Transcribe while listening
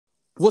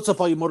What's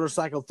up, all you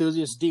motorcycle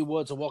enthusiasts? D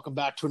Woods, and welcome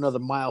back to another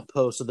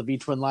milepost of the V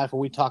Twin Life,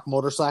 where we talk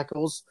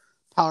motorcycles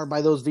powered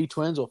by those V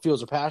Twins. What fuels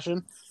their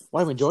passion?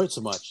 Why do we enjoy it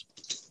so much?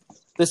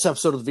 This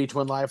episode of the V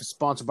Twin Life is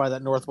sponsored by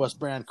that Northwest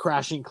brand,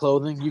 Crash Inc.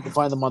 Clothing. You can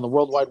find them on the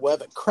World Wide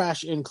Web at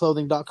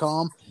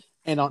crashinclothing.com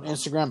and on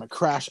Instagram at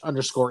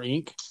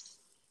crash_inc.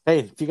 Hey,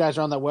 if you guys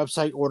are on that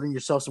website ordering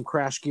yourself some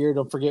Crash gear,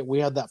 don't forget we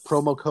have that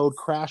promo code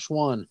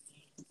CRASH1.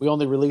 We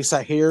only release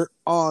that here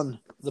on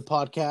the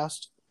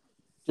podcast.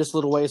 Just a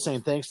little way of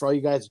saying thanks for all you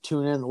guys to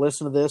tune in and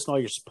listen to this and all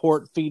your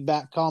support,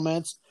 feedback,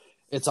 comments.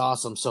 It's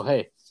awesome. So,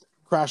 hey,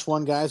 Crash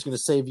One guy is going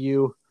to save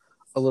you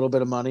a little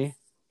bit of money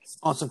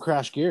on some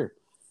Crash gear.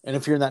 And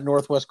if you're in that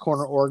northwest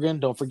corner, Oregon,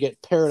 don't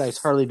forget Paradise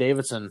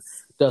Harley-Davidson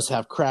does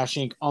have Crash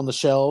Inc. on the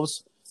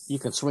shelves. You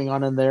can swing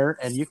on in there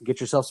and you can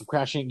get yourself some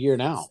Crash Inc. gear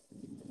now.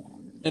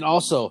 And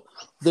also,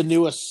 the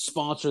newest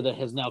sponsor that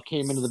has now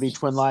came into the V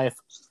Twin Life,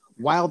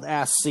 Wild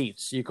Ass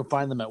Seats. You can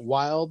find them at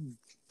wild-ass.com.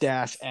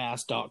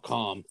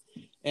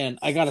 And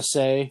I gotta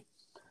say,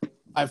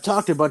 I've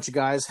talked to a bunch of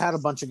guys, had a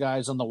bunch of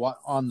guys on the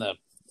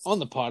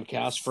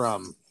podcast,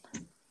 from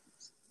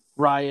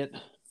Riot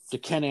to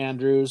Ken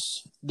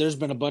Andrews. There's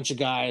been a bunch of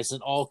guys that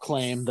all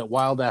claim that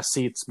Wild Ass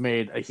Seats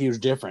made a huge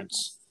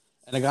difference.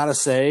 And I gotta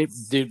say,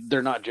 dude,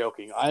 they're not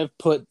joking. I've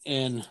put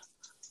in,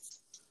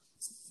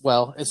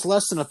 well, it's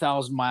less than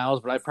 1,000 miles,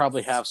 but I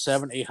probably have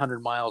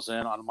 700-800 miles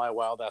in on my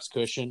Wild Ass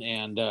cushion,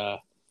 and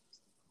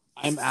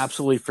I'm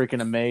absolutely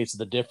freaking amazed at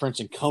the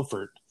difference in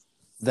comfort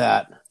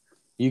that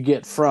you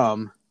get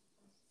from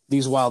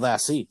these Wild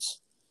Ass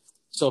seats.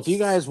 So if you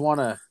guys want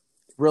to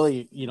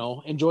really,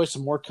 enjoy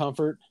some more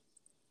comfort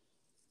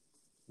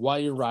while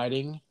you're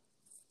riding,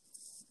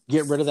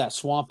 get rid of that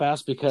swamp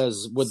ass,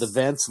 because with the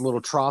vents,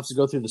 little troughs that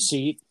go through the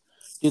seat,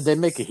 dude, they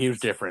make a huge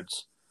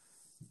difference.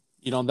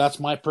 That's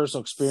my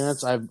personal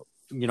experience. I'm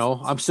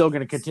still going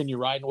to continue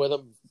riding with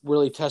them,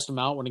 really test them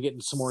out when I get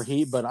into some more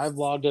heat, but I've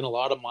logged in a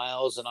lot of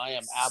miles and I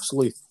am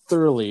absolutely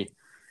thoroughly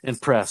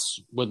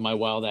impressed with my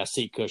Wild Ass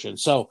seat cushion.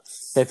 So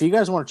if you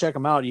guys want to check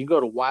them out, you can go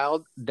to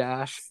wild-ass.com.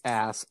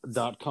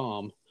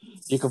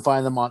 You can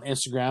find them on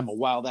Instagram at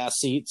Wild Ass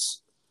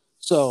Seats.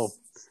 So,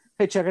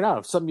 hey, check it out.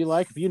 If something you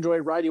like, if you enjoy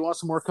a ride, you want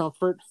some more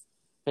comfort,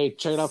 hey,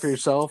 check it out for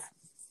yourself.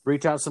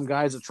 Reach out to some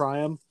guys that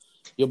try them.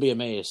 You'll be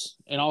amazed.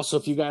 And also,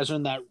 if you guys are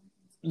in that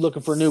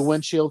looking for a new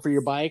windshield for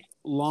your bike,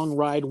 long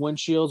ride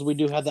windshields, we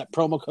do have that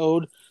promo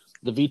code.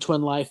 The V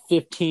Twin Life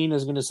 15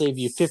 is going to save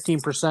you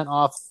 15%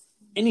 off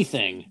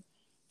anything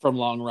from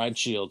Long Ride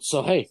Shields.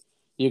 So, hey,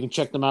 you can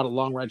check them out at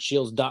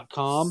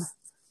longrideshields.com.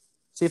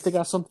 See if they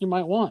got something you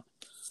might want.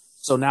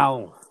 So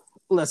now,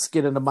 let's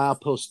get into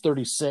milepost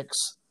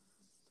 36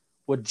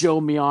 with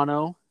Joe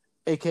Miano,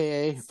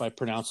 a.k.a., if I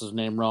pronounce his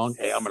name wrong,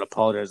 hey, I'm going to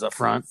apologize up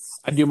front.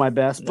 I do my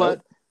best,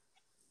 but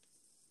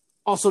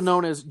also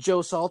known as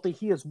Joe Salty.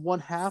 He is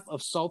one half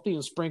of Salty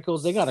and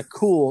Sprinkles. They got a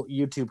cool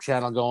YouTube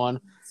channel going,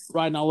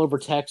 riding all over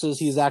Texas.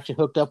 He's actually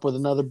hooked up with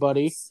another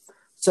buddy,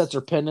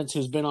 Setzer Pendants,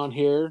 who's been on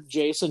here.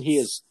 Jason, he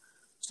is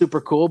super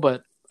cool,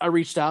 but I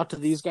reached out to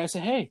these guys,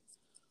 said, hey,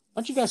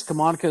 why don't you guys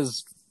come on?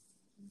 Because,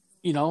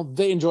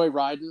 they enjoy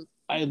riding.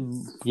 I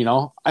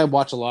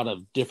watch a lot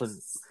of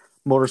different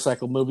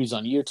motorcycle movies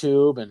on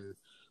YouTube and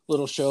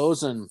little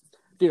shows, and,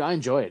 dude, I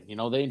enjoy it.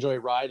 They enjoy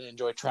riding,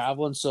 enjoy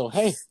traveling. So,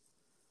 hey,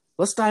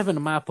 let's dive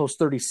into milepost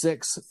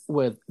 36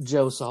 with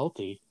Joe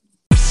Salty.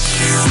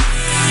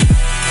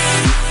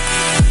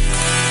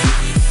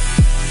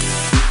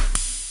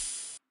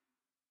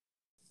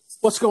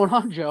 What's going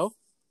on, Joe?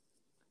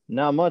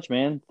 Not much,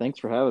 man. Thanks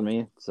for having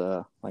me. It's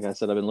like I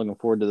said, I've been looking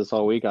forward to this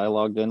all week. I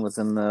logged in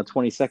within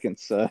 20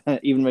 seconds.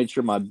 Even made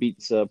sure my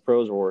Beats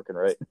Pros were working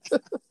right.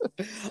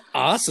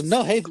 Awesome.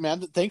 No, hey, man,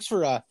 thanks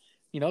for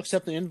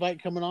accepting the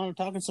invite, coming on and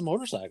talking some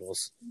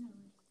motorcycles.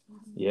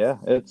 Yeah,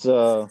 it's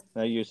now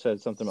you said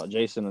something about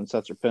Jason and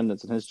Setzer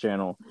Pendants and his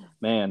channel.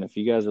 Man, if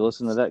you guys are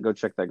listening to that, go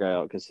check that guy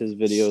out, because his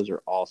videos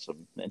are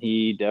awesome, and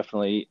he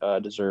definitely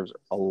deserves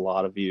a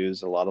lot of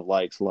views, a lot of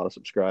likes, a lot of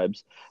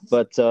subscribes.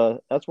 But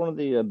that's one of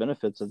the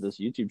benefits of this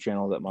YouTube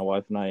channel that my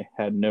wife and I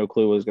had no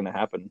clue was going to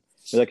happen.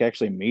 It's like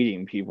actually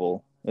meeting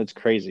people. It's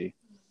crazy,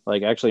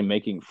 like actually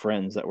making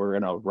friends that we're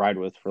gonna ride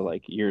with for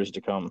like years to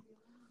come.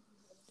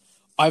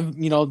 I've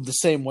the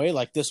same way.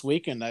 Like this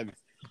weekend,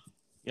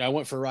 I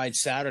went for a ride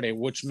Saturday,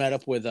 which met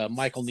up with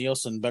Michael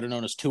Nielsen, better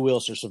known as Two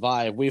Wheels to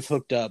Survive. We've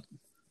hooked up. I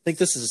think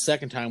this is the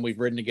second time we've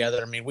ridden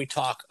together. I mean, we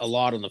talk a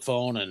lot on the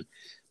phone and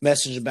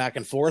messaging back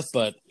and forth,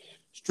 but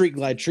Street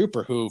Glide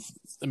Trooper,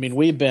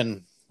 we've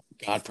been,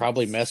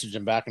 probably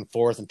messaging back and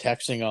forth and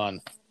texting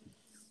on,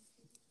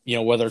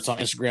 whether it's on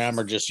Instagram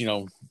or just,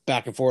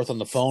 back and forth on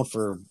the phone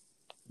for,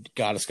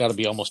 it's got to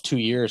be almost 2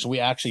 years. We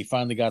actually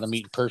finally got to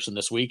meet in person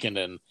this weekend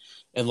and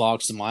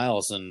log some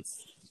miles. And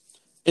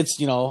it's,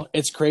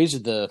 it's crazy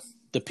the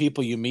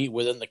people you meet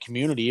within the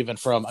community, even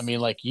from,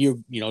 like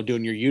you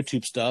doing your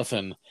YouTube stuff,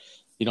 and,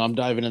 I'm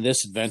diving into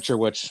this adventure,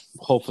 which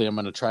hopefully I'm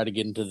going to try to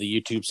get into the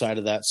YouTube side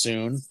of that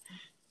soon.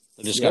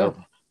 I just got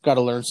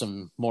to learn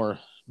some more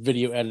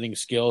video editing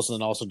skills, and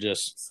then also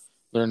just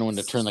learn when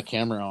to turn the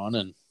camera on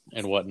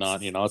and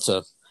whatnot. It's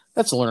a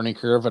that's a learning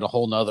curve and a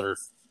whole nother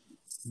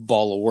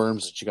ball of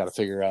worms that you got to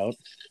figure out.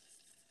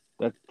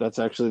 That's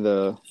actually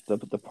the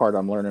part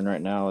I'm learning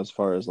right now. As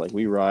far as like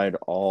we ride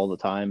all the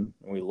time,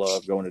 and we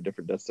love going to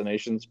different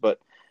destinations, but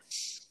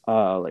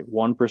like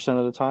 1%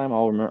 of the time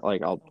I'll remember,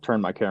 like I'll turn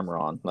my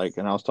camera on, like,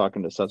 and I was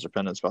talking to Sets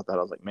Pendants about that.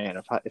 I was like,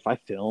 man, if I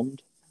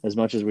filmed as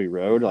much as we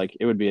rode, like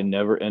it would be a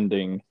never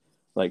ending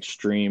like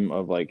stream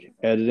of like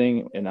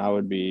editing, and I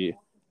would be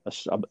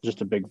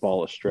just a big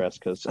ball of stress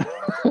because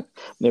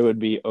it would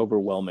be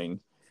overwhelming.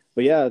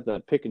 But yeah, the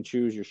pick and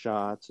choose your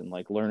shots and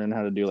like learning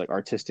how to do like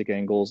artistic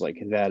angles,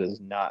 like that is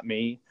not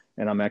me,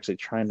 and I'm actually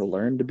trying to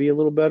learn to be a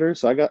little better.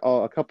 So I got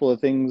a couple of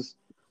things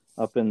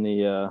up in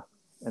the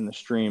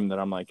stream that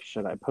I'm like,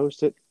 should I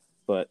post it?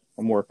 But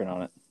I'm working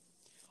on it.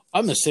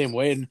 I'm the same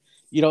way, and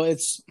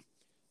it's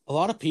a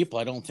lot of people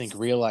I don't think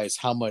realize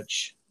how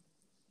much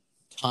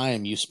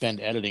time you spend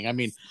editing. I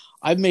mean,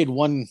 I've made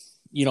one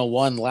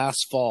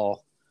last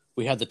fall.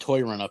 We had the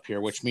toy run up here,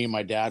 which me and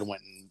my dad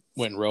went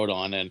and rode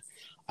on, and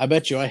I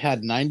bet you I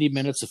had 90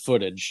 minutes of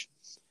footage,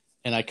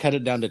 and I cut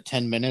it down to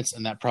 10 minutes,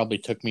 and that probably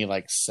took me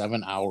like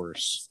 7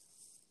 hours.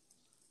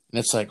 And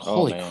it's like,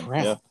 holy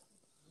crap.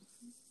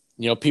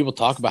 Yeah. People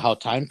talk about how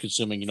time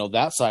consuming,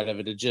 that side of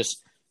it is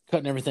just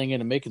cutting everything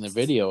in and making the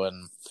video.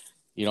 And,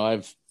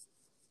 I've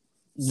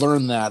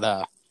learned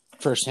that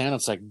firsthand.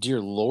 It's like, dear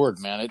Lord,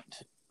 man,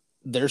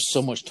 there's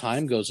so much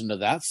time goes into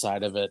that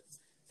side of it.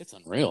 It's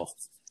unreal.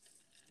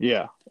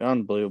 Yeah,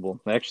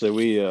 unbelievable. Actually,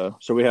 we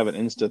have an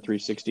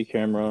Insta360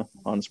 camera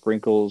on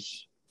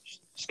Sprinkle's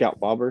Scout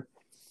Bobber,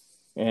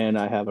 and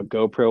I have a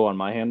GoPro on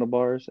my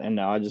handlebars, and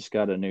now I just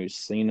got a new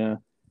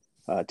Sena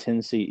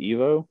 10C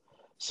Evo.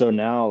 So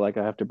now, like,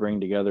 I have to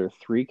bring together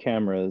 3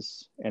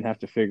 cameras and have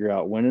to figure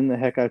out when in the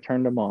heck I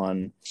turned them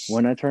on,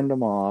 when I turned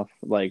them off,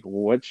 like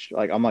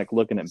I'm like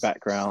looking at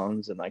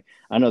backgrounds, and like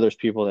I know there's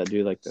people that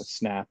do like the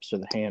snaps or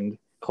the hand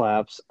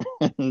claps,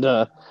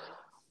 and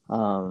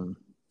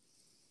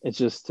it's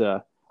just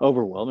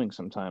overwhelming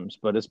sometimes.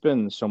 But it's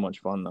been so much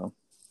fun though.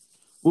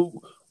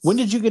 Well, when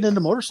did you get into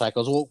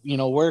motorcycles? Well,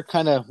 where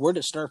did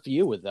it start for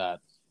you with that?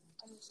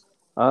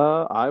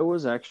 I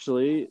was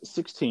actually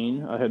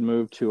 16. I had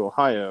moved to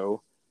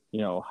Ohio. I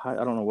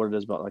don't know what it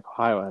is about like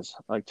Ohio has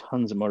like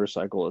tons of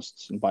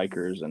motorcyclists and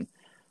bikers. And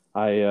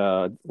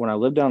when I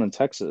lived down in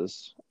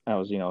Texas, I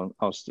was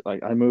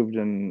like, I moved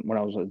in when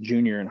I was a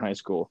junior in high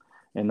school,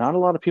 and not a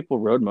lot of people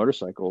rode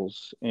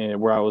motorcycles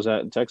where I was at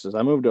in Texas.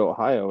 I moved to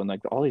Ohio, and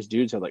like all these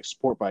dudes had like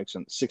sport bikes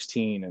in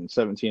 16 and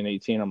 17, and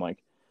 18. I'm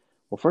like,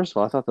 well, first of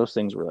all, I thought those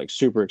things were like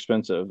super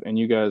expensive, and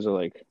you guys are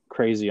like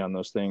crazy on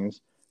those things.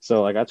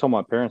 So like I told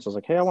my parents, I was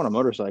like, hey, I want a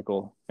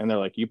motorcycle, and they're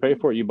like, you pay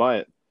for it, you buy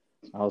it.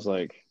 I was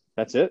like,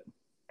 that's it.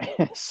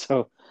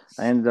 So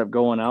I ended up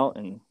going out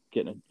and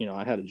getting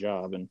I had a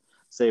job and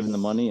saving the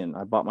money, and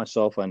I bought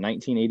myself a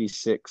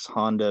 1986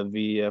 Honda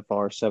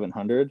VFR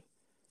 700.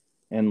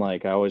 And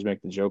like I always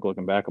make the joke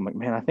looking back, I'm like,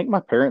 man, I think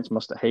my parents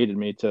must have hated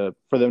me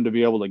for them to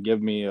be able to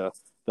give me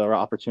the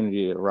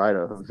opportunity to ride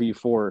a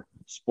V4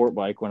 sport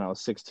bike when I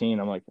was 16.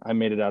 I'm like, I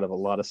made it out of a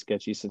lot of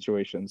sketchy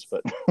situations,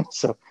 but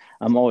so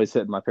I'm always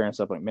hitting my parents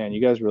up like, man,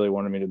 you guys really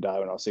wanted me to die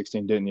when I was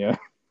 16, didn't you?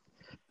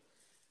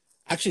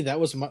 Actually,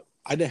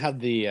 I didn't have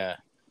the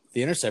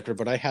Interceptor,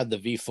 but I had the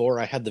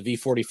V4. I had the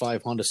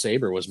V45 Honda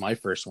Sabre was my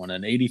first one,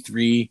 an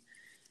 83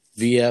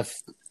 VF,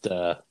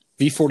 the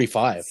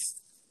V45.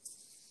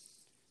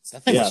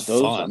 That thing was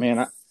fun.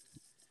 Man,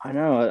 I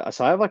know.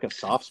 So I have like a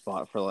soft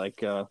spot for like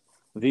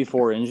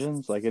V4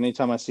 engines. Like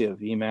anytime I see a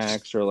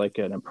VMAX or like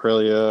an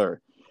Aprilia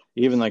or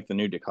even like the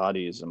new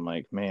Ducatis, I'm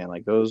like, man,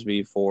 like those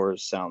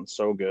V4s sound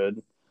so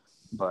good.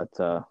 But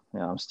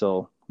I'm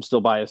still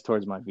biased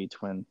towards my V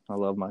twin. I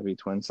love my V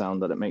twin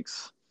sound that it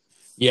makes.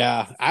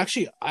 Yeah, I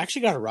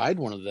actually got to ride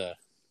one of the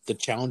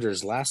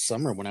Challengers last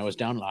summer when I was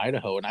down in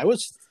Idaho, and I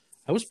was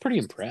pretty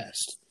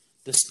impressed.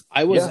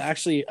 I was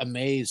actually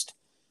amazed.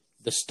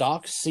 The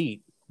stock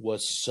seat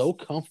was so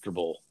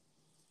comfortable.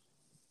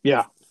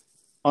 Yeah,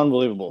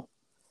 unbelievable.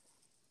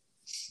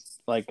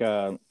 Like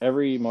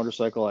every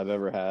motorcycle I've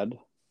ever had,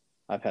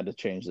 I've had to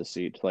change the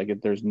seat.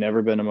 Like there's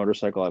never been a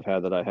motorcycle I've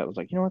had that I was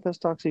like, you know what, that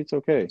stock seat's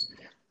okay.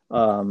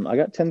 I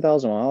got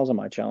 10,000 miles on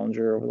my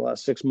Challenger over the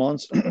last 6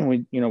 months.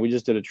 we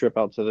just did a trip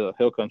out to the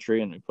hill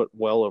country and we put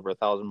well over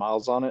 1,000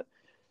 miles on it.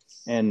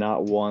 And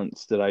not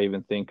once did I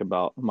even think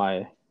about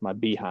my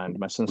behind,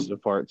 my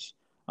sensitive parts.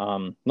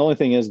 The only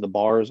thing is the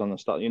bars on the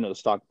stock, the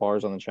stock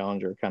bars on the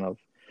Challenger are kind of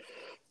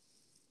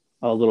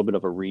a little bit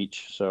of a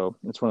reach. So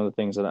it's one of the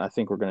things that I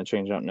think we're going to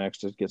change out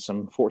next is get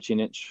some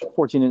 14-inch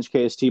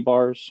KST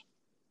bars.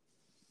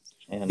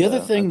 And the other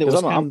thing that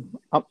was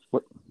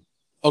what?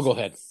 Oh, go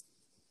ahead.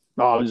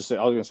 Oh, I was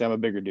going to say I'm a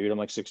bigger dude. I'm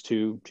like 6'2",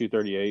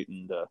 238,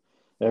 and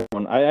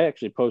everyone. I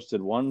actually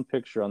posted one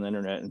picture on the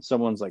internet, and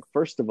someone's like,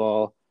 first of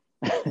all,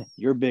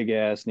 your big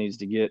ass needs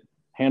to get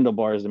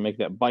handlebars to make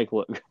that bike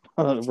look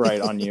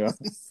right on you.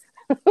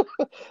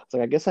 It's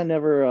like I guess I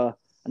never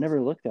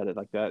looked at it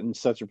like that. And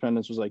Seth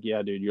Pendants was like,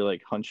 yeah, dude, you're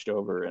like hunched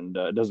over, and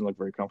it doesn't look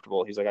very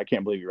comfortable. He's like, I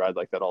can't believe you ride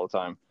like that all the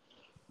time.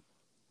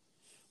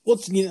 Well,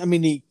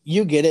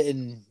 you get it,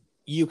 and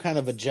you kind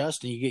of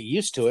adjust and you get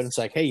used to it. It's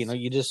like, hey,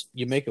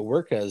 you make it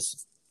work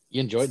because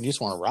you enjoy it and you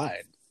just want to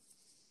ride.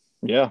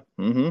 Yeah.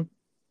 Mm-hmm.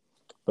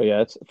 But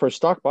yeah, it's for a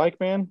stock bike,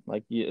 man.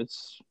 Like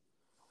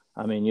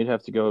I mean, you'd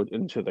have to go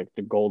into the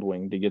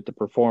Goldwing to get the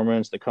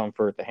performance, the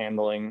comfort, the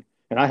handling.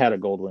 And I had a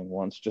Goldwing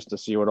once just to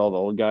see what all the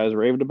old guys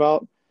raved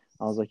about.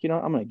 I was like, I'm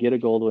going to get a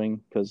Goldwing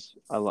because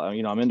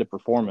I'm into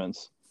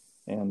performance.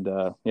 And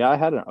yeah, I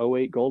had an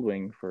 '08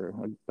 Goldwing for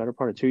a better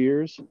part of 2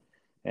 years,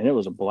 and it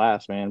was a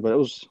blast, man. But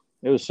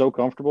it was so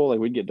comfortable. Like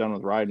we'd get done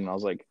with riding, I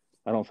was like,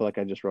 I don't feel like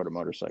I just rode a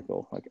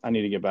motorcycle. Like I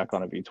need to get back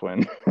on a V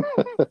twin.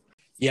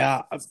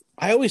 Yeah,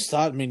 I always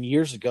thought. I mean,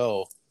 years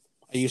ago,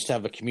 I used to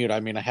have a commute.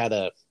 I mean, I had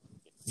a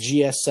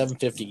GS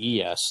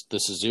 750 ES, the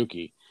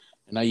Suzuki,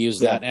 and I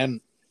used that,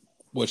 and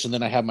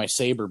then I had my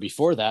Sabre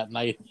before that, and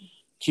I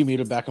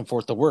commuted back and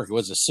forth to work. It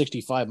was a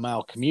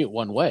 65-mile commute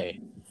one way,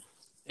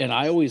 and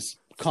I always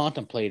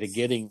contemplated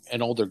getting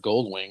an older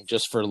Goldwing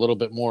just for a little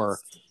bit more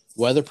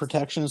weather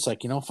protection. It's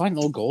like, find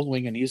an old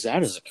Goldwing and use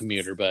that as a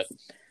commuter, but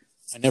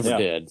I never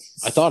did.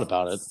 I thought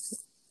about it.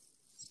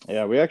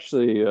 Yeah, we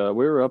actually we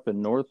were up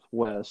in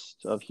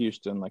northwest of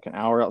Houston, like an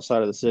hour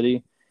outside of the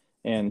city,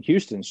 and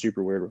Houston's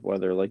super weird with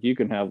weather. Like you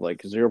can have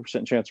like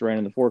 0% chance of rain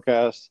in the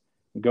forecast,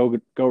 go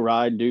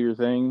ride, do your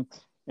thing,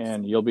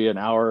 and you'll be an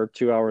hour,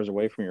 2 hours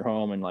away from your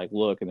home, and like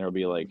look, and there'll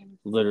be like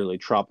literally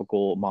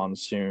tropical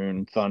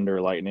monsoon,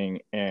 thunder,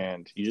 lightning,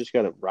 and you just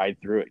got to ride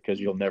through it because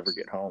you'll never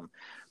get home.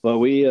 But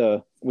we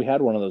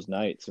had one of those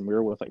nights, and we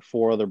were with like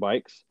 4 other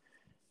bikes,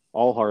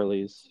 all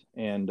Harleys,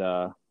 and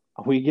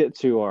we get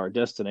to our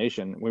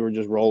destination. We were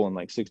just rolling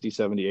like 60,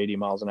 70, 80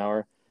 miles an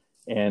hour.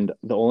 And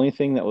the only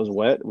thing that was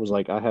wet was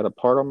like I had a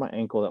part on my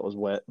ankle that was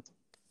wet.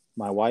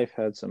 My wife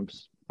had some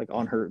like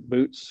on her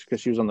boots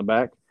because she was on the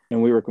back,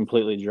 and we were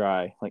completely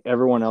dry. Like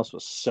everyone else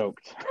was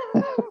soaked.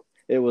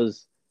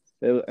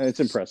 It's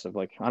impressive.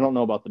 Like I don't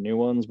know about the new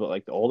ones, but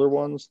like the older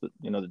ones, the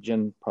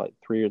Gen probably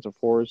 3s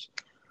or 4s,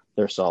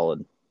 they're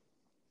solid.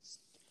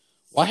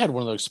 Well, I had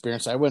one of those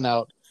experiences. I went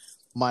out.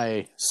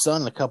 My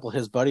son and a couple of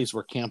his buddies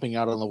were camping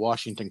out on the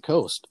Washington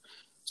coast.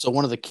 So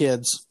one of the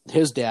kids,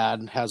 his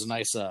dad has a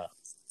nice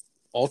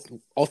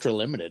ultra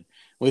limited.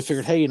 We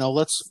figured, hey,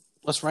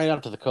 let's ride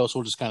out to the coast.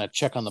 We'll just kind of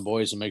check on the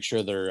boys and make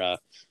sure they're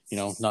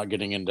not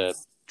getting into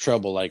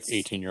trouble like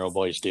 18-year-old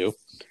boys do.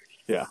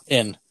 Yeah.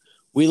 And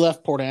we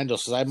left Port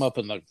Angeles because I'm up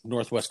in the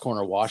northwest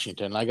corner of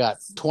Washington. I got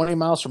 20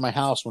 miles from my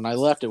house. When I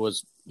left, it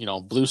was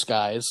blue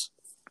skies.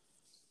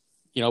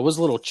 It was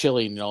a little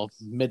chilly,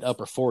 mid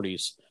upper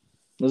 40s.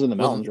 It was in the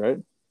mountains, right?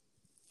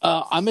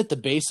 I'm at the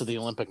base of the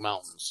Olympic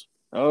Mountains.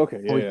 Oh,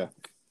 okay, yeah.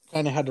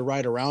 Kind of had to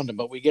ride around them,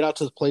 but we get out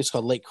to the place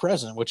called Lake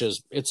Crescent,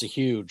 it's a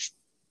huge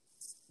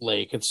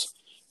lake.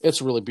 It's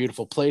a really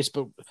beautiful place,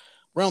 but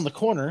around the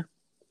corner,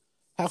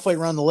 halfway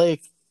around the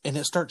lake, and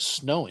it starts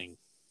snowing.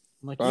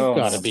 I'm like, you've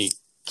got to be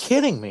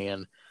kidding me!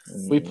 And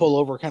we pull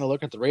over, kind of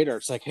look at the radar.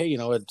 It's like, hey,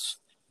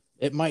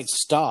 it might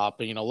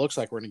stop, and looks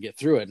like we're gonna get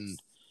through it, and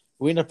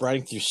we end up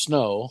riding through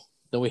snow.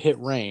 Then we hit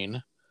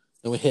rain.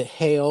 Then we hit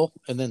hail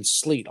and then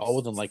sleet all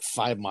within like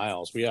 5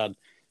 miles. We had,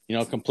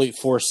 complete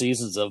 4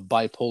 seasons of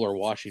bipolar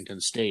Washington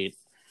State,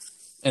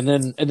 and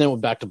then went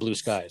back to blue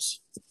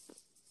skies.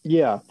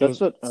 Yeah, that's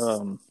the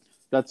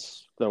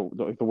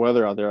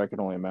weather out there. I can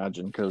only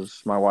imagine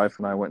because my wife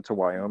and I went to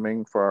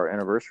Wyoming for our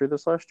anniversary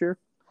this last year,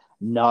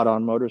 not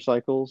on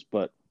motorcycles,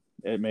 but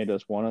it made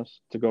us want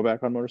us to go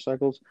back on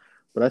motorcycles.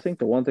 But I think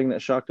the one thing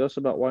that shocked us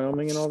about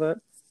Wyoming and all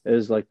that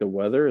is like the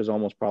weather is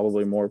almost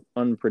probably more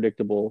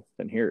unpredictable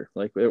than here.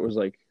 Like it was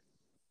like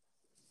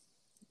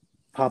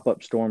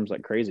pop-up storms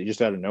like crazy,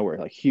 just out of nowhere,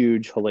 like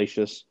huge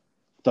hellacious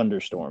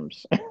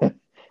thunderstorms.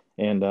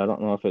 And I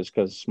don't know if it's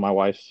because my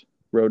wife's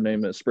road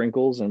name is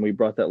Sprinkles and we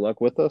brought that luck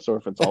with us, or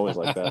if it's always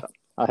like that.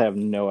 I have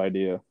no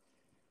idea.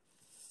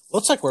 Well,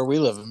 it's like where we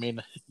live. I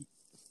mean,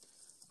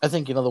 I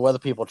think, the weather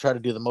people try to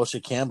do the most they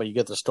can, but you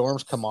get the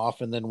storms come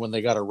off, and then when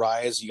they got to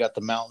rise, you got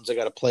the mountains they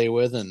got to play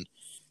with and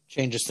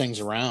changes things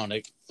around.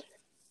 I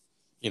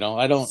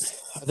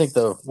think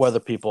the weather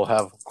people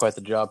have quite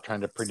the job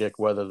trying to predict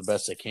weather the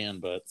best they can,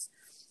 but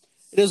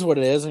it is what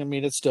it is. I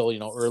mean, it's still,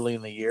 early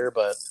in the year,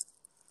 but,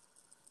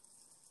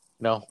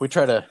 we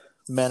try to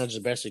manage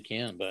the best we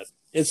can, but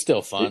it's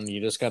still fun.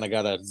 You just kind of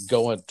got to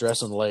go and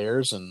dress in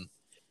layers and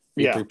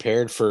be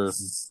prepared for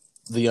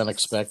the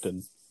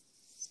unexpected.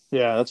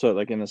 Yeah, that's what,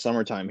 like in the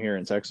summertime here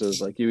in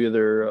Texas, like you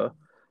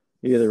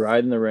either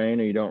ride in the rain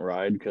or you don't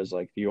ride because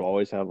like you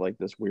always have like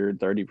this weird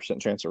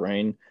 30% chance of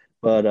rain.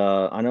 But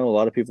I know a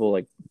lot of people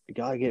like, you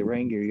gotta get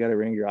rain gear. You gotta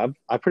rain gear. I've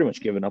pretty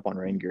much given up on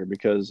rain gear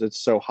because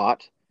it's so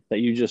hot that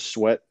you just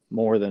sweat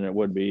more than it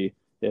would be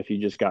if you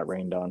just got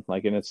rained on.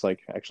 Like, and it's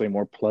like actually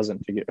more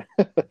pleasant to get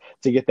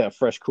to get that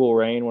fresh, cool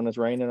rain when it's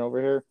raining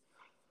over here.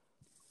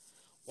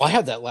 Well, I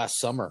had that last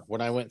summer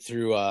when I went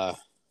through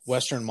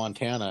western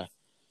Montana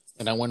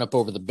and I went up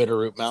over the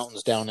Bitterroot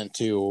Mountains down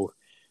into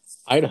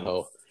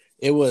Idaho.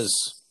 I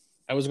was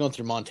going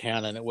through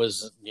Montana and it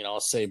was,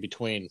 I'll say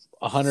between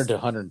 100 to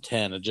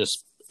 110. It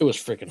was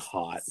freaking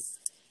hot.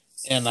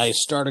 And I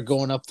started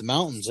going up the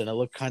mountains and it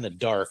looked kind of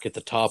dark at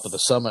the top of the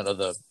summit of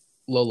the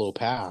Lolo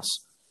Pass,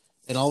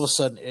 and all of a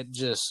sudden it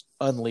just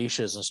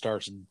unleashes and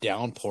starts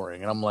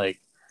downpouring, and I'm like,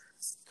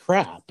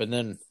 crap. And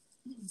then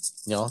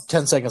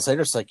 10 seconds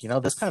later, it's like,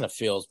 this kind of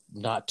feels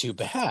not too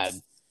bad.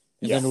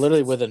 And then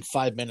literally within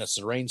 5 minutes,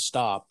 the rain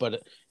stopped,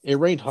 but it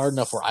rained hard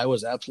enough where I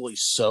was absolutely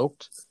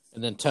soaked.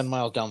 And then 10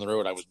 miles down the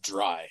road, I was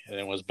dry, and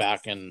it was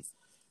back in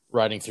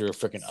riding through a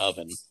freaking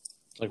oven.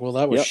 Like, well,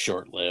 that was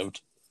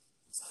short-lived.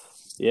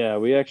 Yeah,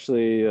 we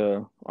actually,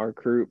 our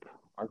group,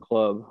 our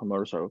club, a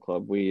motorcycle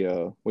club,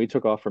 we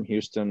took off from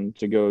Houston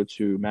to go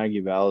to Maggie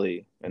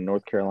Valley in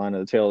North Carolina,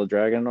 the Tail of the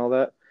Dragon and all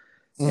that.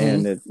 Mm-hmm.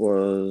 And it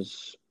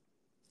was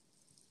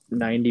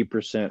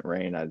 90%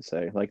 rain, I'd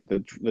say, like the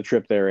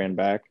trip there and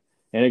back.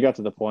 And it got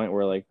to the point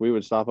where like we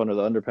would stop under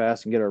the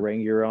underpass and get our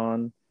rain gear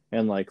on.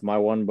 And like my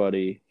one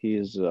buddy,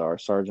 he's our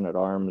sergeant at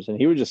arms, and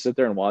he would just sit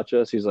there and watch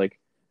us. He's like,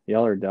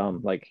 y'all are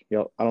dumb. Like,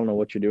 y'all, I don't know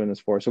what you're doing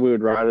this for. So we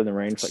would ride in the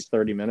rain for like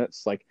 30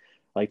 minutes, like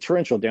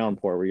torrential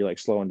downpour where you're like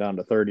slowing down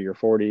to 30 or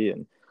 40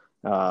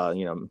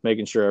 and,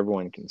 making sure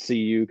everyone can see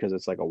you because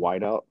it's like a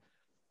whiteout.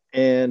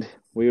 And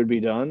we would be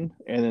done.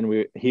 And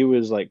then he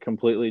was like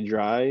completely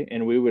dry,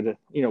 and we would,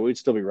 we'd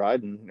still be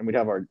riding, and we'd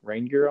have our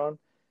rain gear on.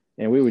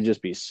 And we would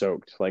just be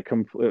soaked, like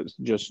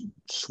just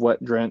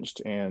sweat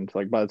drenched. And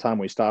like by the time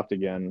we stopped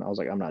again, I was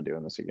like, I'm not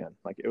doing this again.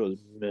 Like it was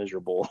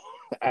miserable,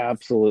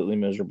 absolutely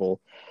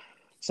miserable.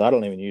 So I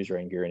don't even use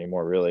rain gear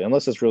anymore, really,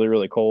 unless it's really,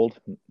 really cold.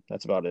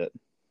 That's about it.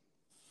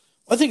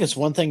 I think it's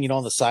one thing,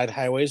 on the side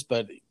highways,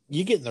 but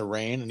you get in the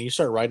rain and you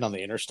start riding on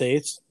the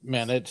interstates,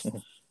 man, it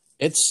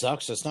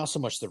sucks. It's not so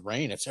much the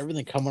rain; it's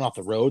everything coming off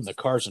the road and the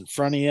cars in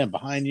front of you and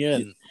behind you.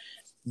 And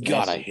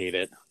God, I hate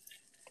it.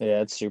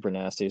 Yeah, it's super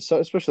nasty. So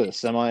especially the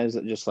semis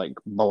that just like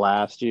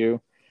blast you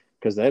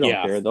because they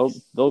don't care.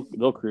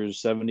 They'll cruise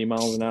 70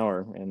 miles an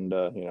hour, and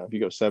if you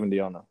go 70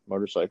 on a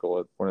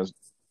motorcycle when it's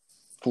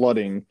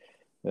flooding,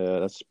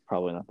 that's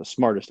probably not the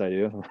smartest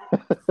idea.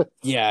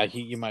 Yeah,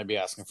 you might be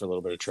asking for a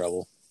little bit of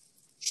trouble.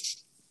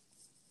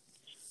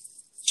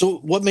 So,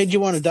 what made you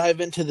want to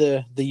dive into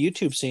the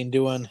YouTube scene,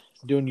 doing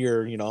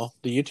your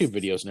the YouTube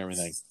videos and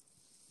everything?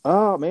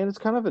 Oh man, it's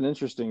kind of an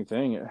interesting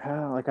thing.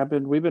 Like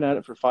we've been at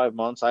it for 5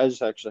 months. I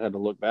just actually had to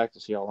look back to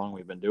see how long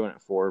we've been doing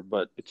it for,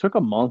 but it took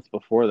a month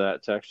before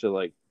that to actually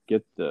like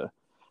get the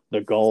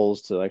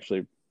goals to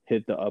actually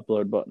hit the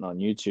upload button on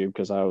YouTube,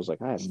 because I was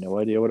like, I have no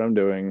idea what I'm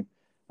doing.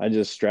 I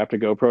just strapped a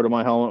GoPro to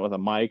my helmet with a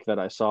mic that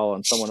I saw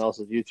on someone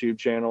else's YouTube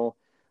channel.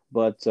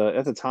 But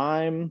at the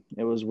time,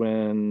 it was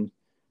when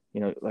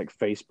like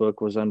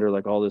Facebook was under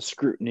like all this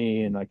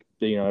scrutiny, and like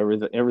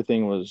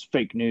everything was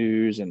fake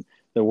news, and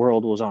the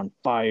world was on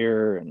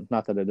fire. And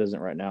not that it isn't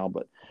right now,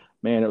 but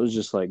man, it was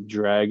just like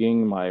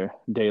dragging my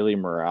daily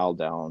morale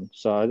down.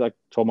 So I like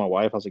told my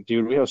wife, I was like,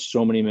 dude, we have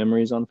so many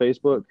memories on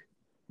Facebook,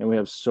 and we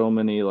have so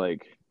many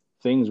like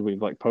things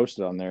we've like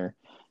posted on there.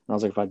 And I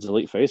was like, if I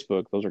delete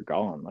Facebook, those are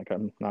gone. Like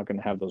I'm not going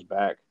to have those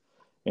back.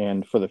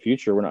 And for the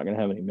future, we're not going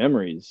to have any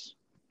memories.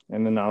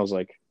 And then I was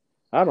like,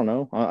 I don't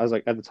know. I was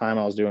like, at the time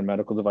I was doing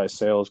medical device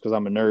sales because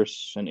I'm a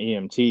nurse and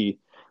EMT,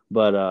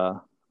 but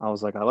I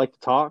was like, I like to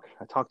talk.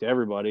 I talk to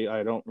everybody.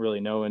 I don't really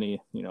know any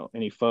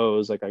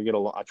foes. Like I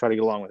try to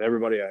get along with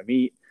everybody I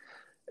meet,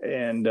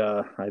 and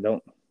I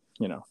don't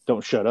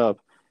shut up.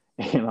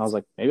 And I was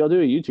like, maybe I'll do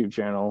a YouTube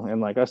channel.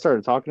 And like I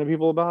started talking to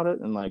people about it,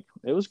 and like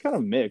it was kind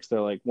of mixed. They're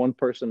like, one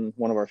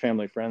of our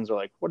family friends are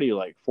like, what are you,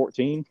 like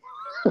 14?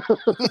 I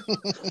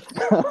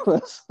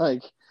was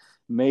like,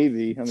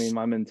 maybe. I mean,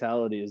 my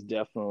mentality is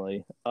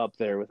definitely up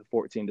there with a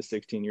 14 to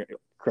 16 year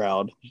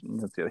crowd.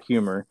 That's the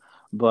humor.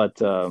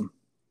 But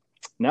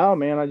now,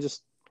 man, I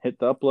just hit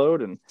the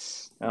upload, and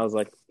I was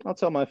like, I'll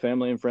tell my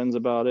family and friends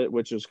about it,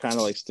 which is kind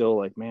of like still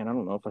like, man, I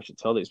don't know if I should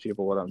tell these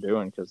people what I'm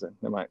doing, because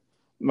they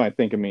might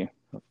think of me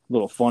a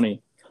little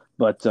funny.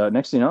 But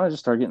next thing you know, I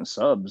just started getting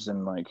subs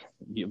and like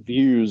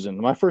views. And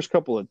my first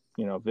couple of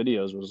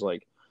videos was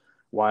like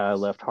why I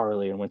left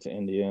Harley and went to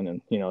Indian,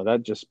 and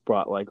that just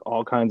brought like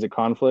all kinds of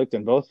conflict.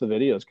 And both the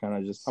videos kind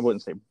of just, I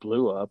wouldn't say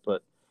blew up,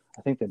 but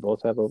I think they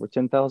both have over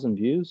 10,000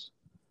 views.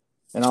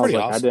 And I was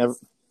like, awesome.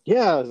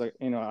 I was like,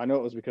 I know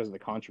it was because of the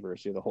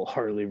controversy of the whole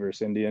Harley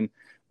versus Indian,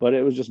 but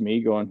it was just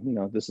me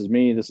going, this is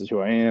me, this is who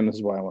I am, this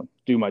is why I want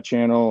to do my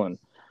channel, and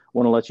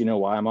want to let you know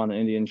why I'm on an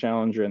Indian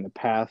Challenger and the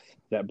path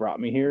that brought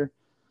me here.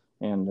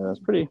 And it was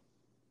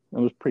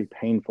pretty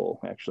painful,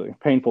 actually.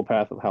 Painful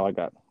path of how I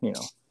got,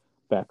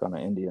 back on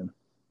an Indian.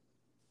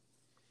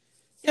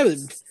 Yeah, but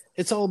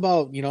it's all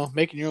about,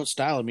 making your own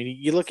style. I mean,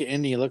 you look at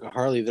Indian, you look at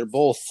Harley, they're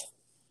both,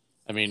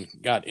 I mean,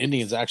 God,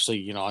 Indian's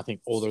actually, I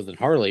think older than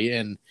Harley,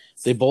 and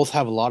they both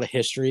have a lot of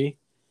history.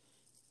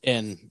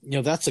 And,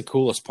 that's the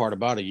coolest part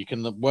about it. You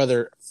can,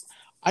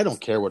 I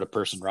don't care what a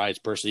person rides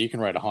personally. You can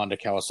ride a Honda,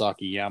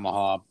 Kawasaki,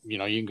 Yamaha, you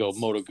can go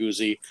Moto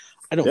Guzzi.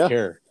 I don't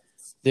care.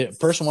 The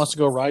person wants to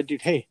go ride,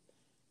 dude, hey,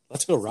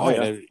 let's go ride.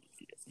 Oh,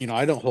 yeah.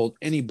 I don't hold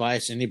any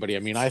bias to anybody. I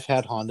mean, I've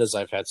had Hondas,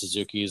 I've had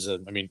Suzukis.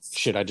 I mean,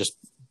 I just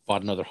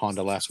bought another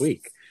Honda last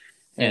week.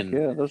 And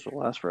yeah, those will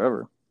last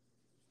forever.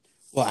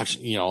 Well,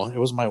 actually, it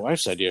was my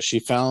wife's idea. She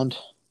found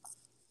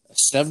a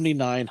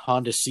 79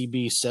 Honda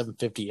CB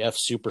 750F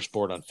Super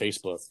Sport on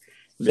Facebook.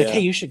 Like, hey,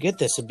 you should get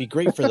this. It'd be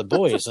great for the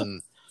boys.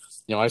 And,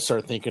 I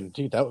started thinking,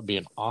 dude, that would be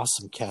an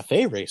awesome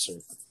cafe racer.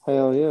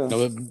 Hell yeah.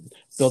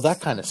 Build that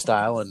kind of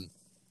style. And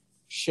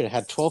shit, it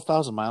had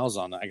 12,000 miles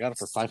on it. I got it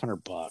for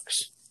 $500.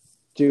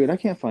 Dude, I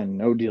can't find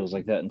no deals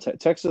like that in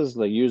Texas.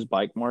 The used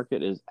bike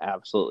market is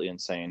absolutely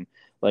insane.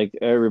 Like,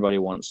 everybody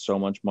wants so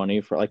much money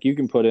for, like, you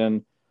can put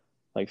in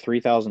like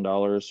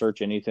 $3,000,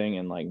 search anything,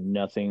 and like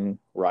nothing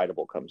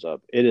rideable comes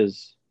up. It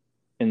is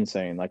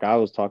insane. Like, I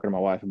was talking to my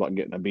wife about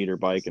getting a beater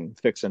bike and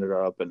fixing it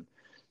up and,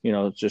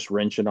 just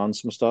wrenching on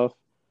some stuff.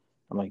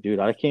 I'm like, dude,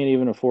 I can't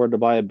even afford to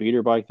buy a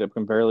beater bike that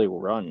can barely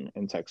run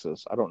in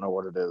Texas. I don't know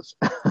what it is.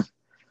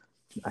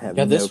 I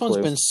have this no one's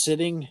clue. been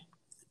sitting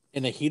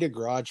in a heated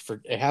garage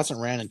it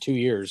hasn't ran in 2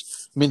 years.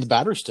 I mean, the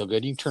battery's still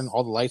good. You can turn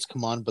all the lights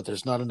come on, but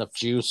there's not enough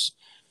juice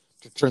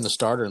to turn the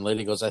starter. And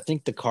lady goes, I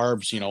think the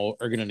carbs,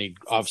 are going to need,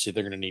 obviously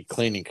they're going to need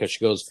cleaning, because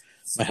she goes,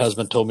 my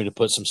husband told me to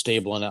put some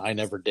stable in it. I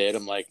never did.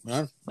 I'm like,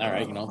 all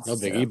right, no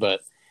biggie, but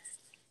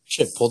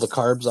shit, pull the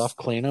carbs off,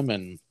 clean them.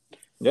 And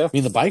yeah, I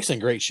mean, the bike's in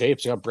great shape.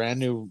 It's got brand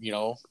new,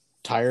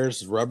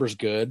 tires, rubber's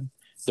good.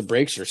 The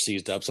brakes are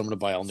seized up, so I'm going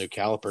to buy all new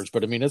calipers.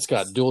 But I mean, it's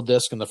got dual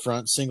disc in the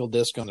front, single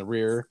disc on the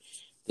rear.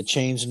 The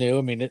chain's new.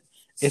 I mean,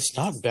 it's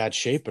not in bad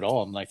shape at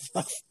all. I'm like,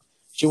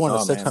 she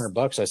wanted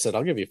 $600. I said,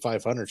 I'll give you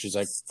 500. She's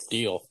like,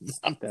 deal.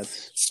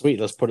 That's sweet.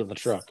 Let's put it in the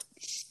truck.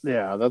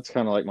 Yeah, that's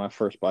kind of like my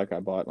first bike I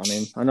bought. I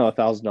mean, I know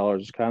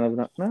 $1,000 is kind of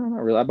not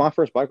really. My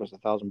first bike was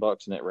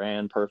 $1,000, and it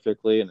ran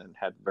perfectly, and it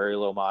had very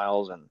low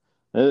miles, and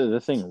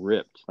the thing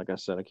ripped. Like I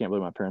said, I can't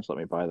believe my parents let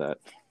me buy that.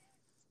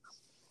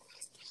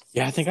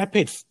 Yeah, I think I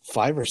paid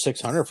 $500 or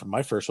 $600 for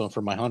my first one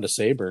for my Honda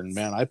Sabre, and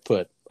man, I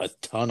put a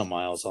ton of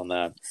miles on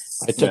that.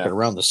 I took it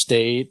around the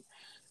state.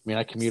 I mean,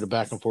 I commuted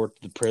back and forth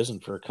to the prison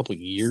for a couple of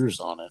years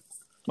on it.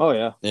 Oh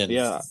yeah,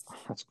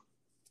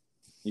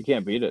 you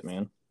can't beat it,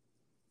 man.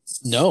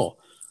 No,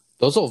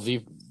 those old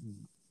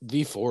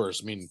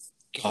V4s. I mean,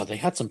 God, they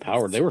had some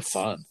power. They were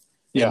fun.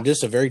 Yeah, and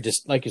just a very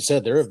like you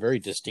said, they're a very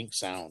distinct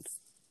sound.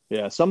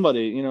 Yeah,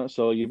 somebody,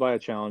 so you buy a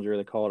Challenger,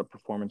 they call it a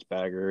performance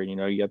bagger, and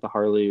you got the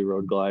Harley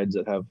Road Glides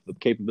that have the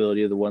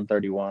capability of the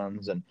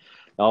 131s, and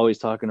always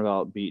talking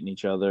about beating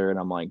each other. And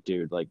I'm like,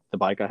 dude, like the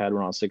bike I had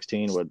when I was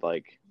 16 would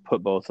like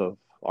put both of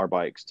our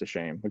bikes to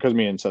shame, because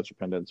me and Seth's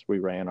Pendants, we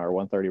ran our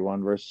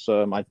 131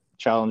 versus my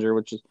Challenger,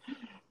 which is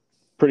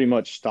pretty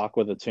much stock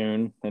with a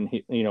tune. And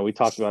he, we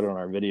talked about it on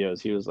our videos.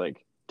 He was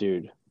like,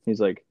 dude, he's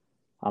like,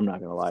 I'm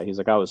not gonna lie. He's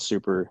like, I was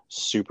super,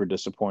 super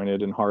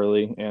disappointed in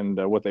Harley and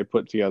what they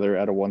put together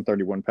at a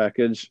 131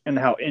 package, and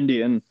how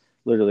Indian,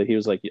 literally, he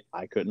was like,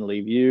 I couldn't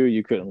leave you,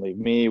 you couldn't leave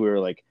me. We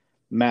were like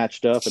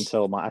matched up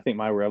until I think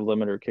my rev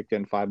limiter kicked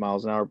in 5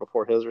 miles an hour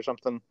before his or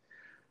something.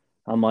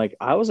 I'm like,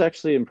 I was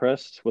actually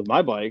impressed with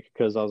my bike,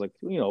 because I was like,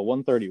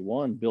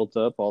 131 built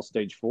up all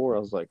stage 4. I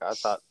was like, I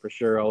thought for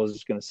sure I was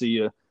just gonna see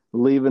you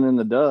leaving in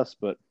the dust,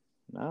 but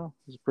no,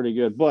 it was pretty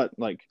good. But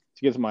like,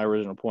 to get to my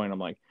original point, I'm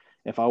like,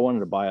 if I wanted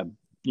to buy a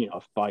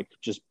bike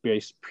just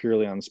based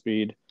purely on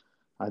speed,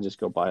 I just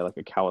go buy like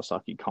a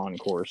Kawasaki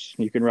Concourse.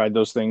 You can ride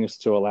those things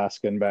to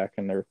Alaska and back,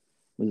 and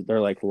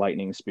they're like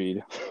lightning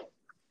speed.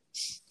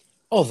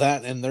 Oh,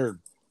 that, and they're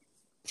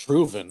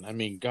proven. I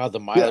mean, God, the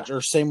mileage,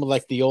 or same with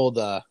like the old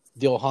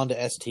Honda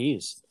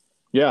STs.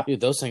 Yeah, dude,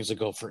 those things will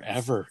go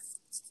forever.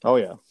 Oh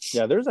yeah,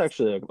 There's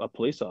actually a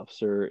police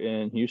officer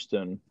in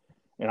Houston,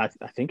 and I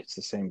think it's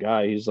the same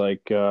guy. He's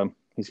like,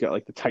 he's got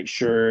like the tight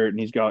shirt, and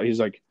he's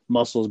like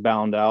muscles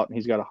bound out, and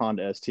he's got a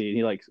Honda ST,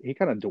 and he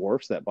kind of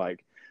dwarfs that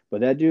bike, but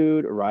that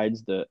dude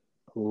rides the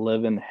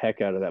living heck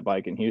out of that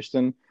bike in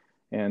Houston.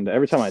 And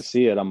every time I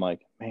see it, I'm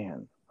like,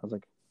 man, I was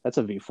like, that's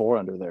a V4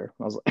 under there.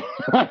 I was like,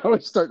 I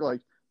always start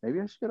like, maybe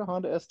I should get a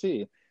Honda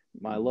ST.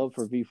 My love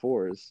for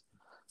V4 is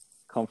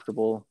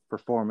comfortable,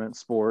 performance,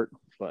 sport.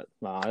 But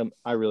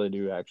I really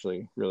do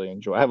actually really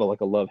enjoy. I have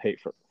a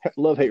love-hate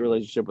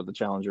relationship with the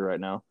Challenger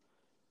right now,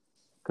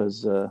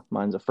 because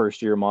mine's a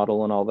first-year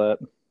model and all that.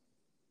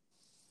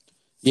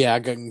 Yeah,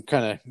 I can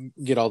kind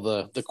of get all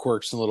the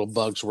quirks and little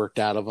bugs worked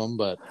out of them,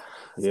 but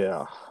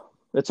yeah,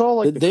 it's all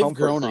like they've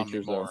grown on me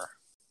more. Though.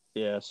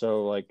 Yeah,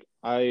 so like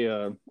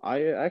I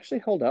actually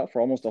held out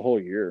for almost a whole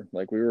year.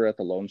 Like, we were at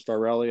the Lone Star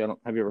Rally.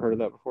 Have you ever heard of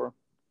that before?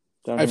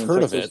 I've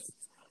heard of it.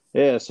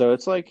 Yeah, so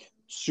it's like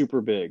super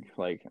big.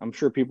 Like, I'm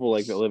sure people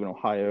like that live in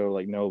Ohio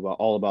like know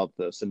all about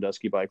the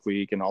Sandusky Bike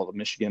Week and all the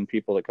Michigan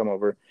people that come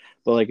over.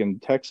 But like in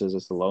Texas,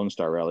 it's the Lone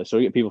Star Rally. So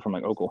you get people from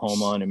like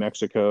Oklahoma, New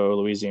Mexico,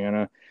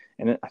 Louisiana,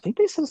 and I think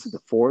they said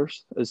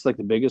it's like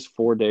the biggest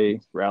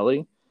 4-day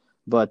rally.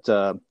 But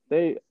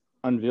they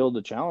unveiled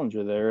the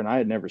Challenger there, and I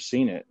had never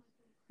seen it.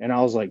 And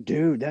I was like,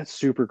 dude, that's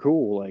super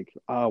cool. Like,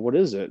 what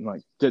is it? And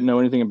like, didn't know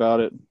anything about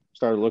it.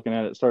 Started looking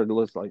at it. Started to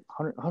list like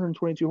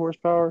 122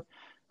 horsepower.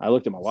 I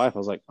looked at my wife. I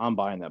was like, I'm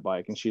buying that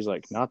bike. And she's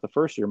like, not the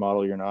first year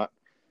model, you're not.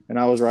 And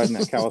I was riding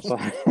that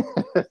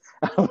Kawasaki.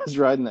 I was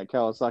riding that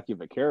Kawasaki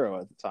Vaquero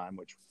at the time,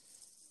 which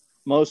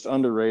most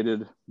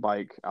underrated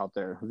bike out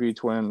there.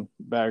 V-twin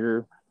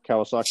bagger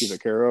Kawasaki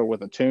Vaquero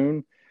with a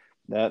tune.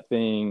 That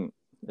thing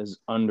is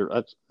under.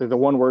 That's the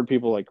one word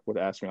people like would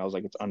ask me. I was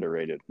like, it's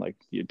underrated. Like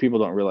people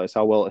don't realize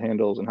how well it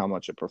handles and how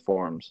much it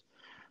performs.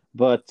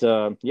 But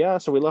yeah,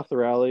 so we left the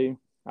rally.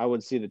 I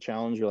would see the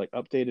Challenger like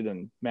updated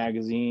in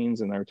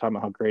magazines, and they were talking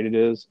about how great it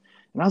is.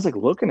 And I was like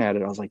looking at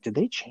it. I was like, did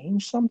they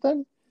change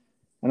something?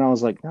 And I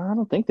was like, no, I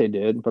don't think they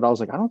did. But I was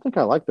like, I don't think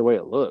I like the way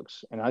it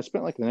looks. And I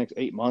spent like the next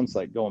 8 months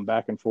like going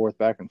back and forth,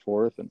 back and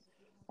forth. And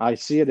I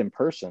see it in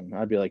person.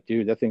 I'd be like,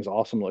 dude, that thing's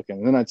awesome looking.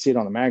 And then I'd see it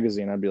on the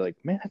magazine. I'd be like,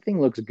 man, that thing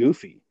looks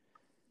goofy.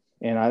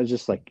 And I was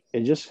just like,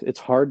 it's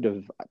hard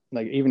to,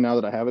 like, even now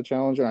that I have a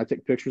Challenger and I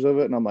take pictures of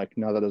it and I'm like,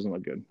 no, that doesn't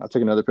look good. I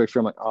take another picture.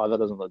 I'm like, oh, that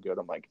doesn't look good.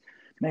 I'm like,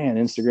 man,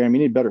 Instagram, you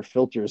need better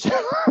filters. I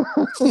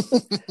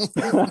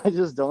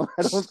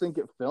don't think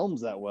it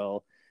films that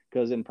well.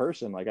 Because in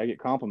person, like I get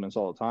compliments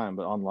all the time,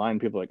 but online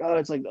people are like, oh,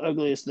 it's like the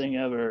ugliest thing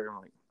ever.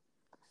 I'm like,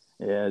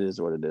 yeah, it is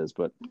what it is.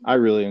 But I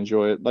really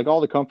enjoy it. Like all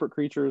the comfort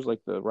creatures,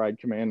 like the Ride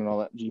Command and all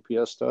that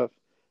GPS stuff,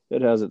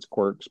 it has its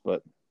quirks,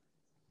 but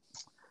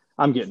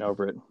I'm getting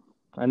over it.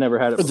 I never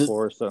had it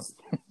before, so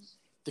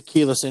the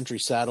keyless entry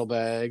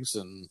saddlebags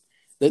and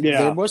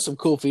there was some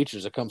cool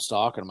features that come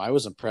stock in them. I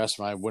was impressed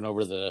when I went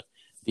over the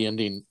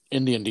Indian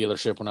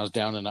dealership when I was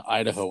down in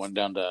Idaho, went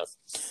down to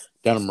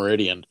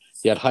Meridian.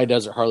 You had High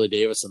Desert Harley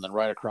Davidson, then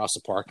right across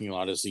the parking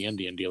lot is the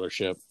Indian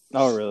dealership.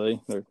 Oh,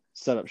 really? They're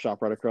set up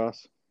shop right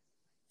across?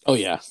 Oh,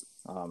 yeah.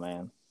 Oh,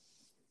 man.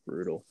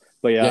 Brutal.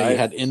 But yeah, you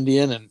had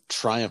Indian and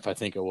Triumph, I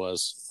think it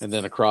was. And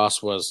then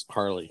across was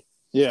Harley.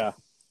 Yeah.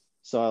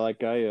 So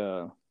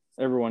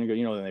everyone go,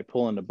 when they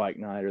pull into bike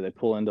night or they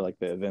pull into like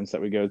the events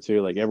that we go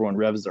to, like everyone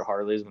revs their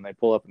Harleys when they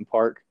pull up and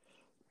park.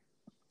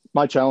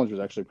 My Challenger is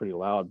actually pretty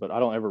loud, but I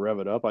don't ever rev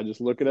it up. I just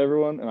look at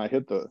everyone and I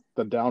hit the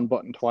down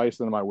button twice,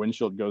 and then my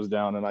windshield goes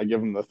down and I give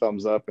them the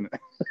thumbs up. And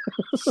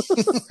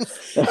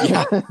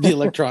yeah, the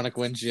electronic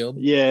windshield.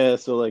 Yeah,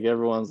 so like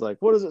everyone's like,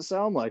 "What does it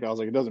sound like?" I was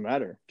like, "It doesn't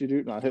matter."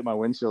 And I hit my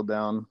windshield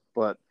down,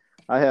 but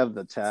I have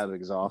the Tab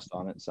exhaust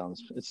on it.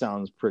 It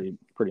sounds pretty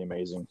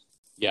amazing.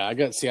 Yeah,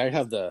 I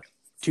have the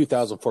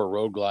 2004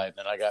 Road Glide,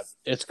 and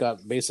it's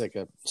got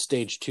basically a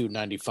stage 2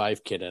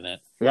 95 kit in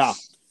it. Yeah.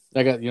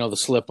 I got, the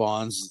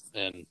slip-ons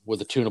and with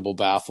the tunable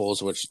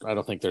baffles, which I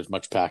don't think there's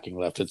much packing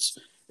left.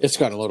 It's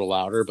gotten a little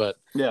louder, but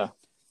yeah,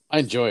 I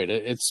enjoyed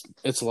it.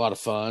 It's a lot of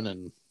fun,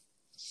 and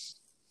it's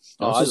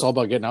just all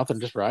about getting out there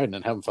and just riding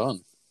and having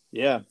fun.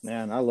 Yeah,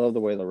 man, I love the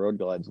way the Road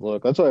Glides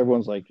look. That's why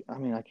everyone's like, I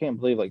mean, I can't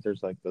believe like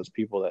there's like those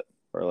people that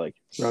are like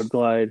Road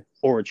Glide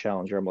or a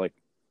Challenger. I'm like,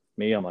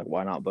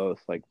 why not both?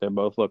 Like they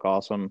both look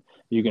awesome.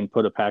 You can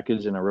put a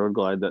package in a Road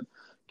Glide that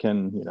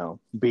can,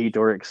 beat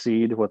or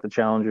exceed what the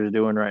Challenger is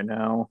doing right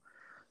now.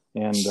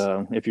 And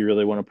if you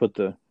really want to put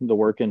the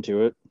work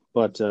into it,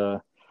 but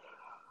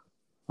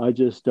I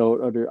just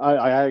don't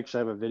I actually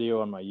have a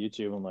video on my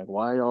YouTube. I'm like,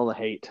 why all the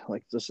hate?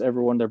 Like just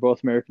everyone, they're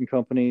both American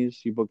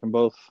companies. You can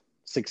both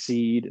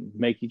succeed and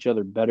make each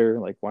other better.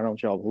 Like, why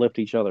don't y'all lift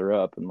each other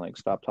up and like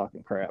stop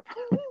talking crap?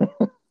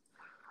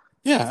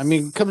 Yeah, I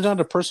mean, it comes down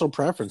to personal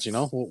preference.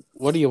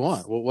 What do you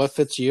want? What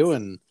fits you,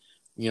 and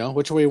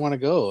which way you want to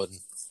go. And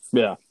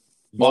yeah.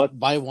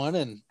 Buy one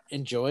and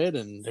enjoy it,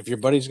 and if your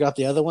buddy's got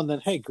the other one, then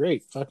hey,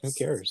 great. Fucking who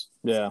cares?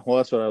 Yeah, well,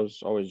 that's what I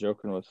was always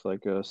joking with,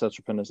 like Seth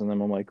Serpentis and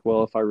them. I'm like,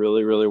 well, if I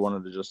really, really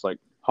wanted to just like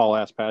haul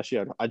ass past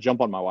you, I'd jump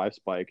on my wife's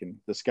bike and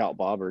the Scout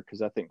Bobber because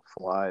that thing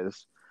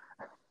flies.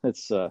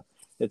 It's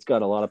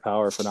got a lot of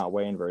power for not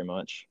weighing very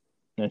much,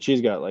 and she's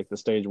got like the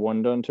stage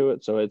 1 done to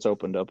it, so it's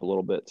opened up a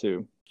little bit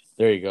too.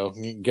 There you go.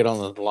 You can get on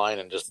the line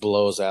and just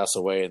blow his ass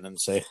away, and then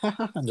say,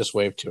 and just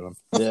wave to him.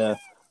 Yeah.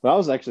 Well, I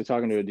was actually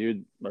talking to a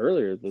dude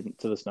earlier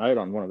to this night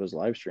on one of his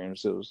live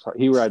streams.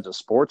 He rides a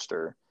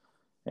Sportster,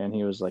 and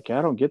he was like,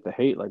 I don't get the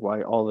hate. Like,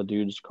 why all the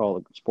dudes call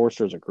a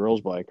Sportster a girl's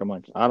bike? I'm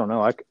like, I don't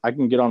know. I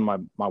can get on my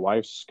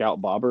wife's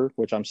Scout Bobber,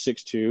 which I'm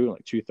 6'2",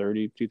 like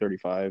 230,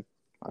 235.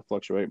 I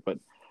fluctuate, but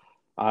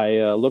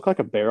I look like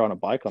a bear on a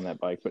bike on that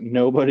bike. But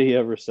nobody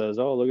ever says,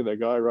 oh, look at that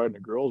guy riding a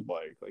girl's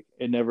bike. Like,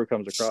 it never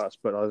comes across.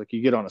 But I was like,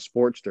 you get on a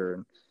Sportster,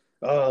 and,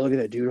 oh, look at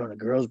that dude on a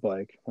girl's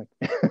bike. Like,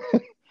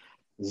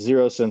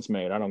 0 sense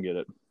made. I don't get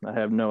it. I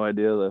have no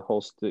idea the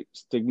whole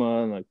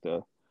stigma and like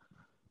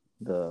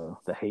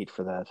the hate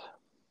for that.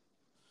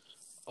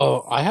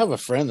 Oh, I have a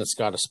friend that's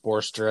got a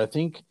Sportster. I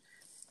think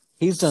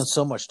he's done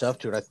so much stuff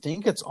to it. I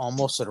think it's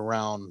almost at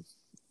around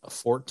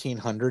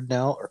 1,400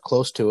 now or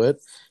close to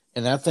it.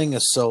 And that thing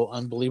is so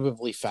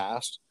unbelievably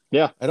fast.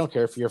 Yeah. I don't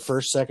care if you're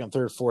first, second,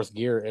 third, fourth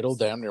gear, it'll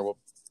damn near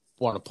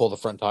want to pull the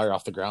front tire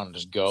off the ground and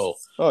just go.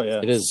 Oh,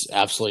 yeah. It is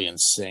absolutely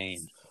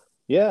insane.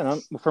 Yeah,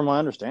 and from my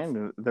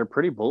understanding, they're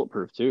pretty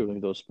bulletproof too.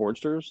 Like those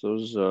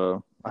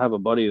Sportsters, I have a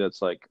buddy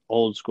that's like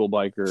old school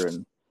biker,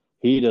 and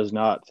he does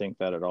not think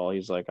that at all.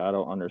 He's like, I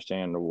don't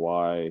understand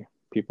why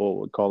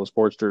people would call the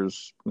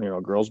Sportsters, a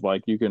girl's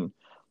bike. You can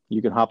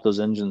hop those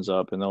engines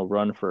up, and they'll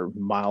run for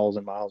miles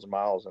and miles and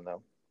miles, and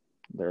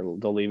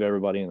they'll leave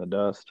everybody in the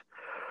dust.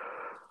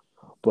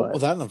 But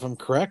if I'm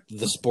correct,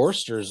 the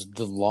Sportster is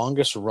the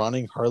longest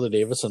running Harley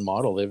Davidson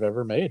model they've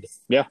ever made.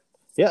 Yeah.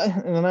 Yeah,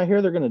 and then I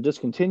hear they're going to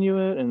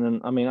discontinue it, and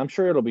then I mean I'm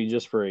sure it'll be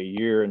just for a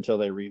year until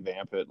they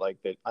revamp it. Like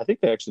I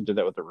think they actually did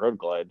that with the Road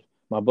Glide.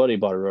 My buddy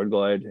bought a Road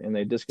Glide, and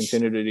they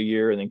discontinued it a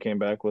year, and then came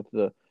back with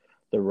the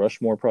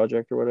Rushmore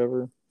project or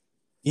whatever.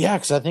 Yeah,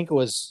 because I think it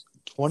was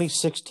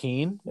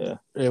 2016. Yeah,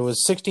 It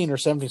was 16 or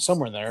 17,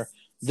 somewhere in there.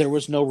 There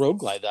was no Road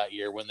Glide that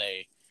year when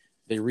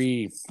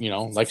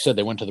like I said,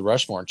 they went to the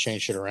Rushmore and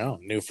changed it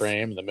around. New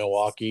frame, the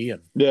Milwaukee,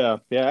 and yeah.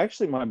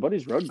 Actually, my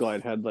buddy's Road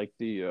Glide had like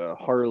the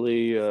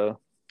Harley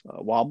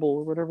wobble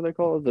or whatever they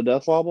call it, the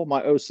Death Wobble.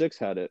 My '06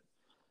 had it,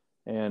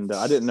 and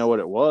I didn't know what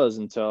it was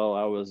until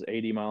I was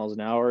 80 miles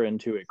an hour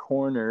into a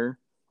corner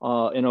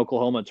in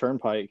Oklahoma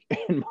Turnpike,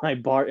 and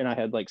I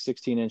had like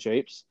 16-inch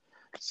apes.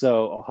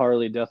 So a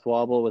Harley Death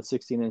Wobble with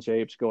 16-inch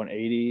apes going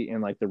 80,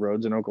 and like the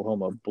roads in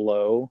Oklahoma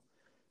blow.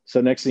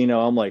 So next thing you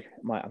know, I'm like,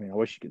 I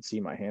wish you could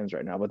see my hands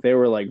right now, but they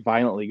were like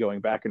violently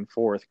going back and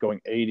forth, going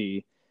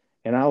 80,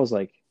 and I was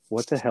like,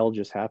 what the hell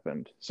just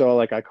happened? So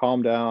like I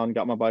calmed down,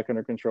 got my bike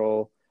under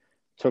control,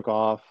 took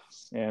off,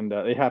 and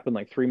it happened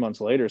like 3 months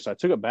later. So I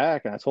took it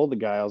back and I told the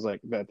guy, I was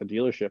like at the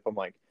dealership, I'm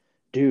like,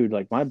 dude,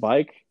 like my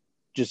bike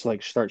just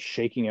like starts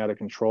shaking out of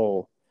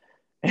control.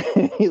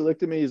 And he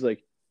looked at me, he's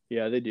like,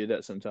 yeah, they do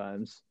that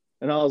sometimes.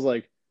 And I was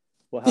like,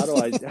 well, how do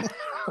I?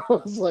 I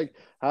was like,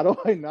 how do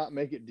I not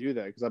make it do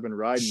that? Because I've been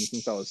riding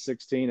since I was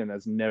 16, and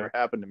that's never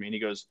happened to me. And he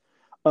goes,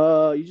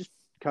 you just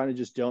kind of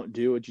just don't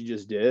do what you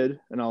just did.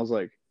 And I was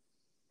like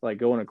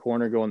go in a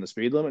corner, go in the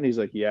speed limit. And he's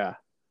like, yeah.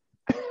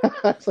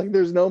 It's like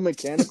there's no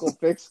mechanical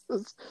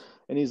fixes.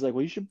 And he's like,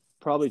 well, you should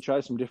probably try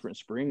some different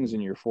springs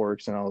in your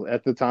forks. And I was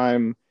at the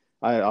time,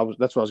 I was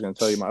that's what I was going to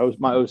tell you.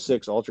 My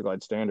 '06 Ultra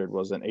Glide Standard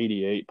was an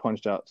 88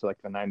 punched out to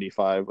like the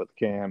 95 with the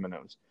cam, and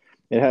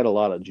it had a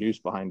lot of juice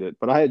behind it.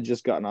 But I had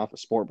just gotten off a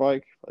sport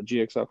bike, a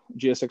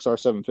GSXR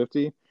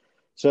 750.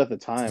 So at the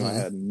time, I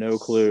had no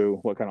clue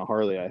what kind of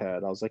Harley I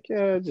had. I was like,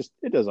 yeah,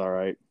 it does all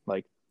right.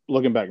 Like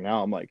looking back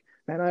now, I'm like,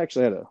 man, I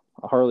actually had a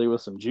Harley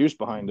with some juice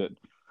behind it.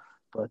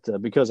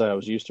 But because I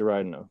was used to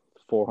riding a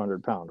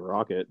 400-pound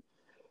rocket,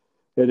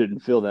 it didn't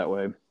feel that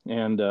way.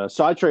 And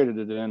so I traded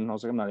it in. I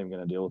was like, I'm not even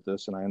going to deal with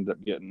this. And I ended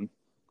up getting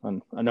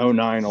an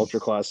 '09 Ultra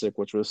Classic,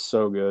 which was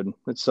so good.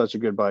 It's such a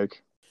good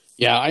bike.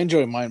 yeah, I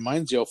enjoy mine.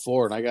 Mine's the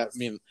 04,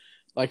 and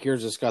like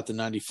yours, it's got the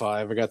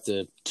 95. I got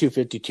the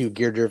 252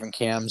 gear-driven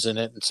cams in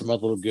it and some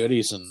other little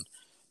goodies, and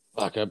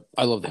like I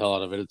love the hell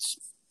out of it.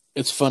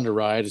 It's fun to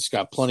ride. It's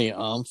got plenty of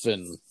umph,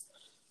 and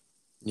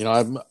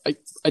I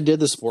did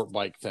the sport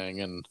bike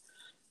thing, and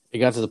it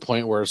got to the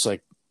point where it's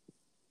like,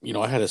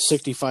 I had a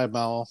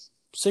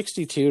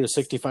 62 to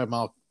 65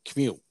 mile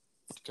commute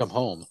to come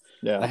home.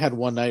 Yeah. And I had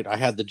one night, I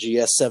had the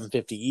GS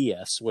 750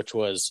 ES, which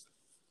was,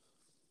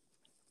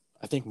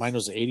 I think mine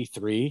was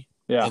 83.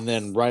 Yeah. And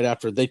then right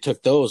after they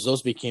took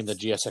those became the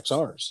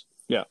GSXRs.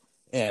 Yeah.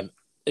 And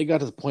it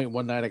got to the point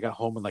one night I got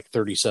home in like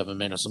 37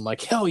 minutes. I'm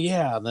like, hell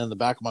yeah. And then in the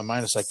back of my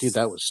mind, it's like, dude,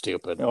 that was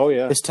stupid. Oh,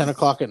 yeah. It's 10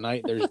 o'clock at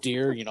night. There's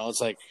deer.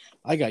 It's like,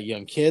 I got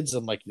young kids.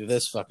 I'm like,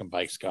 this fucking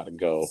bike's got to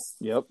go.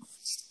 Yep.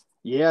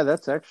 Yeah,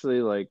 that's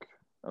actually like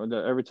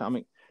every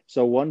time.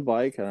 So one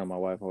bike, I know my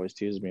wife always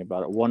teases me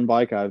about it. One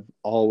bike I've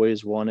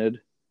always wanted,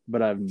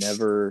 but I've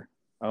never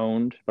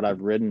owned, but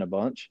I've ridden a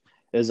bunch,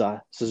 is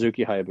a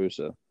Suzuki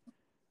Hayabusa.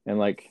 And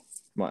like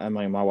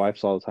my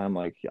wife's all the time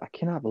like, I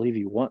cannot believe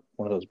you want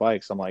one of those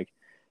bikes. I'm like,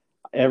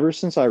 ever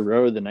since I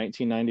rode the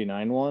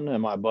 1999 one,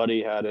 and my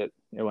buddy had it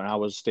when I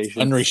was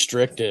stationed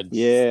unrestricted.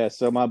 Yeah,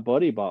 so my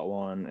buddy bought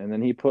one, and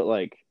then he put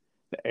like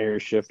the air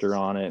shifter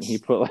on it,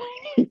 and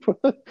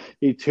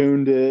he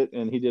tuned it,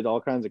 and he did all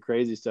kinds of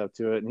crazy stuff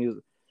to it. And he was,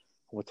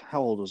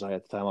 how old was I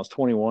at the time? I was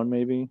 21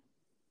 maybe.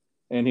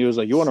 And he was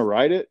like, you want to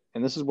ride it?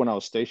 And this is when I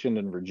was stationed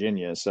in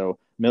Virginia. So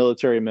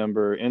military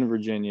member in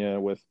Virginia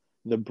with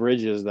the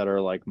bridges that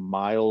are like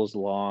miles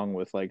long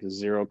with like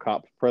zero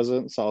cop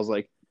presence. So I was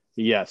like,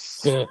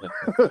 yes.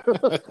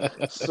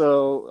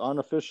 So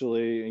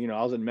unofficially,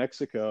 I was in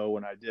Mexico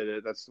when I did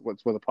it. That's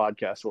what's what the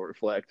podcast will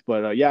reflect.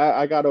 But yeah,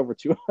 I got over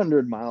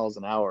 200 miles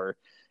an hour,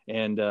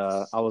 and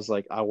I was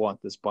like, I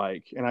want this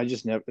bike. And I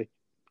just never.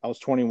 I was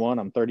 21.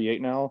 I'm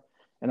 38 now,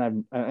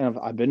 and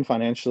I've been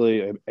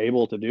financially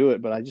able to do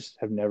it, but I just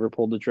have never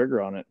pulled the trigger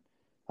on it.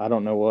 I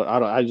don't know what.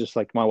 I just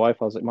like my wife.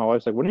 My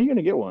wife's like, when are you going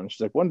to get one?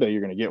 She's like, one day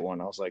you're going to get one.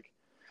 I was like,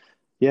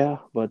 yeah,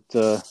 but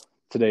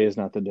today is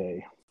not the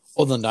day.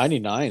 Well, the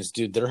 99s,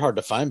 dude, they're hard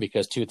to find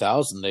because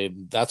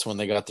 2000, that's when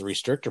they got the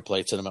restrictor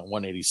plates in them at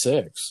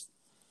 186.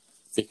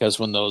 Because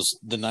when the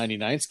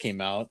 99s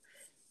came out,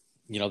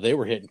 they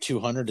were hitting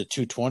 200 to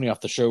 220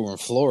 off the showroom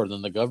floor.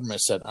 Then the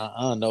government said,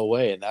 no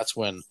way. And that's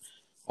when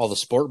all the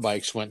sport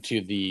bikes went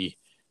to the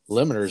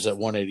limiters at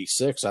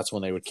 186. That's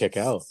when they would kick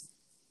out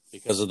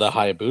because of the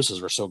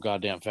Hayabusas were so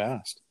goddamn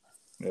fast.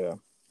 Yeah.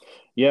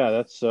 Yeah,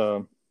 that's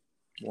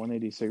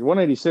 186.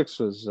 186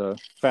 was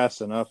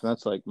fast enough, and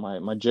that's like my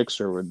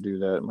Gixxer would do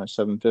that, my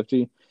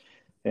 750.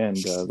 And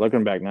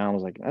looking back now, I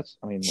was like,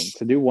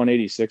 to do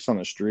 186 on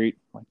the street,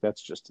 like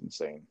that's just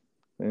insane.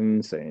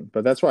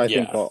 But that's why I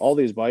think all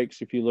these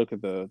bikes, if you look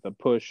at the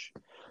push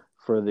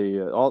for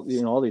the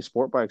all these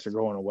sport bikes are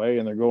going away,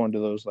 and they're going to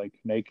those like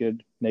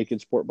naked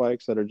sport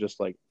bikes that are just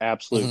like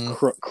absolute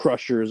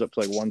crushers up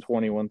to like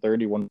 120,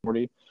 130,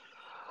 140.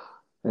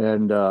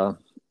 And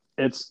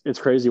it's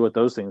crazy what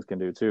those things can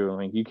do too. I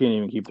mean, you can't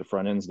even keep the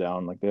front ends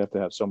down. Like they have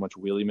to have so much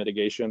wheelie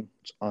mitigation.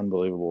 It's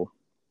unbelievable.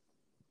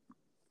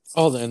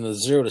 Oh, and the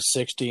 0 to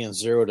 60 and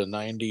 0 to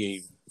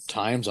 90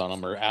 times on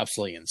them are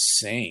absolutely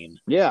insane.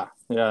 Yeah,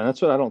 and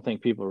that's what I don't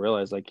think people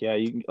realize. Like, yeah,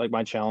 you like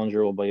my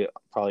Challenger will be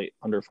probably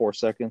under 4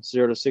 seconds,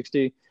 0 to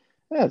 60.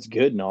 That's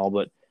good and all,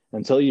 but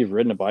until you've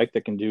ridden a bike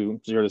that can do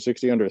 0 to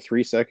 60 under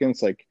 3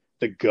 seconds, like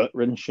the gut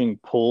wrenching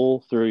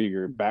pull through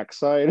your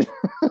backside.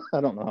 I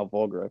don't know how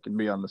vulgar I can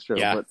be on the show,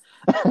 Yeah.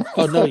 but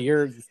Oh no,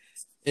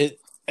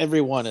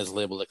 everyone is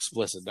labeled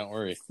explicit. Don't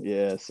worry.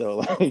 Yeah, so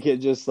like it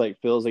just like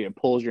feels like it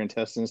pulls your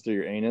intestines through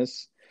your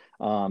anus.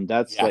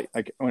 That's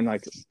like when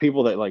like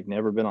people that like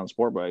never been on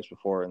sport bikes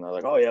before and they're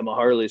like, oh yeah, my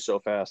Harley's so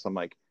fast. I'm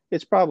like,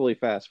 it's probably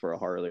fast for a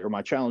Harley, or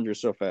my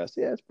Challenger's so fast.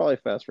 Yeah, it's probably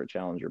fast for a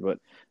Challenger, but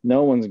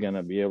no one's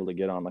gonna be able to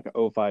get on like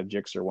a 05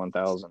 Gixxer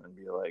 1000 and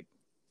be like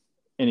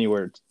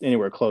anywhere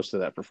close to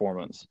that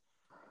performance.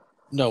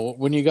 No,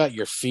 when you got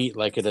your feet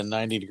like at a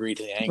 90-degree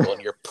angle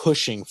and you're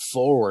pushing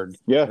forward,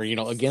 or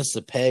against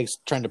the pegs,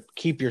 trying to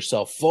keep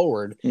yourself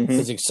forward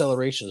because the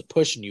acceleration is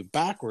pushing you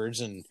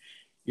backwards, and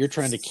you're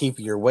trying to keep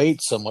your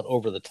weight somewhat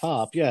over the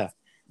top. Yeah.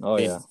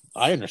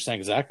 I understand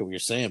exactly what you're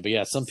saying, but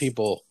yeah, some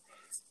people,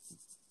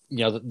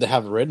 they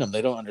have ridden them,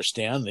 they don't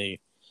understand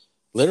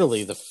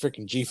literally the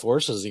freaking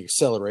G-forces, the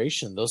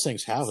acceleration those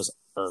things have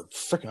are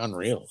freaking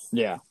unreal.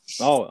 Yeah.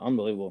 Oh,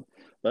 unbelievable.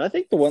 But I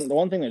think the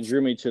one thing that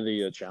drew me to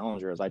the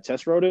Challenger is I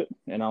test rode it,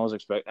 and I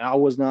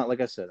was not,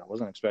 like I said, I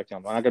wasn't expecting,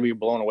 I'm not going to be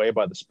blown away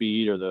by the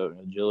speed or the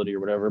agility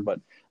or whatever, but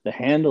the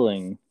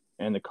handling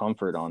and the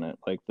comfort on it,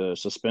 like the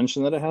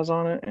suspension that it has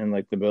on it, and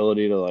like the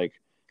ability to like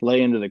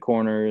lay into the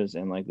corners,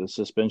 and like the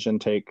suspension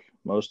take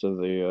most of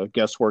the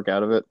guesswork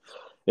out of it.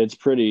 It's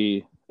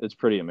pretty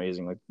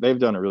amazing. Like they've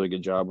done a really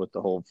good job with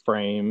the whole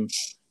frame,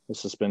 the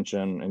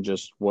suspension, and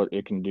just what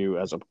it can do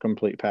as a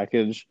complete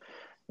package.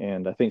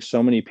 And I think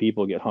so many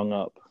people get hung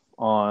up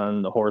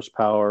on the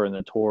horsepower and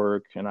the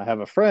torque. And I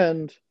have a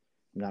friend,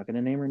 I'm not going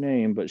to name her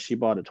name, but she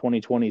bought a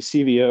 2020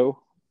 CVO.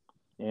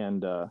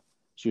 And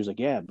she was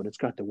like, yeah, but it's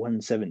got the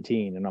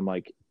 117. And I'm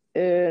like,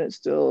 it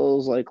still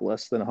is like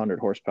less than 100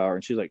 horsepower.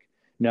 And she's like,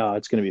 no,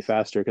 it's going to be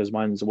faster because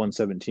mine's a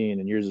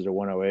 117 and yours is a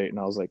 108. And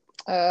I was like,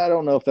 I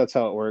don't know if that's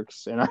how it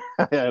works. And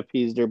I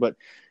appeased her. But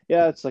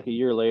yeah, it's like a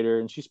year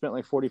later. And she spent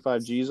like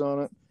 45 G's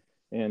on it.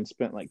 And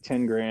spent like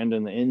 10 grand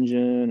in the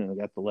engine, and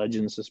got the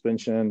Legend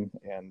suspension,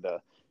 and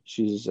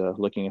she's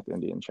looking at the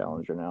Indian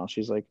Challenger now.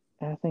 She's like,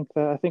 I think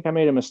I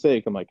made a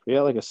mistake. I'm like,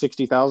 yeah, like a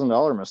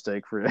 $60,000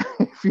 mistake for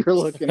if you're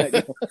looking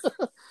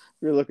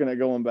at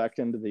going back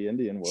into the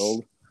Indian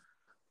world.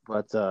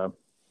 But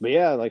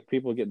yeah, like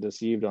people get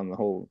deceived on the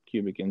whole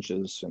cubic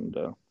inches and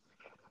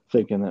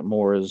thinking that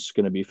more is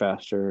going to be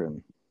faster,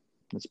 and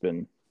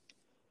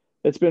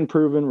it's been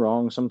proven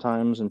wrong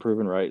sometimes and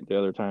proven right the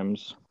other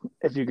times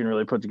if you can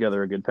really put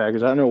together a good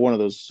package. I know one of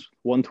those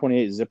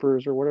 128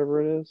 zippers or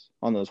whatever it is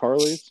on those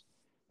Harleys,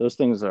 those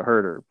things that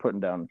hurt are putting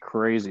down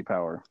crazy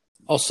power.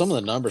 Oh, some of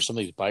the numbers some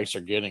of these bikes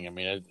are getting, I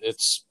mean,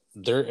 it's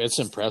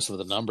impressive,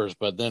 the numbers,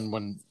 but then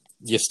when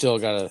you still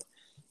got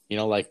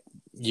to, like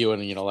you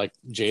and, like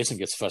Jason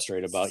gets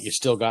frustrated about, you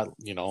still got,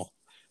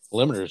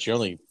 limiters. You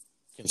only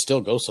can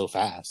still go so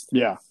fast.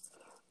 Yeah.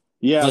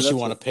 Yeah, unless you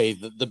want to pay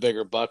the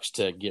bigger bucks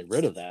to get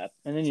rid of that.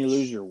 And then you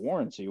lose your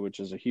warranty, which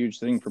is a huge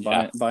thing for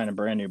buying a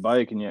brand new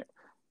bike. And yet,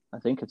 I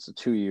think it's a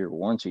 2-year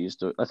warranty.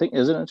 I think,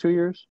 isn't it 2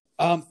 years?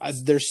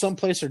 There's some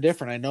places are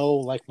different. I know,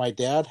 like my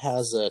dad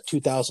has a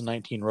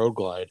 2019 Road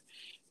Glide,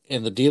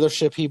 and the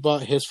dealership he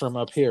bought his from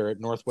up here at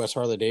Northwest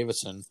Harley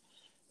Davidson,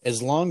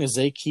 as long as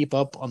they keep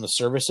up on the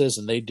services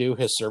and they do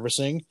his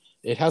servicing,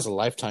 it has a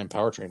lifetime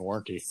powertrain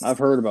warranty. I've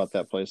heard about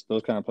that place.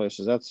 Those kind of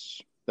places.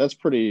 That's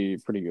pretty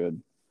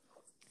good.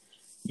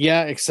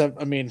 Yeah,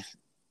 except, I mean,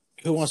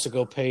 who wants to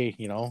go pay,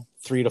 $300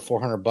 to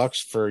 $400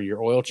 for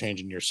your oil change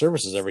and your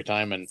services every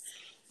time? And,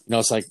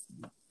 it's like,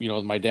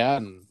 my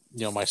dad and,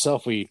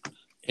 myself, we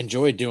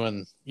enjoy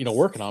doing,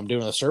 working on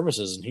doing the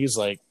services. And he's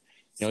like,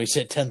 he's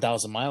hit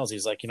 10,000 miles.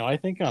 He's like, I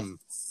think I'm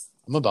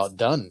about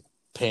done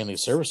paying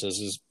these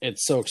services.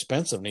 It's so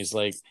expensive. And he's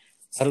like,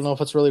 I don't know if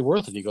it's really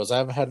worth it. He goes, I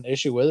haven't had an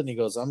issue with it. And he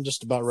goes, I'm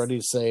just about ready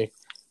to say,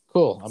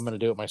 cool, I'm going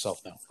to do it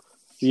myself now.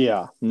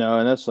 Yeah, no,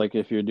 and that's like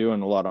if you're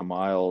doing a lot of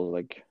miles,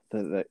 like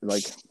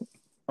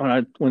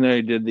when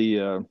they did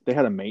they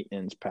had a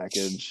maintenance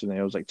package and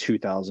it was like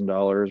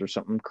 $2,000 or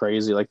something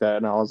crazy like that,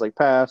 and I was like,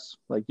 pass.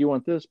 Like, you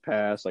want this?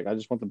 Pass. Like, I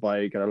just want the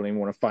bike. I don't even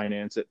want to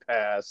finance it.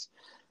 Pass.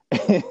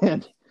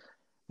 And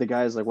the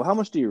guy's like, well, how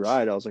much do you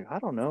ride? I was like, I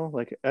don't know.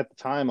 Like at the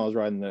time, I was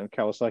riding the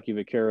Kawasaki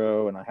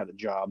Vaquero, and I had a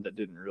job that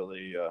didn't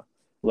really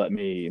let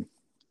me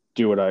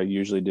do what I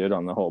usually did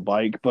on the whole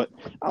bike, but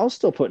I was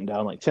still putting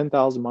down like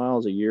 10,000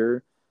 miles a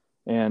year.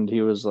 And he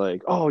was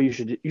like, oh, you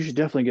should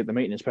definitely get the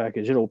maintenance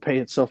package. It'll pay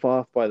itself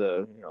off by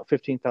the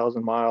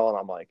 15,000 mile. And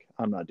I'm like,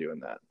 I'm not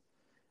doing that.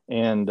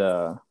 And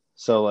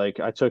So like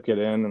I took it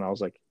in and I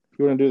was like, if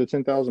you want to do the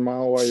 10,000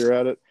 mile while you're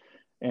at it.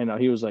 And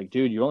he was like,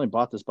 dude, you only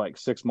bought this bike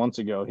 6 months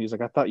ago. He's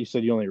like, I thought you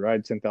said you only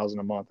ride 10,000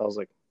 a month. I was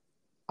like,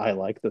 I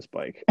like this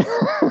bike.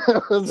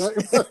 I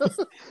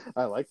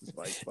like this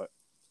bike, but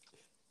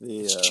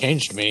it's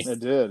changed me. It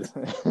did.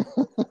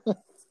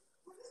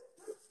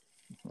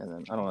 And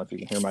then I don't know if you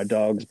can hear my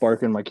dogs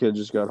barking. My kid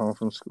just got home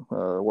from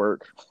school,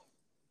 work.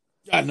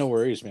 Yeah, no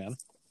worries, man.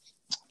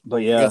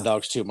 But yeah, I got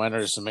dogs too. Mine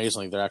are just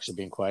amazingly. They're actually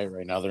being quiet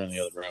right now. They're in the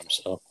other room,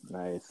 so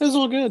nice. It's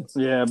all good.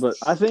 Yeah, but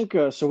I think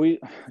so. I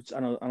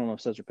don't know if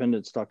Cesar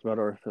Pendants talked about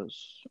or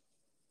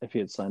if he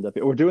had signed up.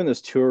 We're doing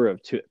this tour of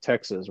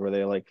Texas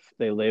where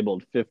they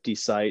labeled 50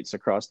 sites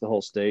across the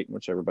whole state,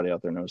 which everybody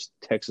out there knows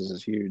Texas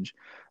is huge.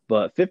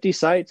 But 50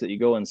 sites that you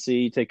go and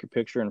see, take your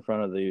picture in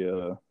front of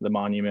the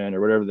monument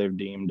or whatever they've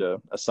deemed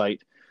a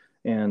site.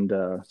 And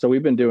so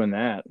we've been doing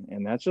that,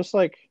 and that's just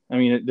like, I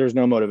mean, there's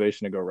no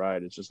motivation to go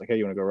ride. It's just like, hey,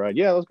 you want to go ride?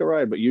 Yeah, let's go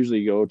ride. But usually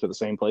you go to the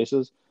same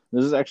places.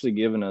 This is actually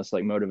giving us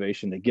like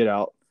motivation to get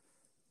out,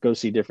 go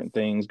see different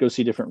things, go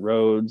see different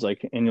roads.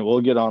 Like, and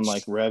we'll get on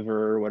like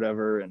Rever or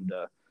whatever, and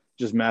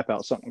just map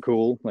out something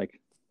cool,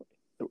 like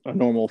a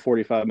normal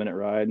 45-minute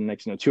ride. And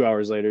next, 2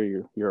 hours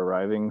later, you're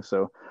arriving.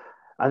 So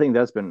I think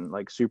that's been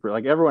like super.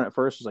 Like everyone at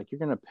first was like, you're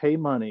going to pay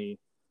money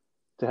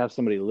to have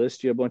somebody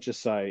list you a bunch of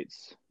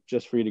sites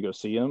just for you to go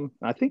see them.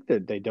 I think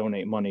that they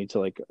donate money to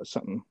like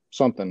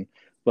something.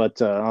 But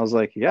I was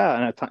like, yeah.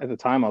 And at the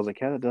time I was like,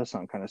 yeah, that does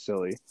sound kind of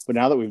silly. But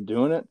now that we've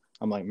doing it,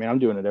 I'm like, man, I'm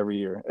doing it every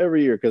year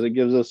because it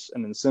gives us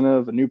an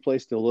incentive, a new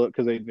place to look,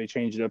 because they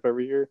change it up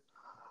every year.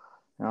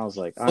 And I was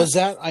like,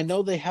 I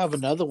know they have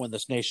another one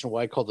that's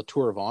nationwide called the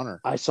Tour of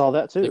Honor. I saw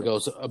that too. It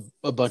goes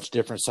a bunch of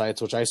different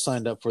sites, which I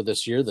signed up for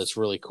this year. That's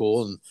really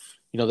cool. And,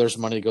 there's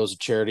money that goes to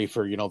charity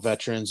for,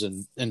 veterans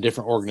and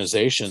different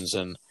organizations.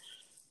 And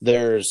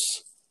there's,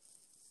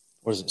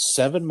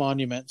 7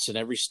 monuments in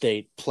every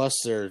state. Plus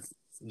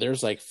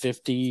there's like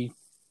 50,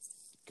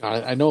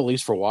 God, I know at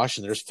least for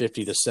Washington, there's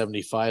 50 to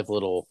 75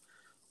 little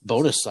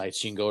bonus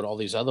sites. You can go to all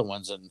these other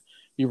ones and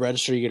you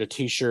register, you get a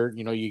t-shirt,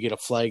 you get a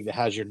flag that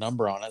has your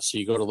number on it. So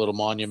you go to a little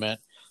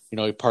monument,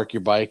 you park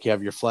your bike, you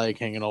have your flag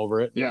hanging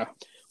over it. Yeah.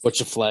 Which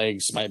the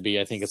flags might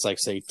be, I think it's like,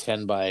 say,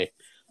 10 by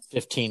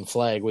 15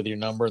 flag with your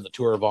number and the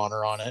Tour of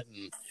Honor on it.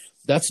 And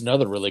that's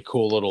another really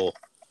cool little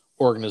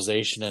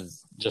organization and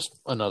just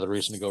another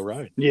reason to go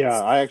ride. Yeah,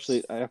 I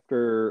actually, I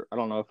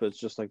don't know if it's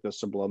just like the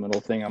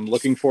subliminal thing. I'm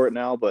looking for it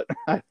now, but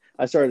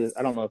I started,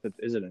 I don't know if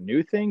is it a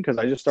new thing? Because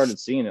I just started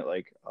seeing it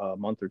like a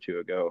month or two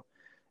ago.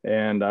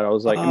 And I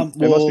was like,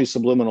 it must be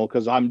subliminal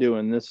because I'm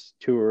doing this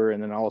tour.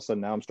 And then all of a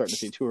sudden now I'm starting to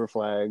see tour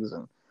flags.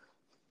 And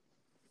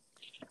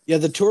yeah,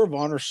 the Tour of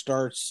Honor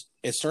starts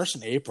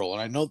in April.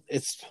 And I know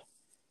it's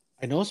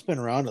been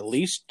around at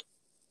least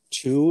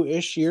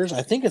 2-ish years.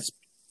 I think it's,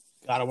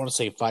 God, I want to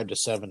say 5 to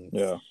 7.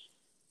 Yeah.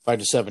 5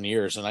 to 7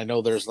 years. And I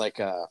know there's like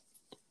a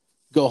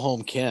Go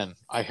Home Ken.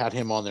 I had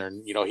him on there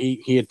and,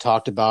 he had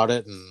talked about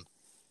it. And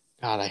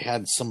God, I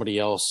had somebody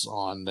else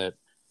on that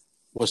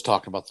was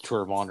talking about the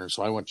Tour of Honor.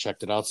 So I went and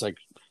checked it out. It's like,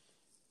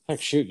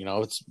 heck, shoot,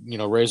 it's,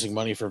 raising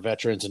money for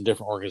veterans and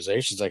different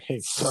organizations. Like,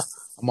 hey,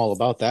 I'm all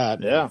about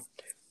that. Yeah. And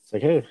it's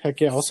like, hey,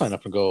 heck yeah, I'll sign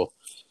up and go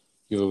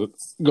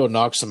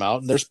knock some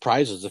out. And there's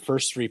prizes. The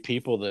first 3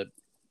 people that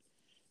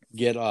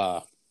get,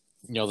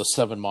 the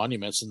 7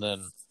 monuments, and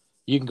then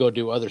you can go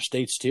do other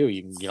states too.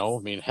 You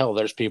can, hell,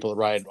 there's people that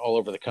ride all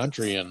over the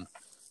country, and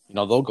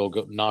they'll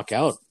go knock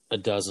out a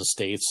dozen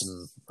states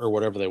or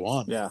whatever they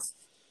want. Yeah.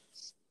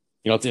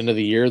 At the end of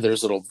the year,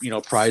 there's little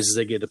prizes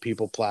they get to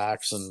people,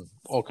 plaques, and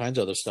all kinds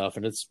of other stuff,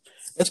 and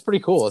it's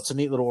pretty cool. It's a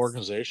neat little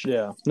organization.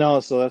 Yeah.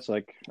 No, so that's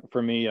like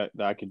for me,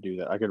 I could do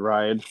that. I could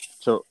ride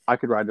to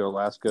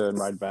Alaska and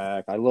ride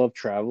back. I love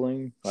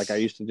traveling. Like I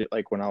used to do,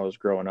 like when I was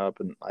growing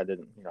up, and I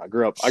didn't. I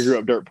grew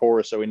up dirt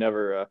poor, so we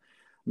never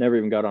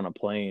even got on a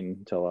plane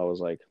until I was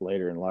like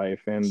later in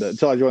life, and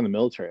until I joined the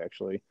military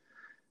actually.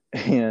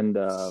 And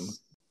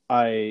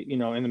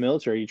in the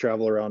military, you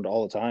travel around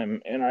all the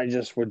time, and I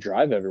just would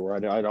drive everywhere.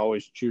 I'd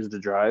always choose to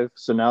drive.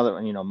 So now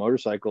that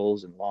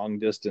motorcycles and long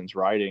distance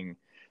riding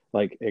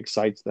like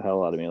excites the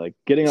hell out of me. Like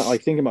getting on,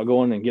 like thinking about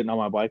going and getting on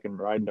my bike and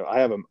riding. I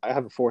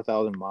have a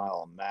 4,000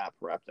 mile map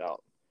wrapped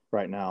out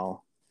right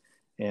now,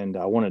 and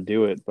I want to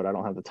do it, but I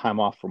don't have the time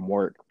off from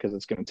work because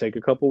it's going to take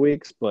a couple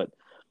weeks. But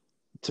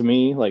to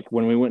me, like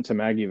when we went to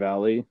Maggie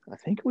Valley, I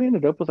think we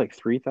ended up with like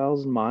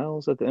 3,000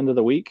 miles at the end of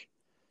the week.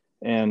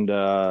 And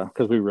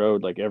because we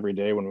rode like every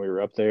day when we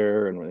were up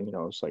there, and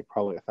it's like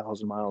probably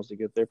 1,000 miles to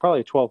get there,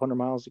 probably 1,200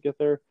 miles to get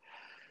there.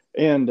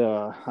 And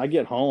I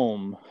get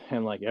home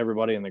and like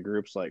everybody in the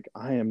group's like,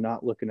 I am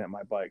not looking at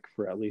my bike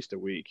for at least a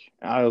week.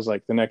 I was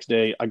like, the next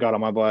day I got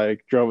on my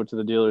bike, drove it to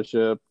the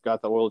dealership,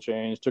 got the oil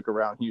change, took it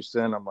around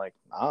Houston. I'm like,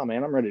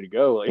 man, I'm ready to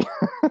go. Like,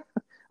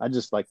 I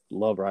just like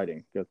love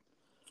riding. It's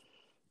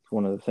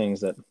one of the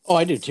things that. Oh,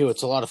 I do too.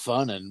 It's a lot of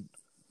fun. And,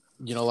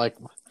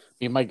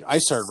 I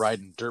started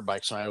riding dirt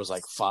bikes when I was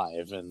like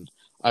 5, and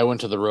I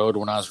went to the road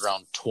when I was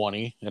around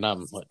 20, and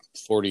I'm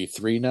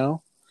 43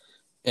 now.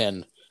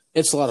 And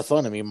it's a lot of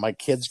fun. I mean, my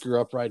kids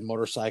grew up riding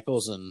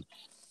motorcycles, and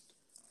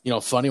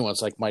funny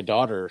ones like my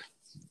daughter.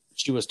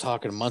 She was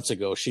talking months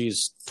ago.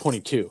 She's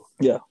 22.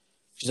 Yeah.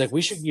 She's like,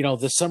 we should,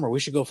 this summer we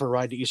should go for a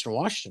ride to Eastern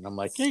Washington. I'm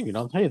like, hey,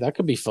 hey, that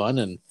could be fun.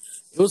 And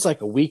it was like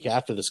a week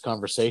after this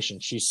conversation.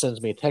 She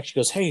sends me a text. She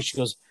goes, hey,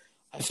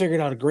 I figured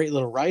out a great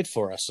little ride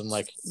for us. I'm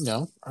like,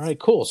 all right,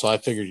 cool. So I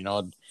figured,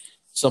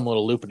 some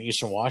little loop in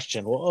Eastern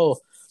Washington. Well,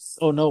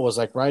 oh no, it was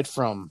like ride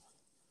from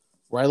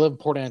where I live in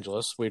Port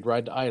Angeles. We'd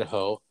ride to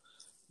Idaho,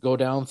 go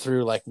down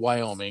through like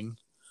Wyoming,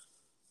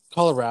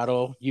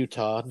 Colorado,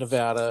 Utah,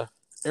 Nevada,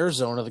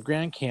 Arizona, the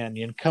Grand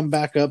Canyon, come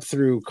back up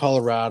through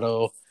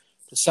Colorado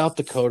to South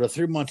Dakota,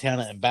 through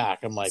Montana and back.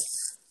 I'm like,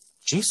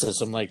 Jesus.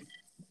 I'm like,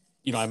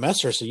 I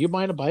messaged her. So you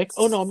mind a bike?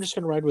 Oh no, I'm just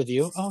going to ride with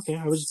you. Oh, okay.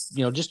 I was,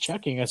 just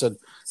checking. I said,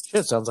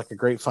 shit, sounds like a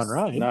great fun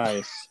ride.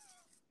 Nice.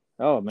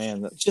 Oh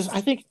man.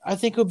 I think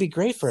it would be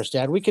great for us,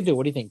 Dad. We could do,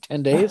 what do you think?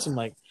 10 days? I'm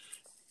like,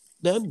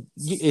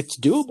 it's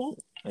doable.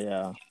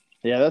 Yeah.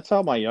 Yeah. That's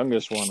how my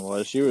youngest one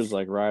was. She was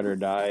like ride or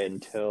die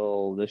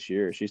until this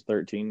year. She's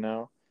 13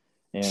 now.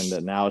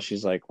 And now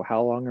she's like, well,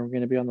 how long are we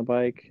going to be on the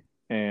bike?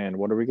 And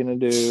what are we going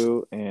to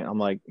do? And I'm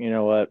like, you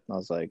know what? I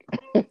was like,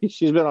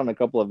 she's been on a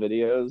couple of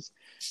videos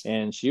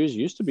and she was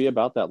used to be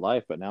about that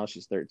life, but now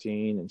she's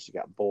 13 and she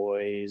got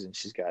boys and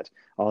she's got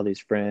all these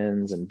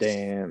friends and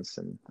dance.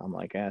 And I'm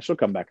like, she'll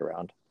come back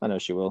around. I know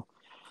she will.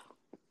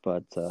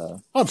 But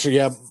I'm sure,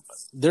 yeah.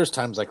 There's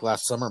times like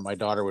last summer, my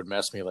daughter would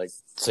mess me, like,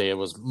 say it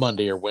was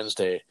Monday or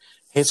Wednesday.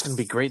 Hey, it's going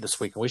to be great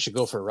this week and we should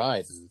go for a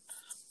ride. And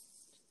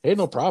hey,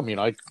 no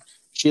problem.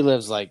 She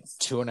lives like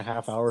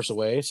 2.5 hours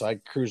away. So I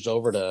cruised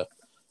over to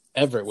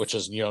Everett, which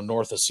is,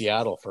 north of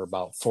Seattle, for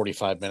about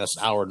 45 minutes,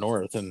 an hour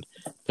north, and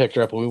picked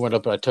her up. And we went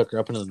up, and I took her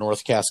up into the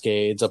North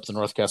Cascades, up the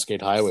North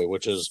Cascade Highway,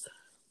 which is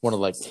one of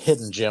like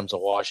hidden gems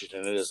of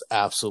Washington. It is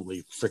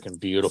absolutely freaking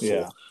beautiful.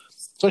 Yeah.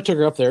 So I took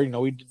her up there.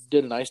 We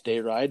did a nice day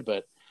ride,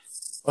 but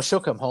she'll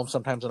come home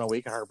sometimes in a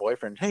week and her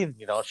boyfriend, hey,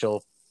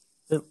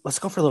 let's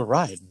go for a little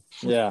ride.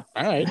 Yeah.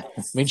 All right.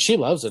 I mean, she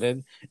loves it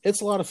and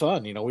it's a lot of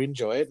fun. We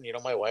enjoy it.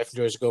 And, my wife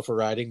enjoys to go for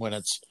riding when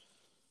it's,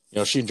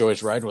 she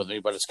enjoys riding with me,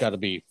 but it's got to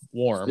be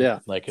warm. Yeah.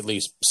 Like at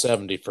least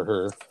 70 for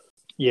her.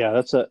 Yeah,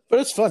 that's it. But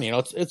it's fun.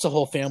 It's a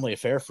whole family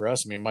affair for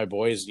us. I mean, my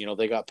boys,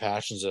 they got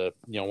passions of,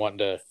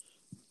 wanting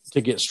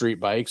to get street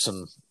bikes.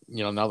 And,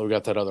 now that we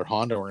got that other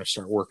Honda, we're going to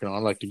start working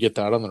on, like, to get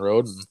that on the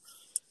road. And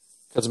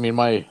because, I mean,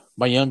 my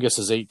youngest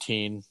is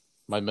 18.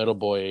 My middle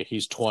boy,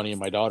 he's 20, and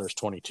my daughter's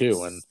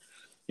 22. And,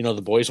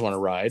 the boys want to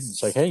ride.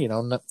 It's like, hey,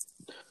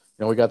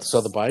 we got this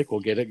other bike. We'll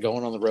get it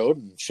going on the road.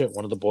 And shit,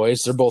 one of the boys,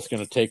 they're both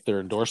going to take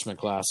their endorsement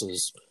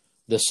classes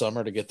this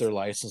summer to get their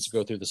license to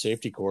go through the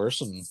safety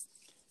course. And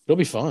it'll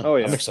be fun. Oh,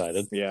 yeah. I'm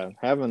excited. Yeah.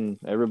 Having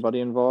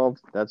everybody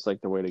involved, that's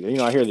like the way to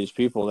go. I hear these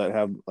people that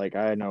have, like,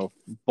 I know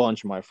a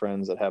bunch of my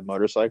friends that have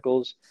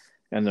motorcycles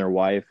and their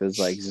wife is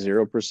like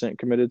 0%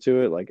 committed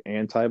to it, like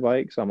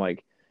anti-bike. So I'm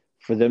like,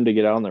 for them to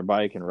get out on their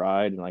bike and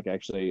ride and like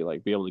actually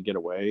like be able to get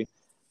away,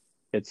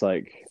 it's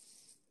like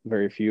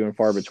very few and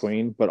far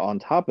between. But on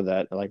top of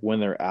that, like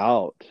when they're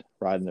out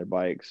riding their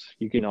bikes,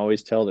 you can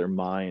always tell their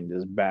mind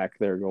is back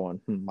there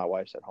going, my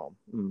wife's at home.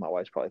 My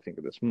wife's probably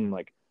thinking this.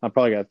 Like, I'm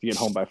probably got to get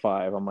home by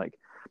 5. I'm like,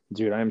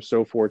 dude, I'm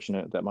so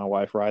fortunate that my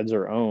wife rides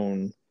her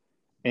own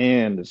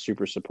and is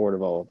super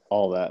supportive of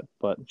all that.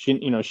 But she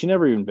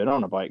never even been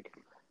on a bike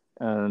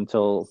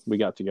until we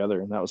got together.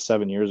 And that was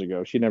 7 years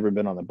ago. She'd never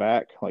been on the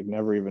back, like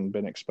never even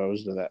been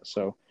exposed to that.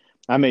 So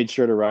I made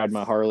sure to ride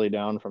my Harley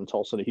down from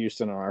Tulsa to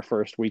Houston on our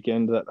first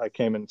weekend that I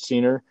came and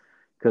seen her,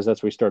 because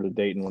that's we started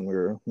dating when we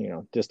were,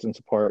 distance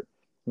apart.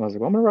 And I was like,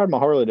 well, I'm going to ride my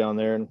Harley down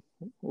there and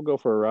we'll go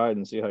for a ride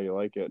and see how you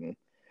like it. And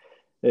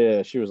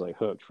yeah, she was like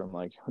hooked from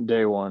like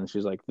day one.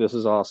 She's like, this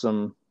is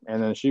awesome.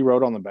 And then she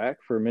rode on the back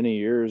for many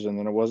years. And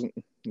then it wasn't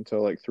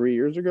until like 3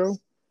 years ago,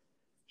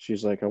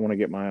 she's like, I want to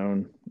get my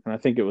own. And I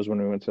think it was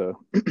when we went to,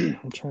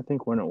 I'm trying to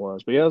think when it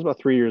was, but yeah, it was about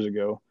 3 years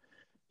ago.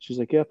 She's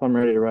like, yep, I'm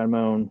ready to ride my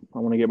own. I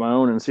want to get my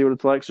own and see what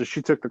it's like. So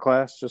she took the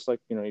class just like,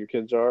 your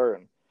kids are.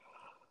 And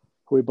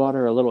we bought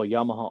her a little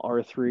Yamaha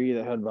R3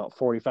 that had about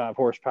 45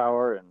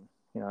 horsepower. And,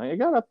 it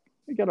got up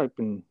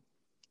and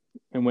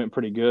went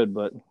pretty good,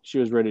 but she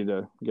was ready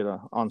to get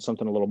on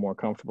something a little more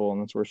comfortable.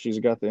 And that's where she's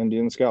got the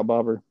Indian Scout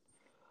Bobber.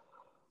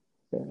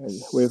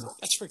 That's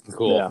freaking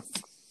cool. Yeah.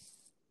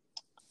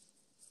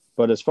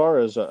 But as far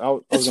as I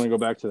was going to go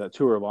back to that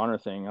Tour of Honor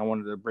thing, I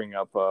wanted to bring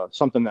up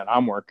something that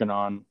I'm working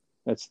on.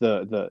 It's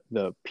the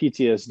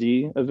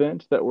PTSD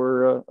event that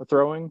we're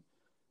throwing.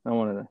 I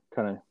wanted to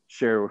kind of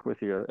share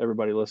with you,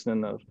 everybody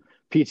listening, of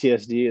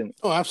PTSD and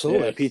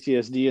absolutely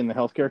PTSD in the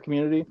healthcare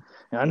community.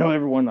 And I know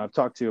everyone I've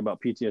talked to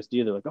about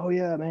PTSD, they're like, oh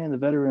yeah, man, the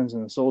veterans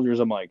and the soldiers.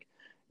 I'm like,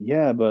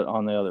 yeah, but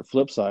on the other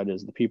flip side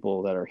is the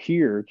people that are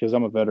here, because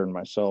I'm a veteran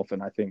myself,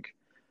 and I think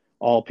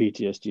all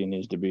PTSD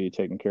needs to be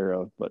taken care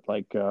of. But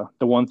like the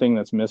one thing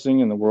that's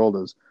missing in the world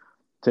is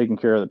taking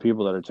care of the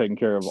people that are taking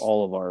care of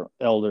all of our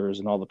elders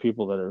and all the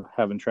people that are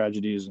having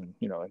tragedies and,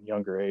 in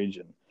younger age,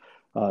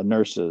 and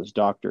nurses,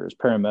 doctors,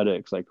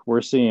 paramedics. Like,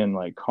 we're seeing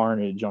like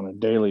carnage on a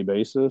daily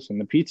basis. And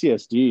the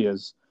PTSD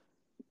is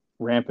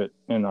rampant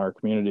in our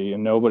community,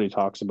 and nobody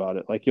talks about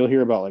it. Like, you'll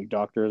hear about like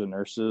doctors and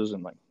nurses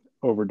and like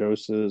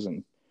overdoses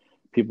and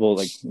people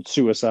like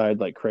suicide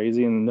like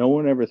crazy, and no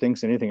one ever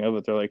thinks anything of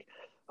it. They're like,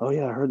 oh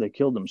yeah, I heard they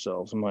killed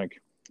themselves. I'm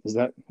like,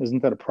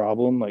 isn't that a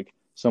problem? Like,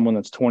 someone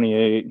that's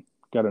 28,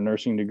 got a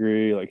nursing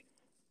degree, like,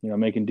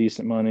 making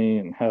decent money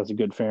and has a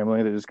good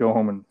family, they just go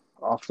home and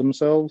off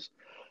themselves.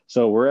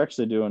 So we're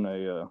actually doing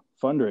a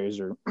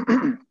fundraiser.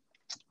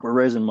 We're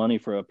raising money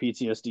for a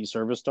PTSD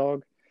service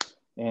dog,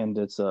 and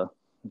it's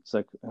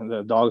like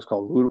the dog's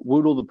called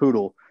Woodle the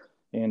Poodle,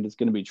 and it's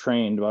going to be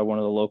trained by one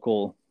of the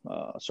local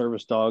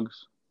service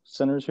dogs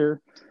centers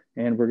here,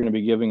 and we're going to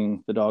be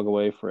giving the dog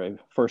away for a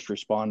first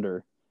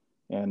responder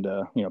and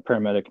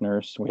paramedic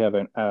nurse. We have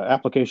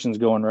applications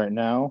going right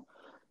now,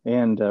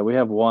 and we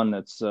have one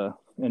that's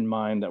in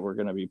mind that we're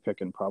going to be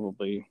picking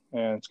probably,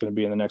 and it's going to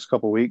be in the next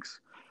couple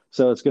weeks.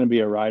 So it's going to be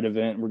a ride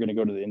event. We're going to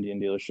go to the Indian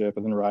dealership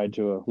and then ride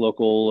to a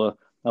local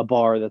a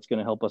bar that's going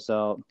to help us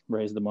out,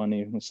 raise the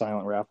money, and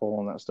silent raffle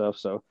and that stuff.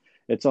 So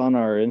it's on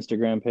our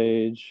Instagram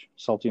page,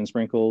 Salty and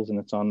Sprinkles, and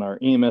it's on our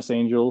EMS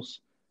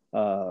Angels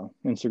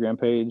Instagram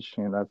page.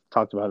 And I've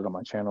talked about it on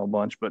my channel a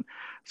bunch, but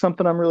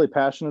something I'm really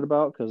passionate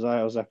about because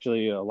I was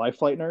actually a life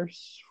flight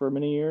nurse for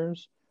many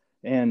years.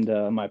 And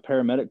my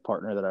paramedic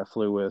partner that I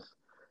flew with,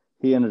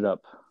 he ended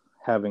up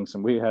having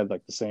we had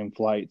like the same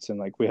flights, and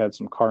like we had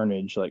some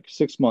carnage, like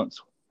 6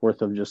 months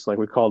worth of just like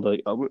we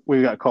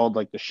got called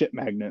like the shit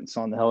magnets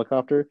on the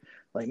helicopter.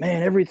 Like,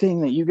 man,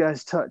 everything that you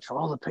guys touch,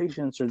 all the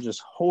patients are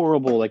just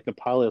horrible. Like, the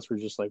pilots were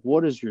just like,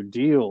 what is your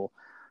deal?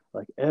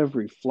 Like,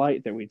 every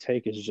flight that we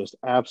take is just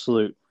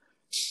absolute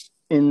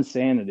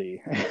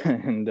insanity.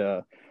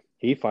 And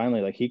he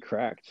finally, like, he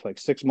cracked like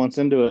 6 months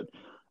into it.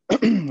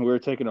 We were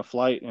taking a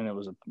flight, and it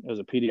was a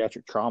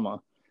pediatric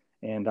trauma.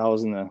 And I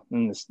was in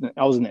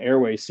the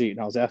airway seat, and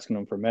I was asking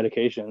him for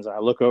medications. And I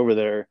look over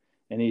there,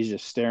 and he's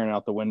just staring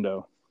out the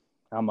window.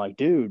 I'm like,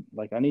 dude,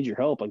 like, I need your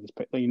help. Like, this,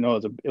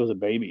 it was a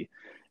baby,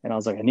 and I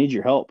was like, I need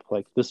your help.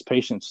 Like, this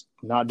patient's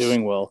not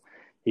doing well.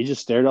 He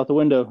just stared out the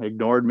window,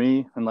 ignored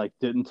me, and like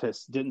didn't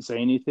say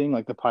anything.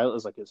 Like, the pilot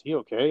was like, is he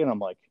okay? And I'm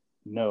like,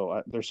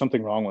 no, there's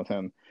something wrong with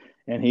him.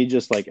 And he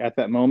just, like, at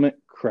that moment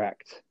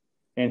cracked,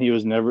 and he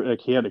was never,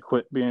 like, he had to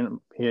quit being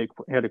a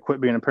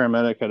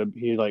paramedic.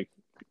 He like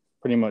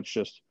pretty much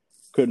just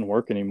couldn't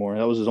work anymore.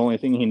 That was his only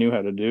thing he knew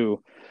how to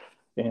do.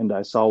 And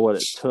I saw what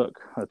it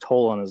took, a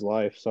toll on his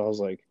life. So I was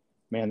like,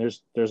 man,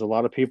 there's a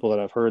lot of people that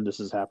I've heard this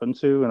has happened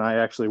to, and I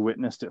actually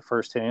witnessed it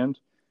firsthand.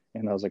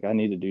 And I was like, I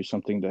need to do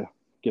something to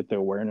get the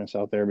awareness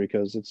out there,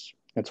 because it's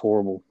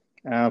horrible,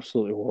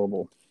 absolutely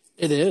horrible.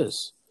 It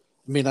is.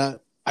 I mean,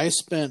 I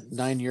spent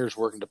 9 years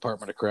working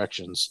Department of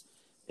Corrections,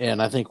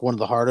 and I think one of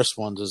the hardest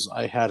ones is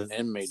I had an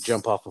inmate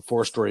jump off a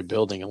 4-story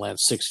building and land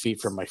 6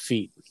 feet from my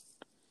feet.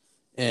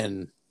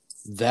 And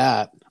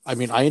that, I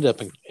mean, I ended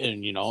up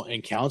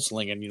in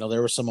counseling, and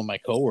there were some of my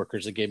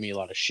coworkers that gave me a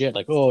lot of shit,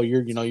 like, oh,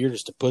 you're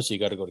just a pussy, you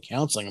got to go to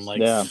counseling. I'm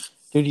like, yeah,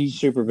 dude,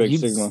 super big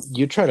stigma.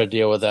 You try to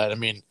deal with that. I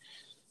mean,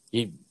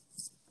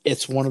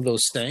 it's one of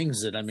those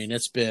things that, I mean,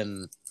 it's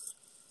been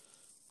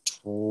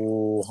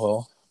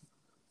 20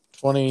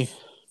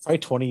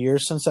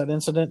 years since that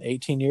incident,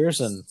 18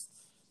 years, and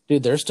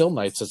dude, there's still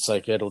nights it's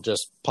like it'll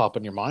just pop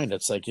in your mind.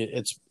 It's like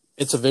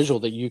it's a visual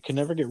that you can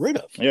never get rid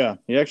of. Yeah,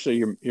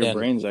 your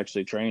brain's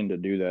actually trained to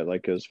do that.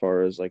 Like, as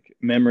far as like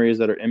memories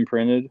that are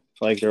imprinted,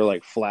 like they're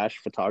like flash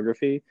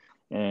photography.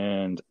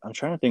 And I'm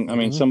trying to think. I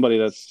mean, somebody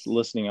that's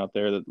listening out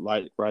there that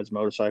rides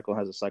motorcycle,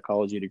 has a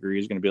psychology degree,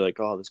 is going to be like,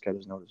 "Oh, this guy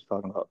doesn't know what he's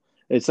talking about."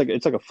 It's like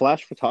a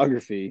flash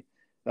photography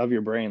of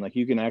your brain. Like,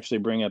 you can actually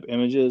bring up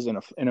images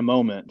in a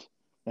moment,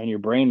 and your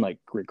brain like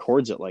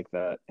records it like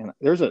that. And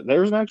there's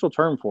an actual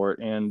term for it.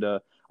 And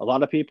a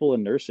lot of people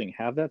in nursing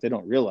have that. They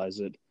don't realize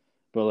it.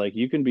 But like,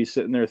 you can be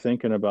sitting there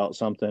thinking about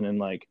something, and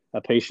like a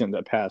patient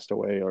that passed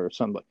away or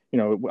something.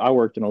 I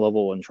worked in a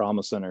level 1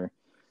 trauma center,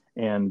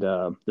 and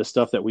the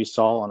stuff that we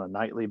saw on a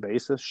nightly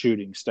basis,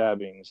 shooting,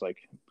 stabbings, like,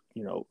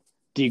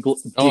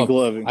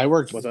 degloving. I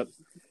worked. What's that?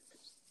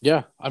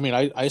 Yeah, I mean,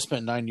 I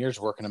spent 9 years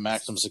working in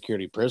maximum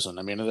security prison.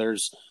 I mean,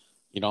 there's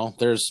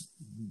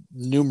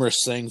numerous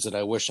things that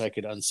I wish I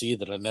could unsee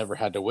that I never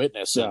had to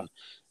witness. Yeah. And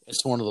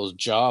it's one of those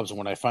jobs.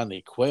 When I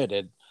finally quit,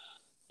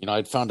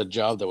 I'd found a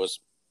job that was,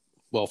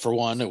 well, for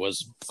one, it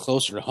was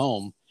closer to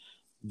home,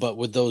 but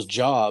with those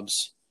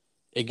jobs,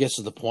 it gets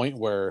to the point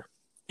where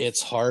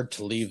it's hard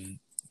to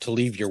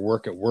leave your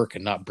work at work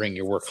and not bring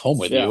your work home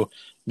with you,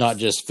 not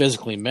just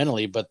physically,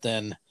 mentally, but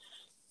then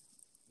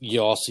you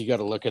got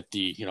to look at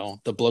the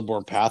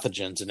bloodborne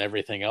pathogens and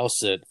everything else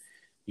that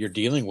you're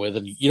dealing with,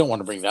 and you don't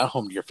want to bring that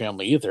home to your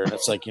family either. And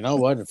it's like, you know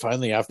what? And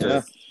finally,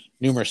 after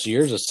numerous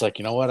years, it's like,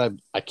 you know what?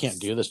 I can't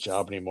do this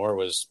job anymore. It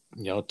was,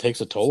 it takes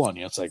a toll on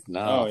you. It's like,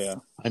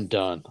 no, I'm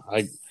done.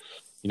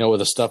 With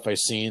the stuff I've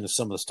seen,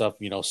 some of the stuff,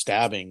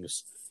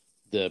 stabbings,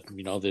 the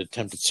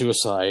attempted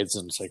suicides,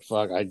 and it's like,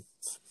 fuck, I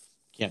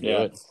can't do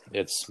it.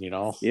 It's,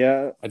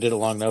 I did it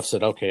long enough,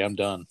 said, okay, I'm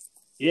done.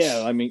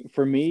 Yeah, I mean,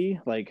 for me,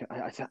 like,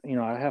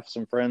 I have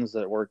some friends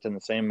that worked in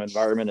the same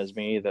environment as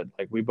me that,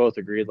 like, we both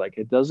agreed, like,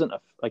 it doesn't,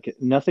 like,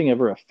 nothing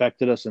ever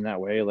affected us in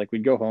that way. Like,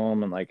 we'd go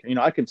home and, like,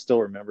 I can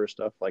still remember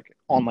stuff, like,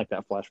 on, like,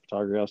 that flash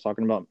photography I was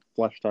talking about,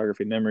 flash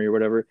photography memory or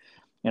whatever.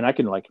 And I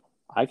can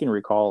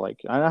recall, like,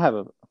 I have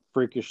a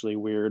freakishly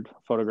weird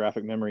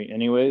photographic memory,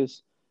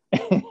 anyways.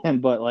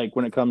 But, like,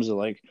 when it comes to,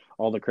 like,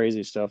 all the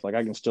crazy stuff, like,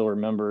 I can still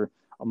remember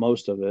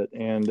most of it,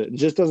 and it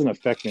just doesn't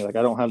affect me. Like,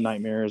 I don't have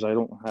nightmares, I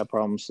don't have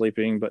problems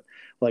sleeping. But,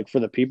 like, for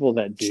the people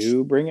that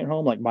do bring it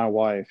home, like my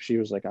wife, she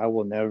was like, I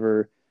will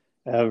never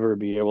ever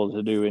be able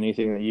to do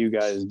anything that you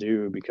guys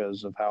do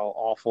because of how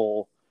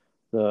awful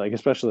like,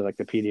 especially like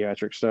the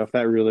pediatric stuff,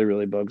 that really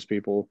really bugs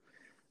people.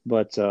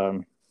 But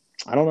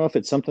I don't know if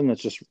it's something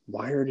that's just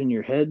wired in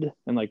your head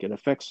and, like, it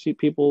affects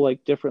people,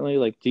 like, differently,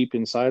 like, deep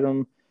inside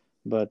them.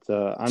 But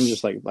I'm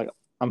just like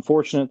I'm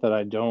fortunate that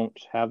I don't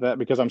have that,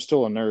 because I'm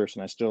still a nurse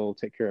and I still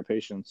take care of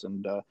patients,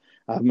 and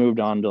I've moved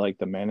on to, like,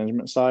 the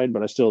management side,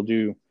 but I still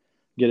do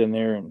get in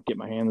there and get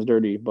my hands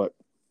dirty. But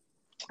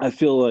I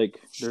feel like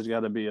there's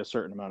got to be a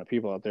certain amount of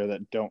people out there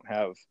that don't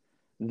have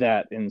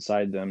that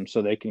inside them,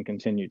 so they can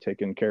continue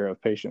taking care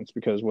of patients,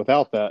 because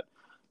without that,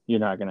 you're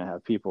not going to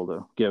have people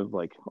to give,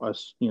 like,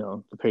 us,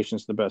 the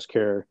patients, the best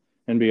care,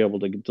 and be able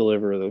to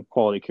deliver the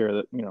quality care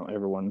that,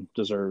 everyone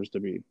deserves to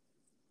be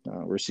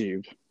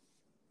received.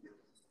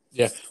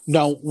 Yeah.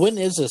 Now, when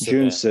is this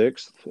June event?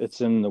 6th.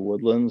 It's in the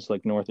Woodlands,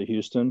 like, north of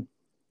Houston.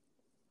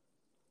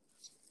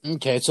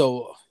 Okay,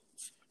 so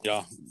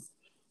yeah,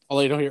 I'll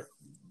let you know here.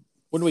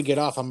 When we get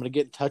off, I'm going to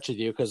get in touch with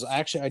you because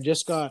actually I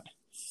just got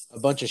a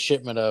bunch of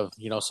shipment of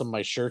some of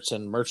my shirts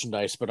and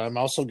merchandise, but I'm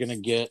also going to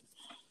get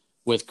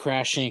with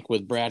Crash Inc.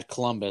 with Brad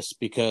Columbus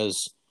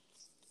because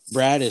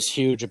Brad is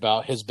huge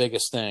about his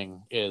biggest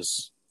thing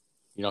is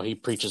he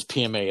preaches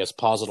PMA as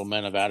positive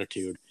men of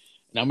attitude,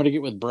 and I'm going to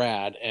get with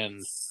Brad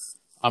and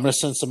I'm going to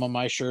send some of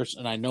my shirts,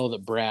 and I know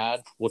that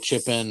Brad will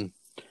chip in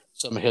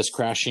some of his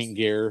Crash Inc.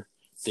 gear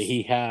that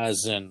he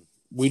has, and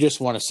we just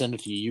want to send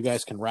it to you. You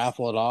guys can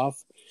raffle it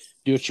off,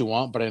 do what you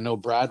want, but I know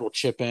Brad will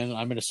chip in.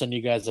 I'm going to send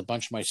you guys a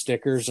bunch of my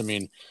stickers. I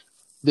mean,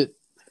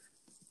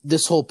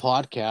 this whole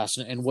podcast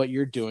and what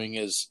you're doing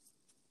is,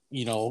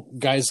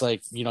 guys,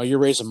 like, you're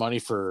raising money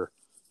for,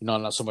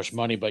 not so much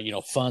money, but,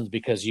 funds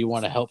because you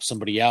want to help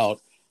somebody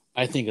out,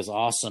 I think is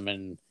awesome.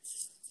 And,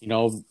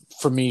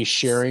 for me,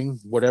 sharing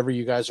whatever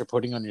you guys are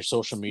putting on your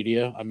social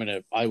media,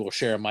 I will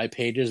share on my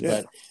pages,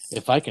 Yeah. but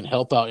if I can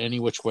help out any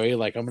which way,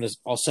 like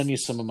I'll send you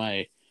some of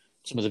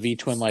the V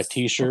Twin Life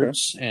Okay.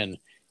 t-shirts, and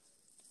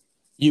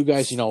you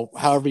guys,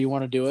 however you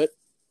want to do it,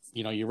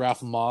 you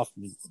raffle them off,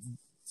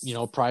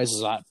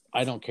 prizes.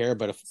 I don't care,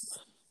 but if,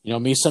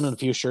 me sending a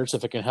few shirts,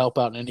 if it can help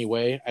out in any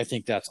way, I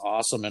think that's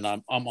awesome. And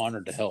I'm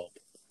honored to help.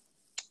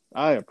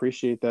 I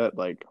appreciate that,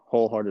 like,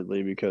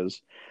 wholeheartedly, because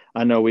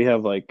I know we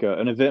have, like,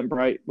 an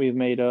Eventbrite we've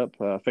made up,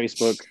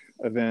 Facebook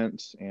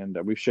event, and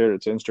we've shared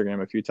it to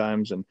Instagram a few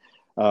times. And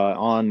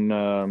on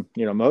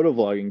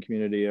motovlogging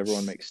community,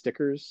 everyone makes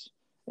stickers,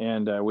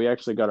 and we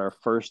actually got our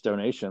first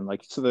donation.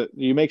 Like, so that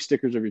you make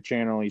stickers of your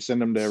channel, you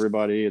send them to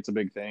everybody. It's a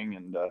big thing,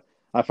 and I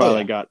Oh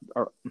finally yeah.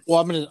 got Well,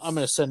 I'm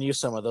gonna send you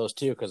some of those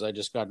too because I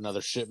just got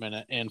another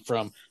shipment in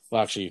from.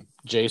 Well, actually,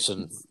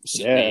 Jason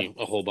sent yeah, me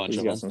a whole bunch he's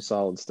of got them. some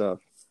solid stuff.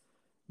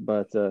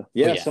 But Oh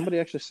yeah, yeah. somebody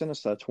actually sent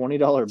us a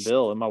 $20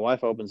 bill, and my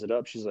wife opens it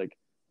up. She's like,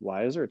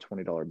 "Why is there a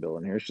 $20 bill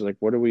in here?" She's like,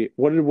 What did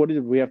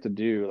we have to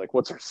do? Like,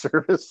 what's our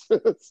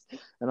services?"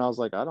 And I was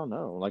like, "I don't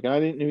know." Like,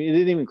 it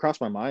didn't even cross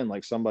my mind.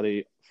 Like,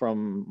 somebody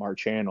from our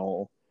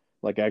channel,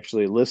 like,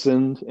 actually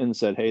listened and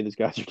said, "Hey, these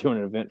guys are doing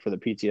an event for the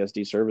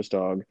PTSD service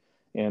dog,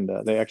 and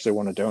they actually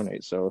want to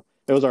donate." So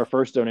it was our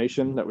first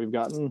donation that we've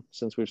gotten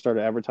since we've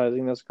started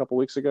advertising this a couple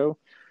weeks ago.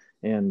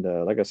 And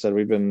like I said,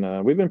 we've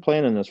been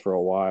planning this for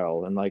a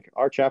while, and, like,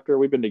 our chapter,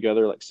 we've been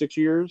together like 6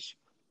 years,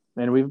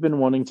 and we've been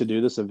wanting to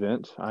do this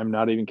event. I'm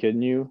not even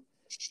kidding you,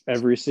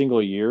 every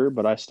single year.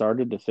 But I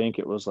started to think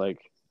it was like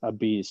a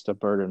beast, a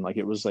burden, like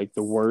it was like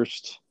the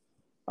worst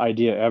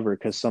idea ever.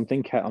 Because I'm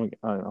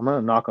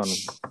gonna knock on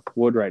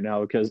wood right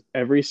now, because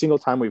every single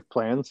time we've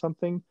planned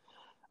something,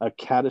 a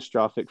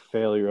catastrophic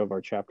failure of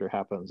our chapter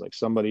happens. Like,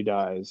 somebody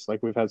dies.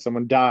 Like, we've had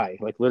someone die.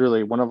 Like,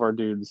 literally, one of our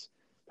dudes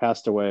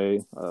passed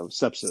away of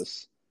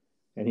sepsis,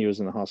 and he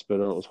was in the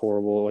hospital. It was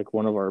horrible. Like,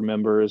 one of our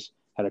members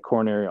had a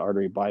coronary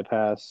artery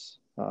bypass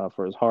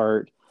for his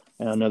heart,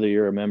 and another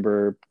year a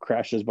member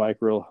crashed his bike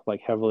real,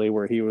 like, heavily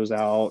where he was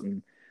out.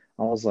 And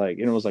I was like,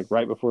 and it was like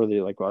right before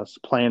I was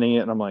planning it,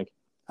 and I'm like,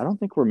 I don't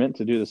think we're meant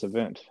to do this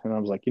event. And I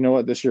was like, you know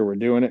what? This year we're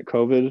doing it.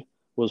 COVID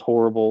was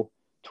horrible.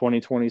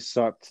 2020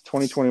 sucked.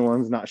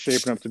 2021 is not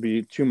shaping up to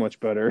be too much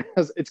better.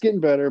 It's getting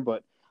better,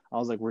 but I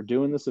was like, we're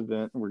doing this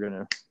event. We're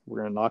gonna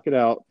knock it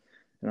out.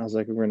 And I was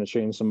like, we're gonna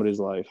change somebody's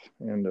life,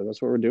 and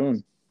that's what we're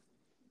doing.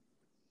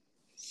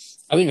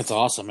 I think it's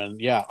awesome, and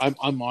yeah,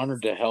 I'm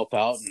honored to help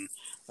out. And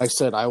like I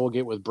said, I will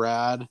get with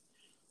Brad.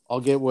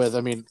 I'll get with.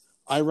 I mean,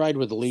 I ride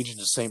with the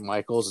Legion of St.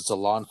 Michael's. It's a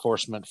law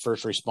enforcement,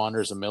 first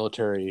responders, and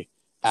military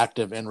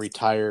active and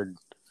retired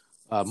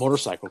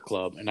motorcycle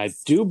club, and I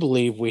do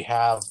believe we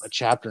have a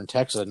chapter in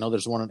Texas. I know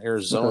there's one in Okay.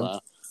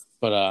 Arizona,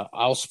 but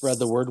I'll spread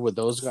the word with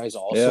those guys Yeah.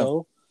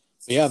 also.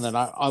 But yeah, and then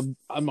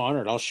I'm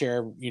honored. I'll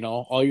share,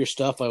 all your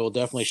stuff. I will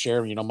definitely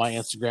share, my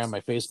Instagram,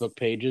 my Facebook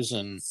pages,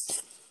 and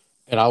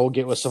I will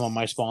get with some of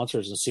my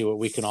sponsors and see what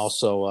we can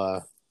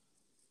also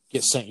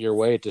get sent your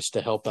way just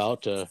to help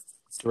out to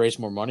raise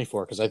more money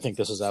for it, because I think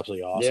this is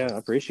absolutely awesome. Yeah, I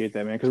appreciate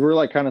that, man. Because we're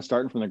like kind of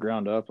starting from the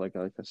ground up. Like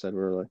I said,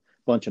 we're like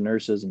a bunch of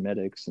nurses and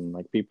medics and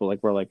like people.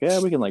 Like we're like, yeah,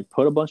 we can like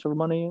put a bunch of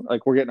money.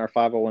 Like we're getting our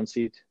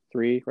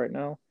 501c3 right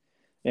now,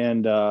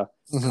 and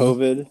Mm-hmm.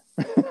 COVID,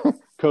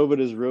 COVID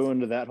has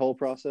ruined that whole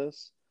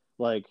process.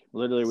 Like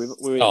literally,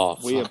 Oh,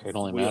 we fuck, I can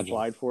only we imagine.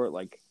 applied for it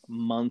like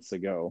months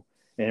ago,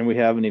 and we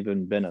haven't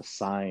even been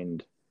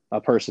assigned a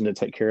person to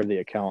take care of the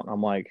account.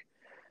 I'm like,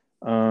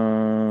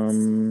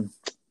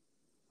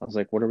 I was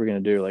like, what are we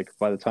going to do? Like,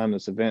 by the time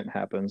this event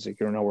happens, like,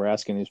 we're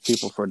asking these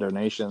people for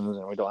donations,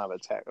 and we don't have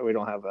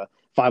a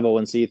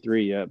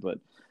 501c3 yet, but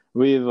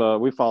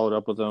we followed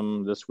up with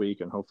them this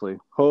week, and hopefully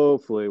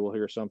we'll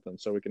hear something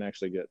so we can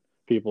actually get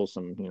people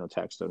some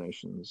tax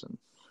donations and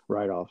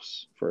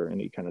write-offs for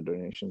any kind of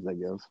donations they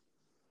give.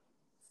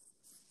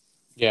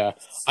 Yeah,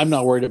 I'm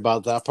not worried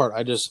about that part.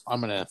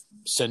 I'm gonna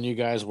send you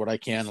guys what I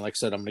can. Like I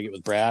said, I'm gonna get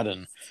with Brad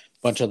and a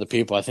bunch of other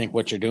people. I think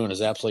what you're doing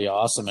is absolutely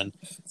awesome. And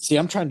see,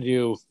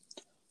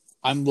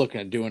 I'm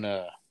looking at doing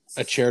a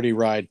charity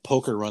ride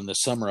poker run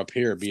this summer up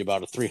here. It'd be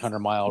about a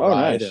 300-mile Oh,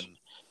 ride, nice.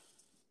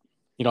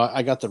 and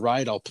I got the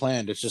ride all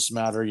planned. It's just a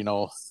matter,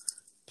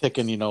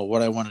 picking,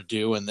 what I want to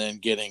do, and then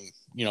getting,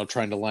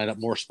 trying to line up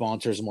more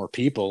sponsors and more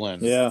people.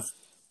 And Yeah.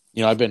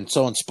 I've been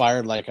so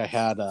inspired. Like I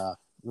had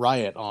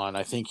Riot on.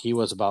 I think he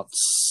was about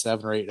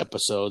 7 or 8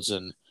 episodes,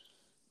 and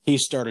he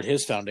started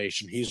his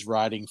foundation. He's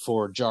riding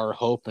for Jar of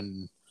Hope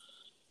and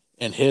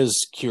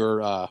his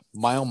cure,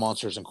 Mile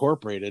Monsters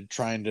Incorporated,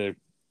 trying to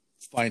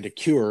find a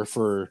cure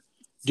for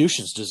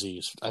Duchenne's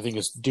disease. I think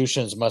it's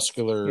Duchenne's Yeah,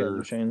 muscular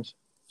Duchenne's.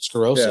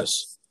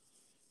 sclerosis.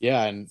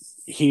 Yeah, and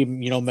he,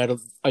 met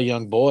a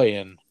young boy,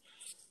 and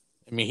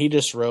I mean, he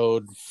just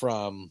rode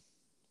from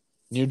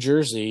New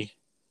Jersey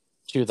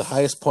to the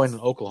highest point in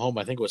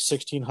Oklahoma. I think it was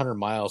 1,600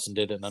 miles, and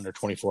did it in under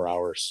 24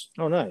 hours.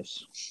 Oh,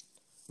 nice.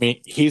 I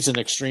mean, he's an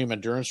extreme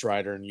endurance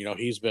rider, and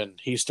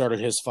he started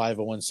his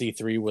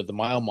 501c3 with the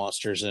Mile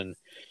Monsters, and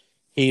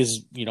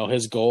he's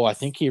his goal. I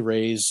think he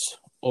raised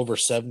over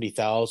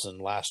 70,000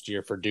 last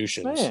year for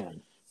Duchenne's,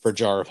 Man. for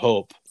Jar of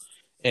Hope,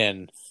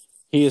 and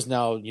he is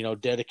now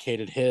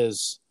dedicated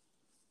his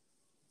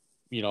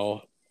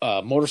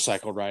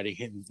motorcycle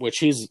riding, which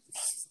he's.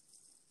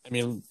 I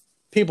mean,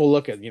 people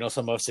look at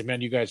some of us say,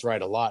 "Man, you guys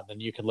ride a lot." And then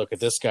you can look at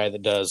this guy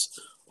that does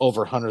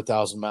over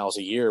 100,000 miles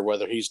a year.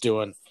 Whether he's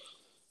doing,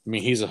 I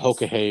mean, he's a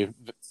Hokahay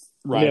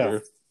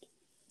rider,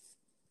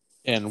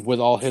 and with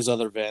all his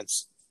other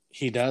events,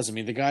 he does. I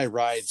mean, the guy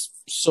rides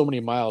so many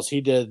miles.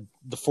 He did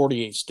the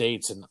 48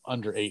 states in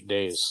under 8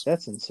 days.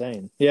 That's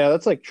insane. Yeah,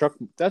 that's like truck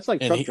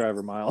And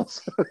driver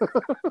miles.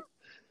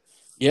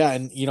 yeah,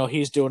 and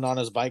he's doing on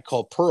his bike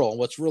called Pearl. And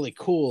what's really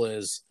cool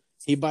is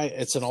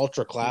it's an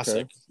ultra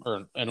classic,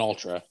 or an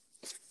ultra,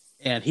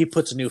 and he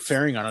puts a new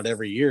fairing on it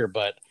every year.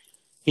 But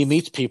he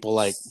meets people,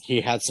 like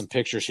he had some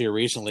pictures here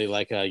recently,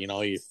 like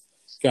he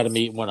got to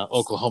meet one of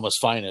Oklahoma's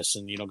finest,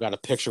 and got a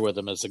picture with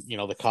him as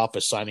the cop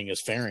is signing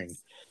his fairing.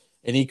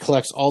 And he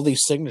collects all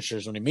these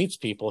signatures when he meets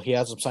people. He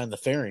has them sign the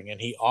fairing,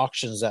 and he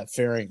auctions that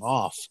fairing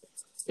off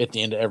at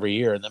the end of every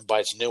year, and then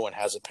buys a new one,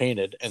 has it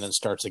painted, and then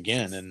starts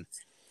again. And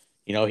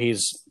he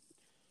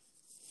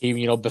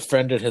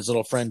befriended his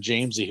little friend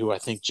Jamesy, who I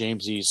think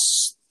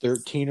Jamesy's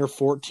 13 or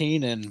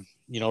 14, and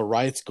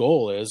Riot's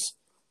goal is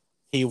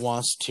he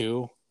wants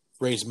to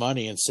raise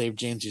money and save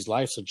Jamesy's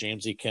life so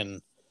Jamesy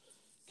can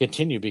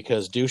continue,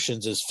 because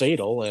Duchenne's is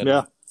fatal,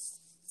 and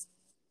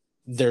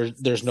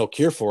there's no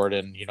cure for it,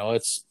 and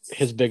it's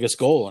his biggest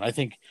goal. And I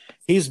think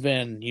he's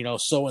been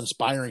so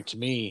inspiring to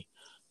me,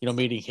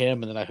 meeting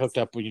him, and then I hooked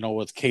up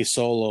with K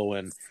Solo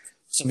and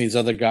some of these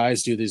other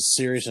guys do these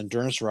serious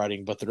endurance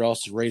riding, but they're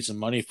also raising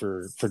money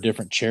for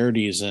different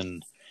charities,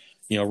 and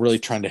really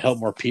trying to help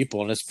more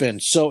people. And it's been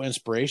so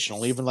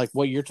inspirational, even like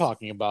what you're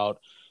talking about,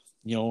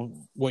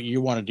 what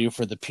you want to do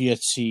for the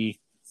PTSD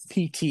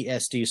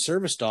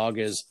service dog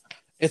is,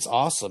 it's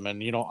awesome.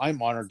 And,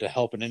 I'm honored to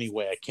help in any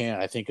way I can.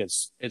 I think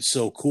it's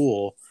so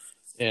cool.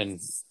 And,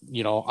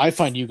 I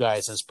find you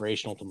guys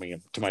inspirational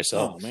to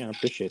myself. Oh man, I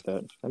appreciate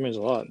that. That means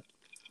a lot.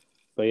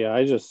 But yeah,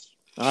 I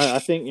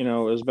think, it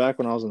was back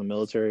when I was in the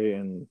military,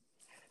 and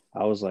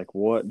I was like,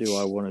 what do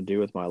I want to do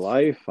with my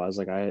life? I was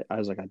like, I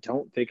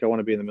don't think I want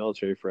to be in the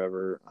military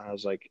forever. I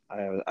was like,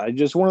 I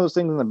just, one of those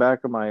things in the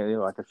back of my,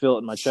 I could feel it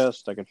in my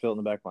chest. I could feel it in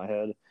the back of my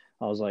head.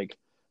 I was like,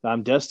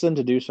 I'm destined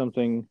to do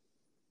something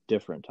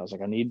different. I was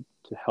like, I need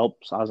to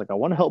help. So I was like, I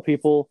want to help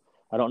people.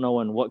 I don't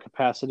know in what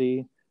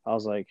capacity. I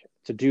was like,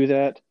 to do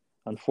that,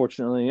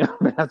 unfortunately, I'm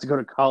going to have to go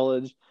to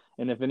college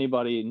And if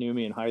anybody knew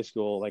me in high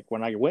school, like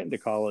when I went into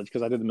college,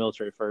 because I did the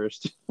military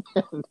first,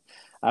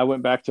 I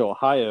went back to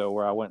Ohio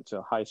where I went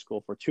to high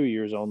school for 2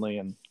 years only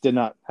and did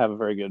not have a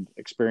very good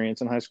experience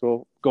in high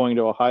school. Going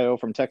to Ohio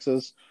from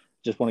Texas,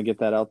 just want to get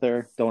that out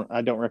there.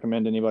 I don't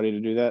recommend anybody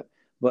to do that.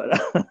 But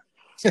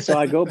so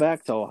I go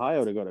back to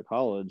Ohio to go to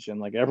college,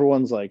 and like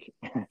everyone's like,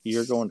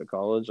 "You're going to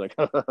college? Like,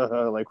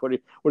 like what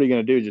are you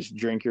gonna do? Just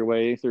drink your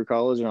way through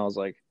college?" And I was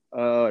like,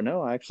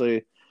 no,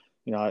 actually,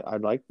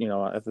 I'd like,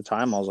 at the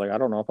time I was like, I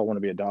don't know if I want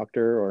to be a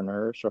doctor or a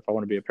nurse or if I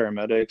want to be a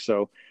paramedic.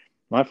 So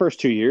my first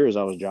 2 years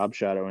I was job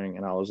shadowing,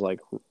 and I was like,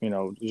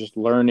 just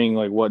learning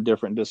like what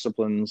different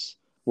disciplines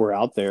were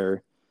out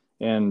there.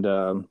 And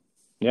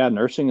yeah,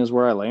 nursing is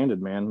where I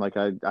landed, man. Like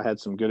I had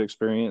some good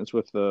experience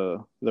with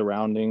the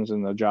roundings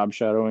and the job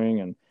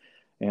shadowing,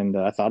 and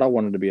I thought I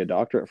wanted to be a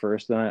doctor at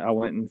first. Then I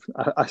went and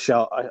I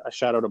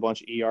shadowed a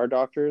bunch of ER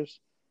doctors,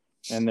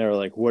 and they're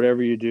like,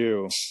 whatever you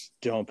do,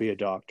 don't be a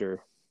doctor.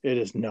 It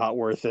is not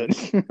worth it.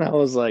 I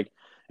was like,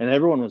 and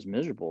everyone was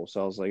miserable.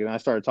 So I was like, and I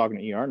started talking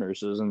to ER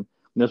nurses, and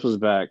this was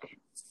back,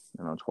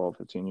 12,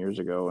 15 years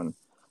ago. And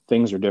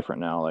things are different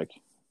now. Like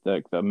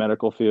the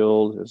medical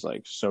field is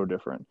like so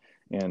different.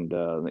 And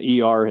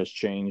the ER has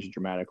changed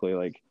dramatically.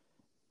 Like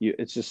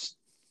it's just,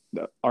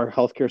 our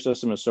healthcare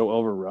system is so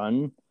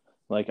overrun.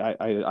 Like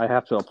I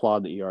have to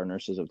applaud the ER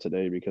nurses of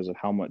today because of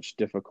how much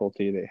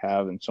difficulty they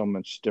have and so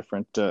much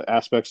different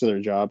aspects of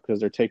their job, because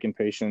they're taking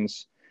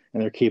patients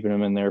and they're keeping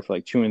them in there for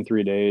like 2 and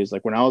 3 days.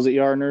 Like when I was an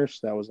ER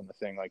nurse, that wasn't the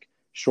thing. Like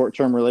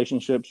short-term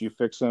relationships, you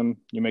fix them,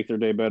 you make their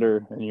day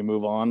better, and you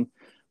move on.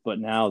 But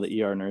now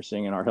the ER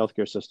nursing and our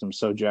healthcare system is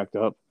so jacked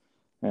up,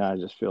 and I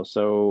just feel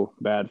so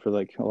bad for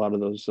like a lot of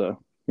those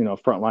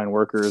frontline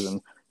workers, and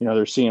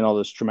they're seeing all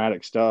this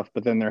traumatic stuff,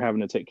 but then they're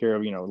having to take care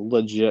of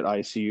legit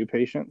ICU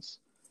patients.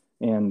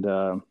 And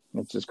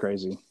it's just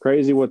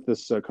crazy what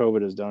this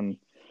COVID has done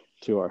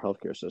to our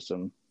healthcare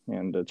system,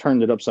 and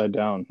turned it upside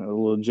down. It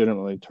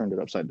legitimately turned it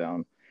upside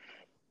down.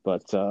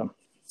 But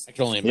I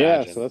can only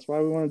imagine. Yeah, so that's why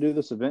we want to do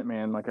this event,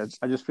 man. Like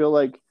I just feel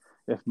like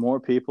if more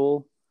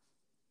people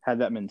had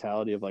that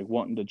mentality of like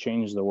wanting to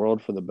change the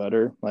world for the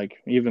better,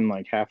 like even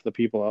like half the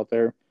people out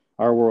there,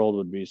 our world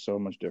would be so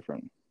much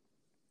different.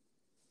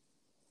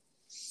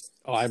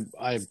 Oh,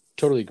 I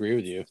totally agree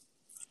with you.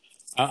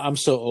 I'm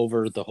so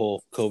over the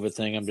whole COVID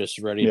thing. I'm just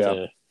ready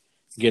to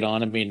get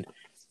on. I mean,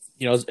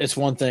 it's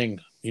one thing,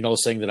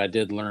 saying that I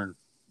did learn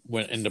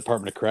when in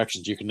Department of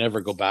Corrections, you can never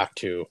go back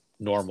to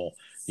normal.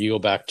 You go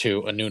back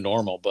to a new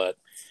normal, but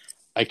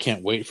I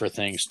can't wait for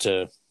things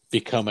to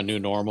become a new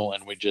normal,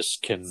 and we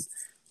just can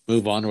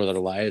move on with our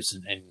lives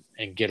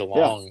and get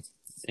along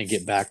and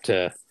get back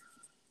to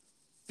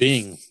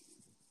being,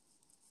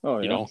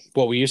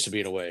 what we used to be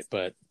in a way,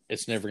 but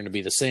it's never going to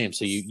be the same.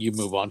 So you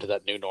move on to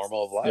that new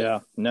normal of life. Yeah,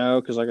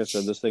 no, because like I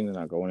said, this thing is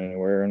not going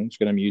anywhere, and it's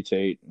going to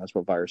mutate. And that's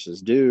what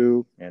viruses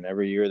do. And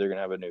every year they're going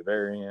to have a new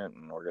variant,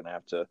 and we're going to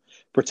have to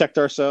protect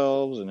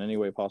ourselves in any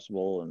way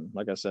possible. And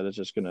like I said, it's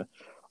just going to,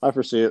 I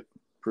foresee it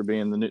for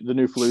being the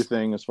new flu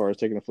thing, as far as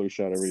taking a flu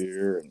shot every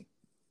year. And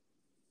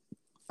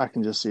I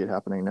can just see it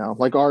happening now.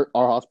 Like our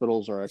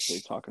hospitals are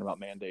actually talking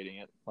about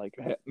mandating it, like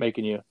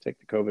making you take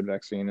the COVID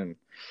vaccine. And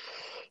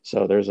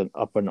so there's an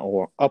up in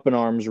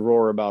arms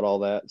roar about all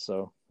that.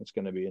 So it's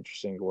going to be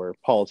interesting where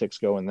politics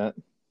go in that.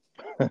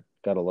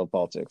 Gotta love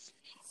politics.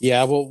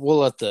 Yeah, we'll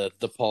let the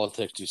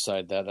politics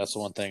decide that. That's the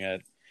one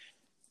thing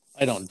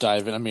I don't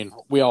dive in. I mean,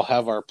 we all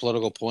have our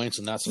political points,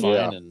 and that's fine.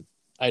 Yeah. And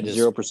I just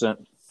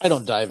 0%. I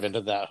don't dive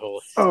into that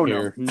whole. Oh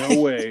here.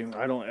 No way!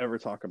 I don't ever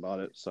talk about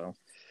it. So.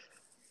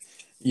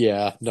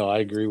 Yeah, no, I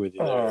agree with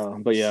you there.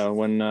 But yeah,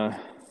 when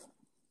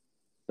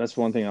that's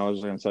one thing I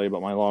was going to tell you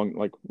about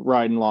my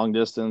riding long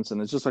distance,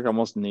 and it's just like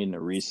almost needing a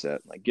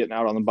reset, like getting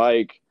out on the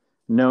bike,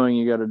 knowing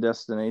you got a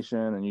destination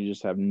and you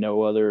just have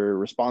no other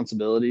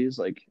responsibilities.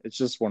 Like it's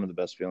just one of the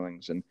best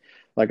feelings. And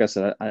like I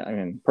said, I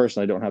mean,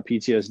 personally, I don't have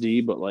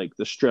PTSD, but like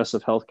the stress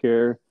of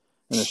healthcare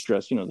and the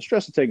stress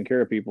of taking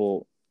care of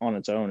people on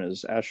its own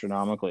is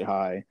astronomically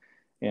high.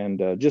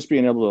 And just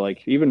being able to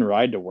like even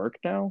ride to work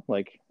now,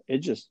 like it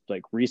just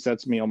like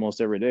resets me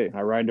almost every day.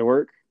 I ride to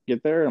work,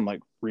 get there, and I'm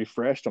like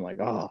refreshed. I'm like,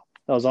 oh,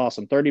 that was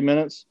awesome. 30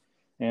 minutes.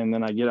 And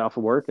then I get off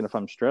of work, and if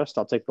I'm stressed,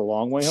 I'll take the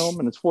long way home,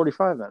 and it's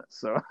 45 minutes.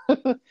 So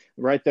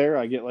right there,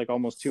 I get like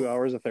almost 2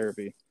 hours of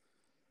therapy.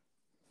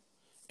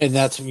 And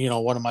that's,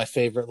 one of my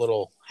favorite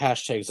little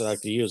hashtags I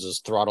like to use is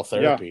throttle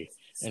therapy.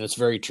 Yeah. And it's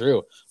very true.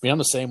 I mean, I'm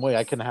the same way.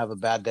 I can have a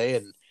bad day,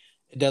 and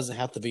it doesn't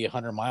have to be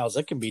 100 miles.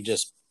 It can be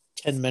just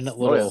 10-minute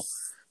little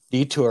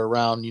detour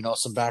around,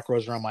 some back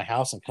roads around my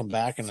house, and come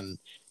back, and then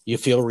you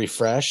feel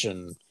refreshed,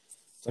 and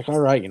it's like, all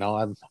right,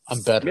 I'm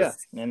better. Yeah,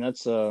 and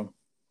that's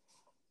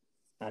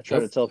I try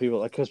to tell people,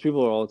 like, because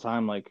people are all the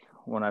time, like,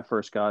 when I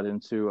first got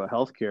into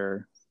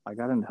healthcare, I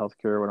got into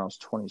healthcare when I was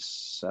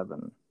 26.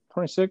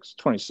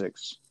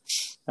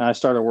 And I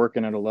started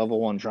working at a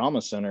level 1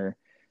 trauma center,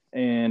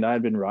 and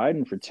I'd been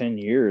riding for 10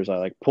 years. I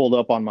like pulled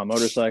up on my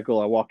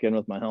motorcycle. I walk in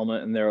with my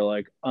helmet, and they were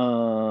like,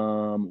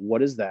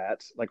 what is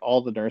that? Like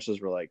all the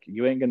nurses were like,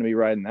 you ain't going to be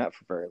riding that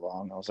for very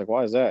long. I was like,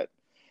 why is that?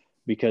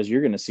 because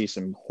you're going to see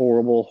some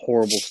horrible,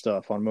 horrible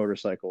stuff on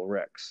motorcycle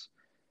wrecks.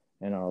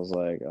 And I was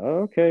like,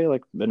 oh, okay,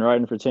 like been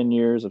riding for 10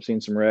 years. I've seen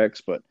some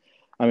wrecks, but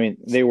I mean,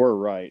 they were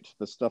right.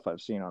 The stuff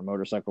I've seen on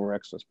motorcycle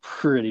wrecks was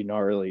pretty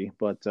gnarly,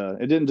 but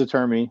it didn't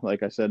deter me.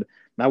 Like I said,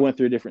 I went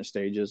through different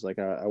stages. Like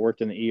I worked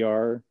in the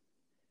ER,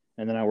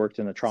 and then I worked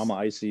in the trauma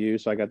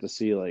ICU. So I got to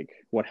see like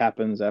what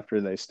happens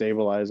after they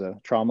stabilize a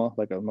trauma,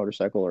 like a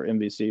motorcycle or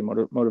MVC,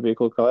 motor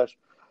vehicle crash.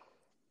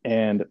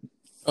 And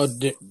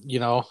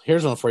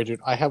here's one for you, dude.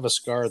 I have a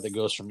scar that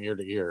goes from ear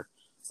to ear.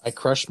 I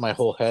crushed my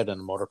whole head in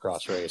a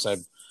motocross race. I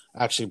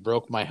actually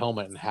broke my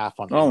helmet in half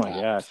on impact. Oh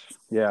my gosh.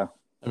 Yeah.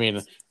 I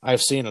mean,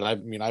 I've seen it.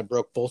 I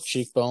broke both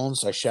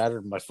cheekbones. I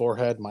shattered my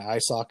forehead, my eye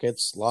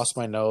sockets, lost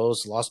my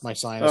nose, lost my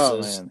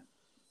sinuses. Oh, man.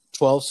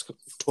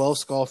 12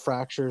 skull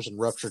fractures and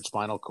ruptured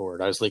spinal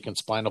cord. I was leaking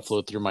spinal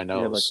fluid through my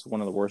nose. Yeah, like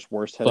one of the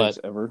worst headaches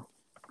ever.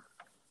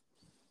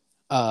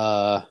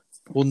 Well,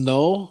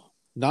 no,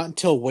 not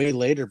until way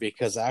later,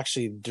 because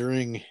actually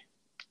the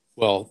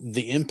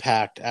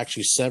impact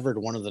actually severed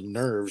one of the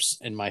nerves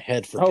in my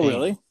head for pain. Oh,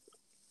 really?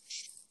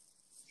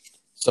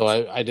 So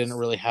I didn't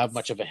really have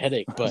much of a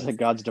headache, but like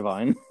God's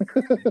divine.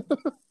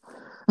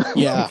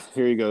 Yeah.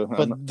 Here you go.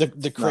 But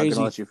the crazy, not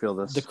gonna let you feel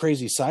this. The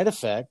crazy side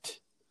effect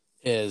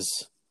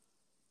is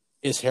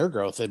hair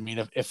growth. I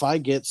mean, if I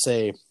get,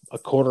 say, a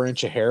 1/4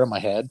 inch of hair on my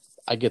head,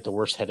 I get the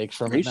worst headaches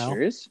from it now. Are you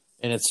serious?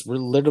 And it's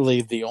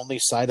literally the only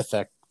side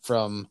effect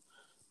from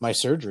my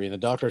surgery. And the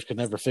doctors could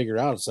never figure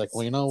out. It's like,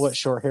 well, you know what?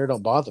 Short hair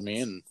don't bother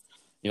me. And,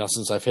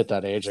 since I've hit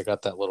that age, I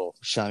got that little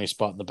shiny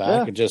spot in the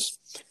back. Yeah.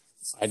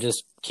 I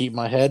just keep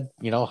my head,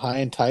 high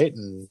and tight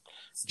and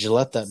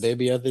Gillette that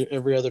baby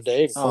every other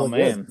day. Oh,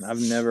 man. Good.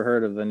 I've never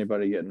heard of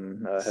anybody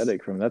getting a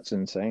headache from that. That's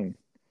insane.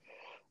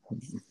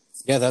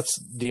 Yeah, that's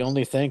the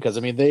only thing. Because,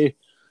 I mean,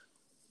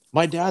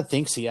 my dad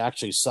thinks he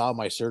actually saw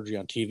my surgery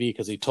on TV,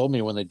 because he told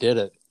me when they did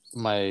it,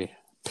 my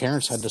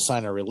parents had to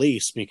sign a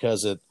release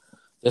because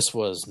this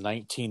was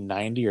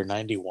 1990 or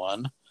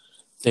 91.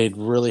 They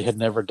really had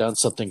never done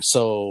something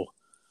so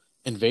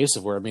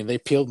invasive where, I mean, they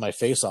peeled my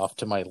face off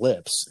to my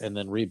lips and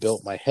then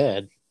rebuilt my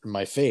head and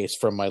my face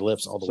from my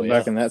lips all the way up. So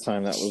back in that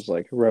time, that was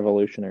like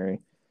revolutionary.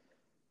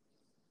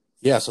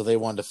 Yeah, so they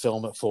wanted to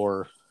film it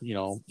for,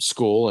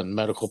 school and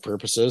medical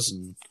purposes.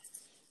 And,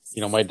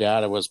 my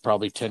dad, it was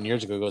probably 10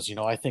 years ago, goes,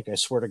 I think I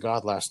swear to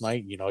God last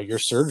night, your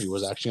surgery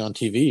was actually on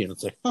TV. And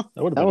it's like,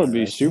 that would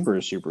be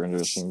super, super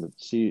interesting to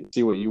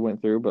see what you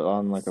went through, but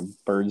on like a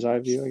bird's eye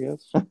view, I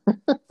guess.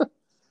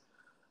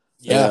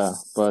 Yeah.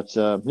 But,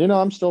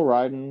 I'm still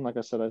riding. Like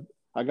I said,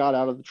 I got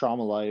out of the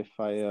trauma life.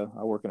 I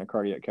work in a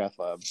cardiac cath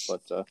lab,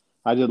 but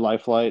I did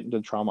life flight,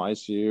 did trauma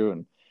ICU,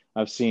 and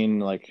I've seen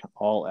like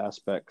all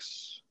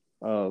aspects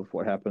of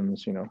what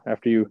happens,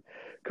 after you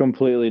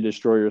completely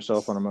destroy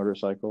yourself on a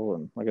motorcycle.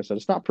 And like I said,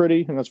 it's not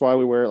pretty, and that's why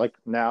we wear, like,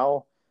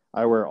 now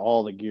I wear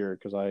all the gear,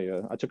 because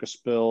I took a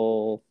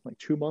spill like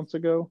 2 months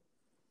ago,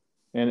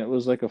 and it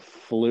was like a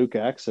fluke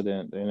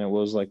accident, and it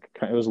was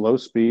low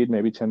speed,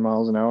 maybe 10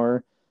 miles an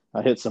hour.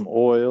 I hit some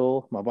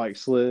oil, my bike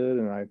slid,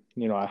 and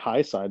I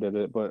high-sided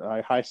it, but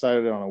I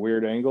high-sided it on a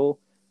weird angle.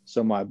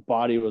 So my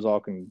body was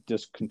all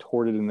just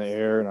contorted in the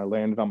air, and I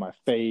landed on my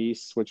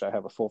face, which I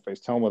have a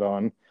full-face helmet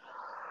on.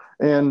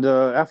 And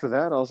after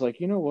that, I was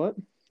like, you know what?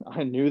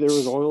 I knew there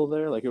was oil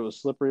there. Like, it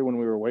was slippery when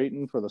we were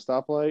waiting for the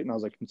stoplight. And I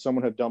was like,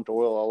 someone had dumped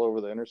oil all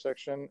over the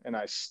intersection. And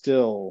I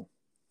still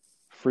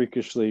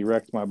freakishly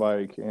wrecked my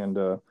bike. And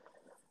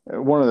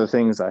one of the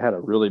things, I had a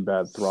really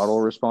bad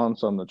throttle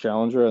response on the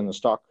Challenger in the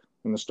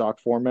stock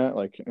format.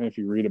 Like, and if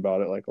you read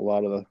about it, like a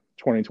lot of the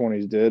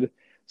 2020s did.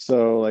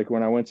 So like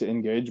when I went to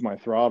engage my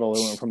throttle,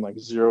 it went from like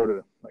 0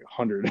 to like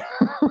 100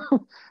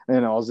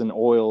 and I was in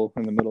oil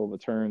in the middle of a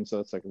turn. So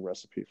it's like a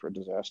recipe for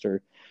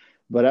disaster.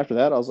 But after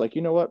that, I was like,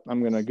 you know what?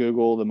 I'm going to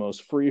Google the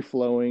most free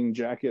flowing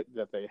jacket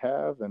that they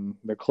have. And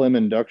the Klim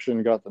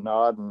Induction got the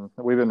nod, and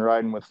we've been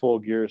riding with full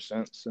gear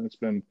since. And it's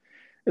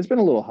been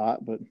a little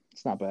hot, but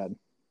it's not bad.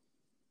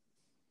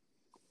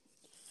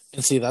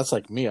 And see, that's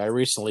like me. I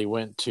recently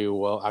went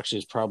to, actually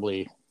it's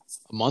probably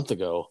a month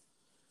ago,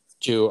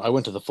 I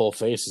went to the full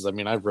faces. I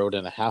mean, I rode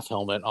in a half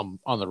helmet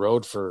on the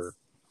road for,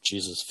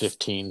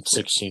 15,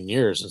 16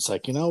 years. It's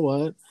like, you know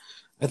what?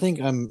 I think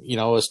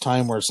it's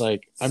time where it's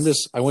like,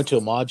 I went to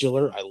a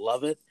modular. I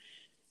love it.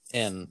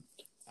 And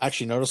I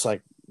actually noticed,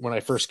 like, when I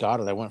first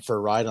got it, I went for a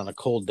ride on a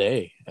cold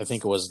day. I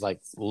think it was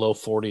like low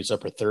 40s,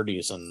 upper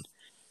 30s. And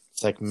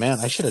it's like, man,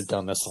 I should have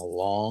done this a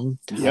long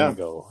time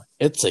ago.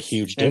 It's a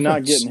huge difference. And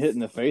not getting hit in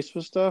the face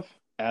with stuff,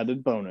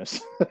 added bonus.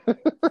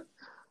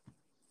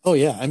 Oh,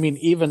 yeah. I mean,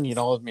 even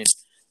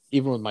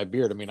with my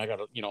beard, I mean, I got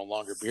a,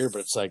 longer beard, but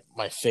it's like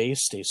my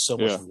face stays so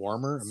much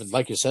warmer. I mean,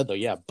 like you said,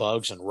 though,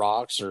 bugs and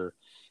rocks, or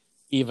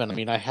even, I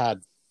mean, I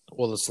had,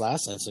 this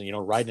last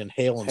incident, riding in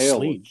hail and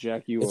sleet. Will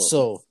jack you up.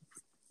 So,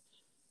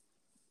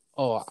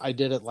 I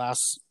did it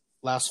last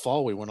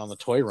fall. We went on the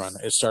toy run.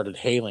 It started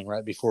hailing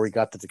right before we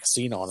got to the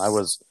casino. And I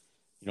was,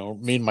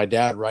 me and my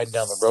dad riding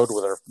down the road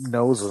with our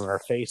noses and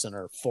our face and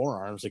our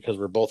forearms, because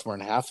we're both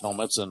wearing half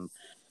helmets. And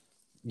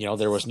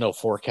there was no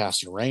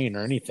forecast of rain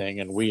or anything,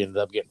 and we ended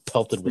up getting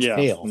pelted with Yeah,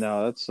 hail.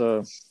 no, that's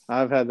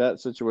I've had that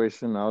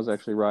situation. I was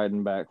actually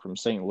riding back from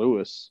St.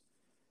 Louis.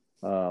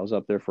 I was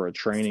up there for a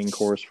training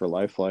course for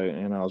Life Flight,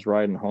 and I was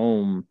riding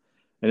home,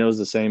 and it was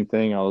the same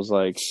thing. It was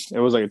like a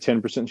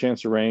 10%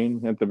 chance of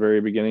rain at the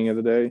very beginning of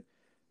the day,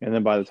 and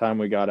then by the time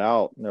we got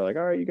out, they're like,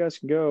 "All right, you guys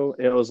can go."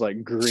 It was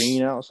like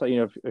green outside.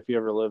 If you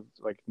ever lived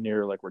like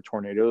near like where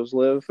tornadoes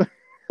live,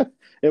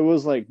 it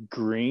was like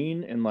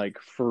green and like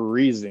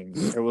freezing.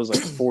 It was like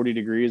 40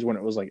 degrees when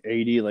it was like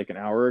 80 like an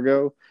hour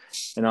ago,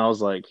 and I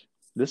was like,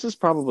 "This is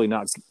probably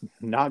not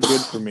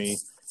good for me."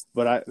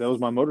 But that was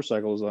my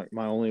motorcycle. It was like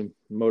my only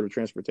mode of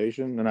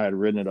transportation, and I had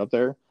ridden it up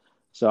there.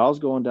 So I was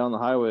going down the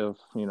highway of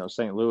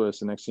St.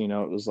 Louis, and next thing you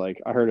know, it was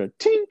like I heard a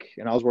tink,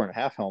 and I was wearing a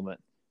half helmet,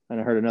 and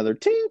I heard another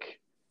tink,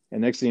 and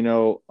next thing you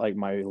know, like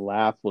my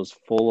lap was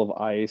full of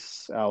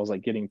ice. I was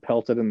like getting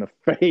pelted in the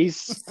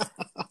face.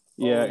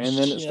 Yeah, and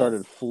then it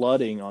started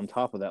flooding on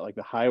top of that. Like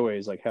the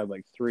highways like had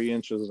like 3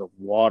 inches of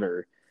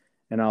water,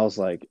 and I was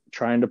like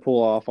trying to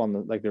pull off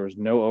on there was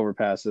no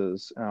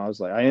overpasses,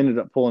 and I ended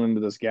up pulling into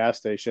this gas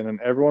station,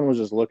 and everyone was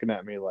just looking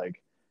at me like,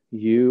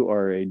 "You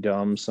are a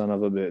dumb son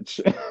of a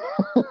bitch."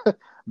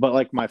 But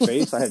like my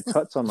face, I had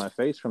cuts on my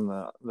face from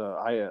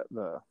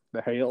the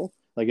hail.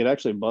 Like it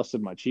actually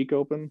busted my cheek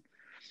open,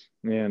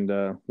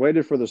 and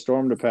waited for the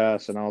storm to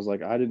pass, and I was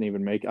like, I didn't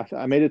even make it.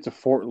 I made it to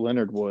Fort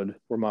Leonard Wood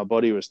where my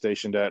buddy was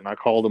stationed at, and I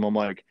called him. I'm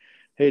like,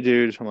 "Hey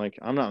dude," I'm like,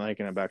 "I'm not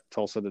making it back to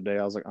Tulsa today."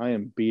 I was like, "I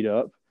am beat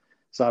up."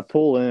 So I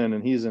pull in,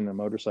 and he's in the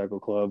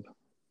motorcycle club,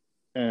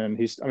 and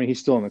he's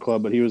still in the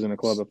club, but he was in a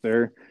club up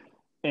there.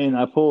 And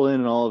I pull in,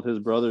 and all of his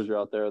brothers are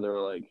out there. They're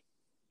like,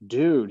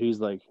 "Dude,"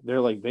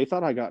 they're like, they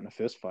thought I got in a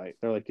fist fight.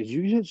 They're like, did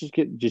you just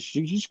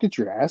get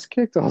your ass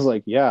kicked?" I was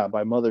like, "Yeah,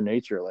 by Mother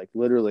Nature." Like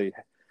literally,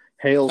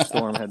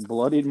 hailstorm had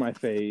bloodied my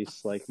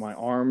face. Like my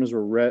arms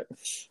were red.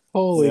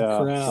 Holy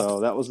crap! So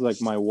that was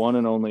like my one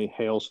and only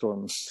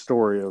hailstorm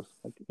story of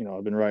like,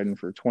 I've been riding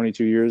for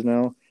 22 years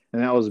now,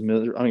 and that was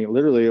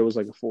literally it was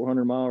like a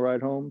 400-mile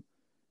ride home,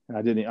 and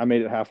I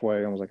made it halfway,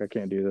 and I was like, I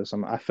can't do this.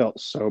 I felt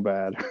so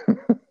bad.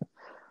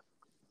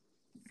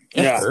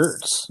 It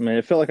hurts. I mean,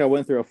 it felt like I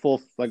went through a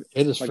full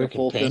it is like a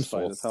full painful. fist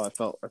fight. That's how I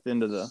felt at the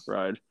end of the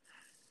ride.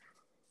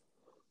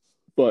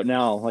 But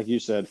now, like you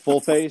said, full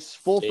face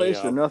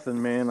or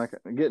nothing, man. Like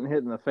getting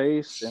hit in the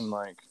face, and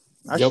like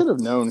I should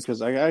have known,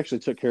 because I actually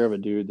took care of a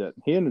dude that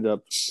he ended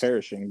up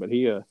perishing, but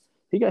he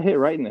got hit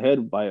right in the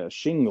head by a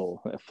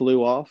shingle that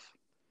flew off,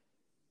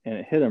 and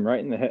it hit him right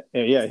in the head.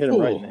 Yeah, it hit him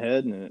right in the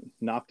head, and it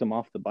knocked him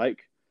off the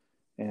bike,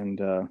 and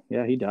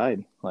he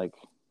died. Like,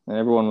 and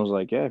everyone was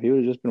like, "Yeah, if he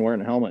would have just been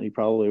wearing a helmet, he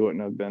probably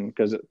wouldn't have been."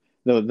 Because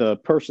the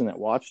person that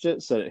watched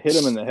it said it hit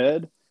him in the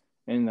head.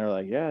 And they're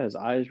like, "Yeah, his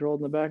eyes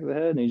rolled in the back of the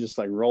head, and he just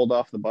like rolled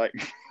off the bike."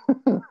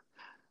 I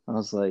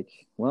was like,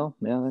 "Well,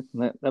 yeah,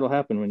 that'll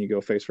happen when you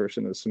go face first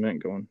into the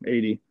cement going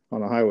 80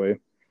 on the highway."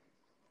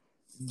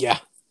 Yeah,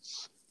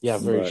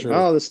 very true.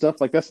 Oh, this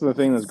stuff, like that's the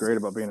thing that's great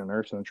about being a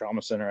nurse in the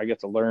trauma center. I get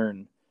to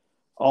learn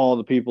all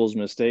the people's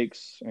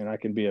mistakes, and I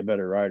can be a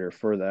better rider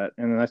for that.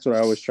 And that's what I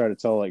always try to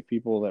tell like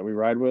people that we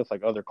ride with,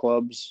 like other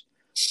clubs.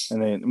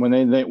 And when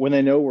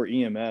they know we're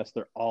EMS,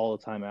 they're all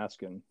the time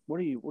asking, what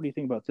do you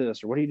think about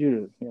this? Or what do you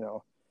do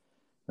to,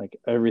 like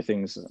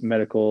everything's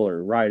medical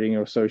or riding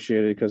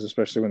associated, because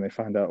especially when they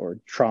find out we're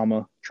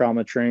trauma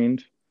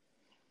trained.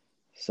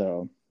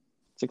 So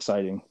it's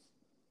exciting.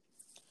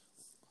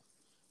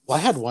 Well,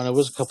 I had one, it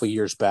was a couple of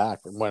years back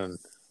when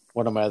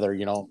one of my other,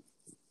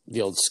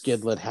 the old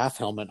skid lid half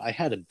helmet, I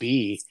had a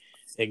bee.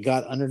 It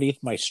got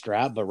underneath my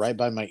strap, but right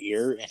by my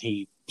ear, and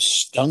he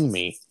stung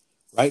me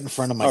right in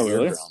front of my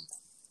eardrum.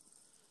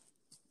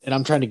 And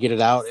I'm trying to get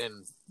it out,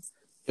 and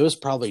it was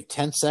probably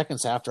 10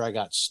 seconds after I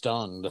got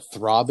stung, the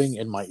throbbing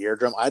in my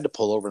eardrum, I had to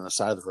pull over on the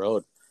side of the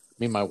road.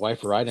 Me and my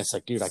wife were riding. It's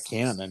like, dude, I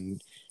can't.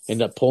 And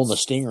end up pulling the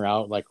stinger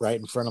out, like right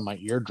in front of my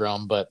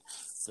eardrum. But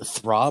the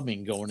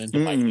throbbing going into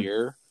my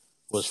ear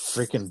was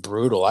freaking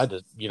brutal. I had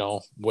to,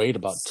 wait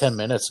about 10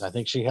 minutes. And I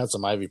think she had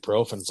some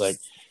ibuprofen. It's like,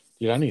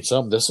 dude, I need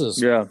something.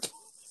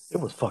 It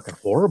was fucking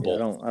horrible.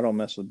 Yeah, I don't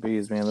mess with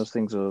bees, man. Those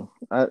things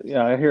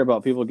I hear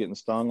about people getting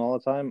stung all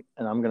the time,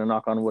 and I'm gonna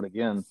knock on wood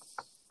again,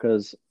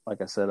 because like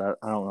I said, I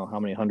don't know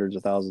how many hundreds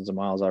of thousands of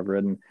miles I've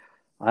ridden.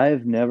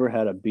 I've never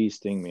had a bee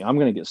sting me. I'm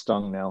gonna get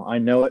stung now. I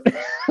know it.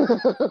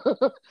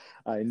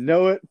 I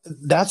know it.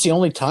 That's the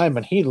only time,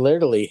 and he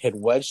literally had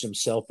wedged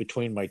himself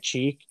between my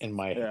cheek and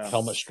my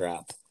helmet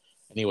strap,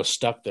 and he was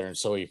stuck there, and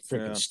so he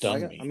freaking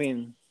stung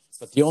me.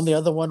 But the only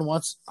other one,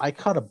 once I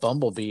caught a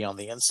bumblebee on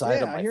the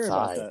inside of my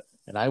thigh.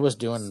 And I was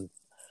doing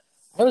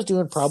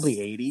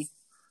probably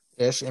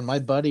 80-ish, and my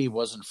buddy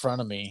was in front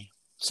of me,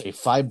 say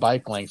 5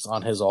 bike lengths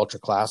on his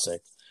Ultra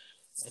Classic.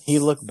 And he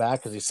looked back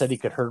because he said he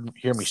could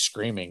hear me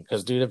screaming,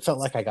 because, dude, it felt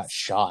like I got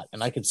shot,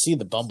 and I could see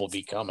the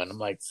bumblebee coming. I'm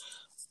like,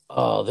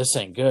 oh, this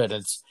ain't good.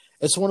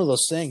 It's one of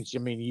those things. I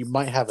mean, you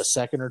might have a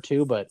second or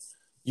two, but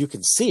you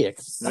can see it.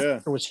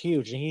 It was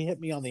huge, and he hit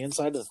me on the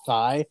inside of the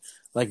thigh.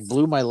 like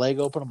blew my leg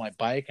open on my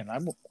bike, and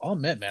I'll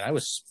admit, man, I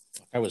was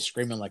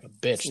screaming like a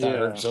bitch. That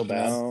hurt so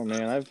bad. No,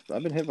 man,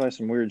 I've been hit by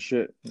some weird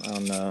shit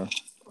on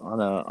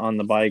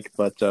the bike,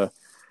 but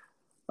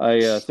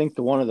I think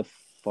one of the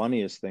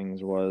funniest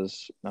things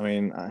was, I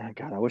mean,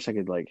 God, I wish I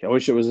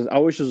wish it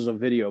was a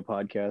video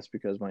podcast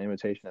because my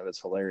imitation of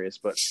it's hilarious.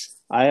 But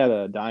I had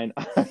a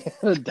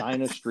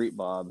Dyna Street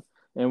Bob,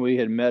 and we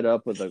had met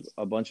up with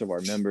a bunch of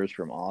our members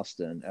from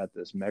Austin at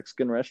this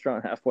Mexican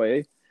restaurant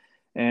halfway,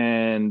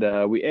 and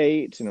we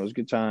ate, and it was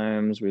good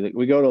times.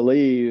 We go to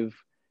leave,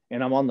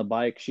 and I'm on the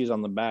bike. She's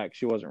on the back.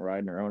 She wasn't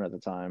riding her own at the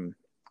time,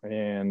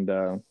 and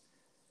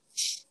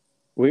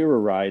we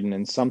were riding,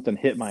 and something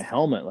hit my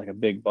helmet like a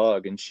big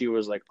bug, and she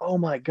was like, "Oh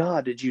my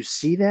God, did you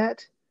see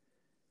that?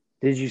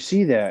 Did you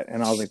see that?"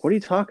 And I was like, "What are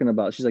you talking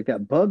about?" She's like,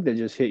 "That bug that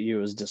just hit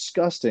you is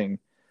disgusting."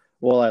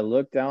 Well, I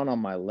looked down on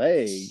my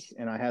leg,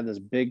 and I had this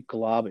big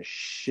glob of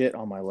shit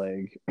on my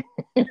leg.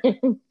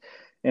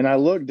 And I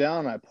looked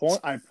down, and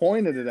I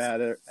pointed it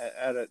at it,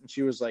 and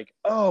she was like,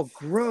 "Oh,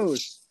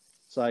 gross."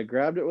 So I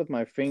grabbed it with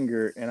my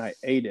finger, and I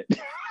ate it.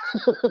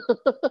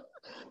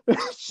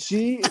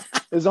 She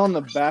is on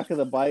the back of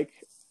the bike,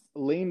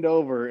 leaned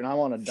over, and I'm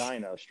on a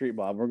Dyna Street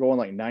Bob. We're going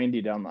like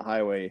 90 down the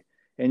highway,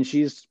 and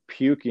she's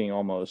puking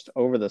almost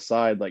over the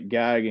side, like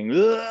gagging.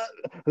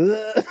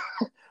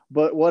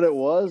 But what it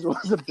was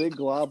a big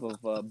glob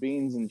of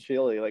beans and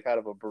chili, like out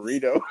of a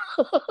burrito.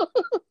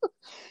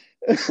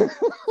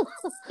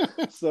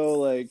 So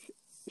like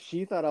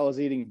she thought I was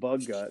eating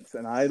bug guts,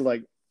 and I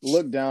like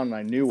looked down and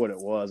I knew what it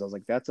was. I was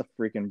like, "That's a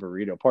freaking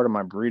burrito." Part of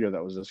my burrito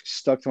that was just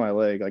stuck to my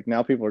leg. Like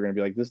now people are gonna be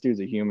like, "This dude's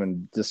a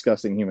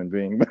disgusting human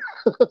being."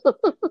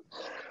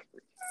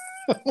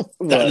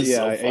 But yeah,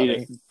 so I ate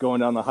it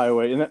going down the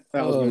highway, and that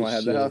was when I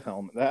had the half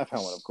helmet,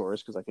 of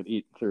course, because I could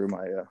eat through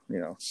my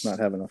not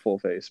having a full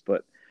face.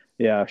 But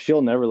yeah,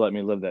 she'll never let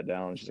me live that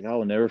down. She's like, "I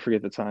will never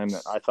forget the time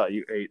that I thought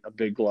you ate a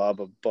big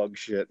glob of bug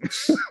shit."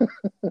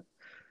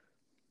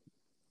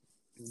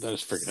 That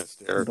is freaking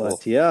hysterical.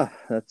 But yeah,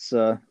 that's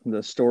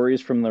the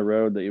stories from the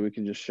road that we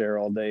could just share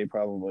all day,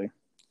 probably.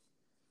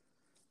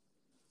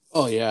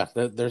 Oh yeah,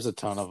 there's a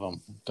ton of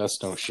them.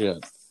 That's no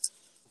shit.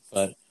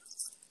 But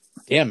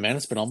damn, man,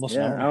 it's been almost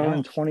an hour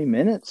and 20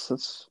 minutes.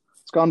 It's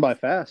gone by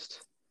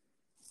fast.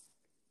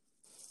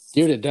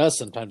 Dude, it does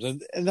sometimes,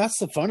 and that's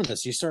the fun of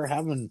this. You start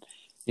having,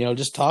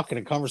 just talking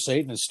and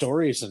conversating and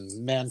stories,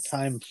 and man,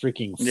 time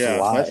freaking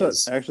flies.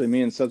 That's actually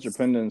me and Such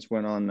Pendants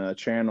went on a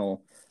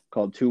channel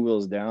called Two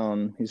Wheels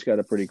Down. He's got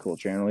a pretty cool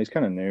channel. He's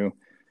kind of new.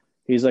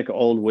 He's like an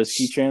old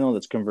whiskey channel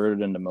that's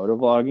converted into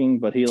motovlogging,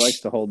 but he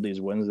likes to hold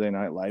these Wednesday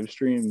night live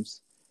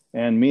streams.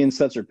 And me and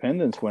Setzer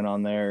Pendants went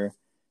on there,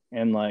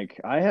 and like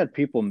I had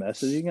people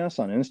messaging us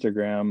on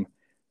Instagram,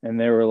 and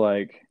they were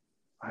like,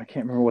 I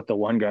can't remember what the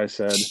one guy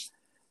said.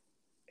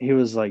 He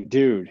was like,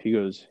 "Dude," he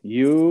goes,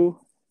 "You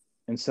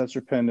and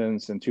Setzer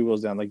Pendants and Two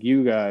Wheels Down, like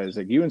you guys,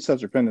 like you and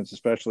Setzer Pendants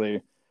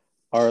especially,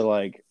 are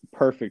like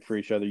perfect for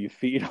each other. You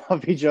feed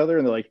off each other,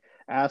 and they're like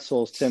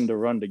assholes tend to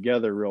run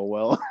together real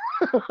well."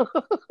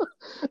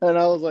 And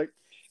I was like,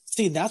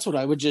 see, that's what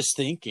I was just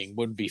thinking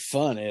would be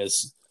fun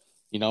is,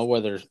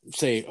 whether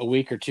say a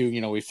week or two,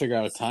 we figure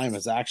out a time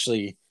is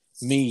actually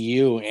me,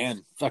 you,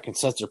 and fucking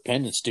Setzer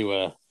Pendants do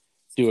a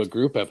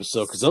group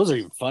episode, because those are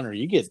even funner.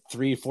 You get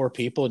 3-4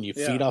 people and you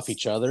feed off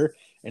each other,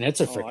 and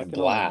it's a freaking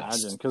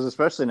blast. Because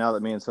especially now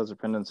that me and Setzer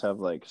Pendants have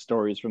like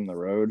stories from the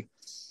road,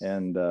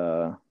 and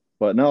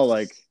but no,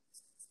 like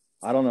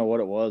I don't know what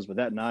it was, but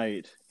that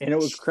night, and it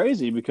was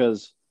crazy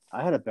because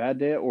I had a bad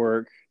day at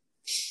work,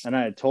 and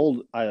I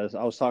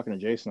was talking to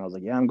Jason. I was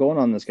like, "Yeah, I'm going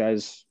on this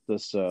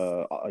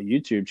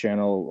YouTube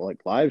channel like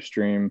live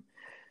stream,"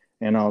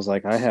 and I was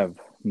like, "I have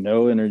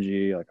no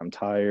energy. Like I'm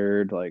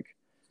tired. Like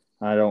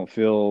I don't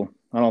feel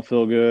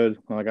good.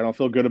 Like I don't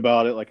feel good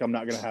about it. Like I'm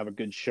not gonna have a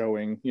good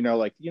showing.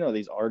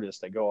 These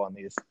artists that go on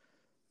these,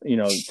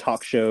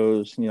 talk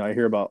shows. I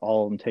hear about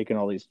all of them taking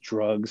all these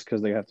drugs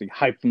because they have to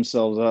hype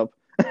themselves up."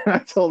 I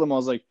told them, I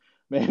was like,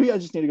 maybe I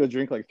just need to go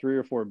drink like 3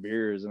 or 4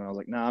 beers. And I was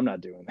like, "Nah, I'm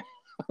not doing that.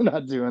 I'm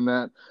not doing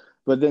that."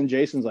 But then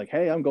Jason's like,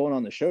 "Hey, I'm going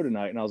on the show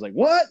tonight." And I was like,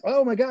 "What?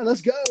 Oh my God,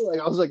 let's go."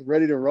 Like, I was like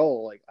ready to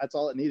roll. Like that's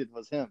all it needed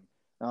was him.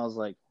 And I was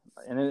like,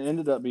 and it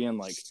ended up being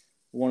like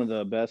one of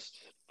the best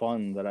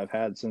fun that I've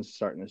had since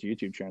starting this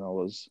YouTube channel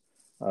was,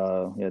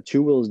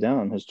 Two Wheels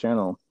Down, his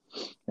channel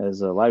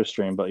as a live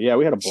stream. But yeah,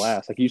 we had a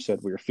blast. Like you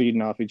said, we were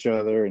feeding off each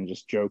other and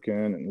just joking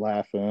and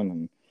laughing,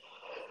 and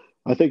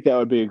I think that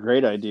would be a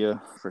great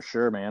idea for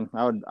sure, man.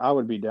 I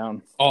would be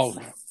down. Oh,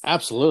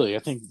 absolutely. I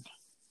think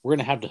we're going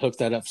to have to hook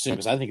that up soon,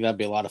 because I think that'd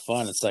be a lot of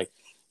fun. It's like,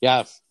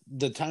 yeah,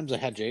 the times I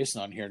had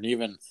Jason on here, and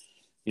even,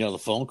 the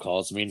phone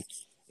calls, I mean,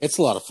 it's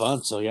a lot of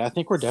fun. So yeah, I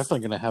think we're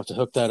definitely going to have to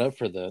hook that up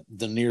for the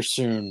near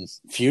soon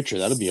future.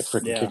 That'll be a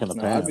freaking kick in the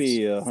pants. I'd be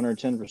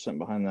 110%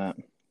 behind that.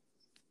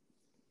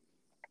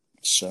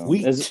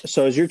 Sweet. Is this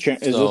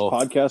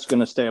podcast going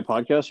to stay a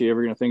podcast? Are you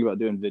ever going to think about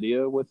doing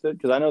video with it?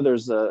 Because I know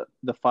there's the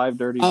 5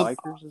 Dirty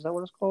Bikers. Is that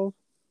what it's called?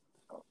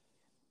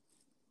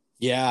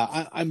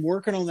 Yeah, I'm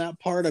working on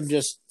that part.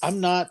 I'm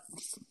not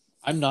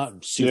I'm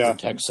not super Yeah,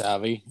 tech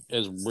savvy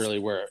is really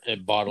where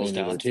it bottles me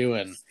down neither. to.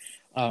 And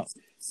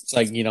it's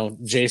like,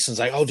 Jason's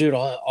like, oh, dude,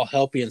 I'll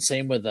help you. And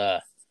same with,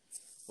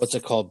 what's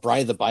it called?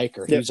 Bry the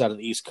Biker. Yep. He's out of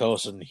the East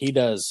Coast, and he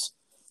does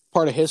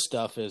part of his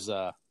stuff is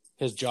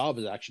his job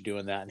is actually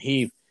doing that.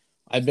 And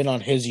I've been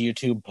on his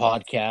YouTube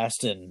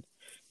podcast, and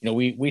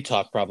we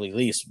talk probably at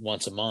least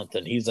once a month.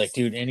 And he's like,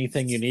 dude,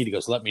 anything you need, he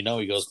goes, let me know.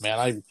 He goes,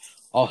 man,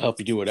 I'll help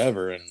you do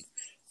whatever. And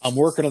I'm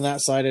working on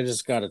that side. I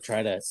just got to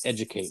try to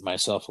educate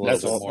myself a little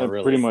That's bit all. more.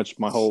 Pretty Really, much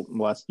my whole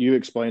last. You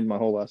explained my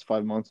whole last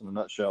 5 months in a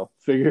nutshell.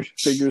 Figure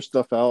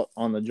stuff out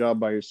on the job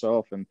by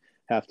yourself, and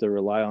have to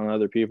rely on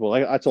other people.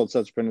 Like I told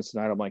Seth Prentice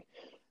tonight, I'm like,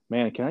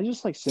 man, can I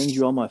just like send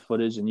you all my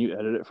footage and you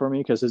edit it for me?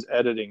 Because his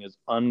editing is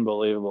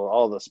unbelievable.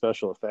 All the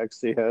special effects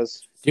he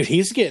has. dude,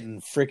 he's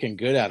getting freaking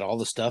good at all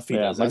the stuff he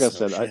Yeah, does. like I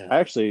That's no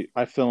said, shit.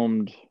 I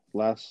filmed it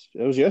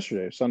was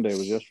yesterday. Sunday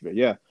was yesterday.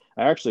 Yeah.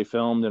 I actually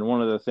filmed, and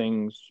one of the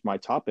things, my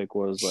topic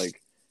was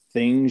like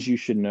things you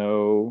should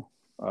know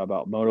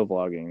about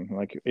motovlogging,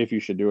 like if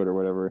you should do it or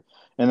whatever.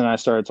 And then I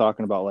started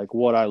talking about like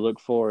what I look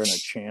for in a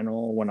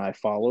channel when I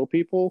follow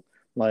people.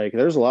 Like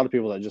there's a lot of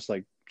people that just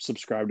like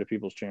subscribe to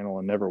people's channel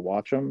and never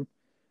watch them.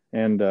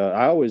 And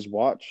I always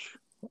watch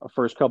a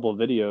first couple of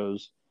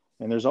videos,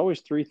 and there's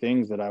always three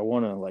things that I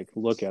want to like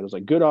look at. It's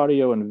like good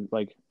audio and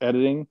like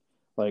editing.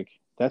 Like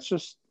that's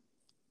just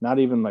not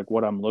even like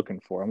what I'm looking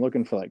for. I'm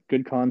looking for like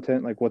good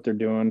content, like what they're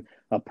doing,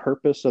 a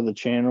purpose of the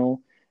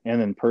channel, and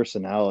then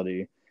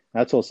personality.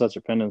 That's all Sets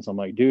Pendants. I'm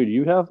like, dude,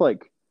 you have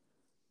like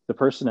the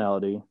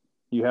personality,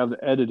 you have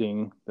the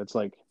editing that's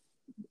like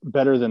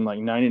better than like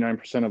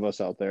 99% of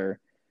us out there.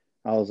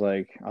 I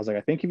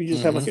think if you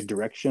just have Mm-hmm. like a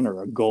direction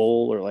or a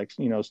goal, or like,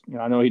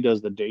 I know he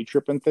does the day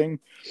tripping thing,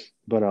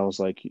 but I was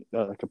like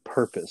a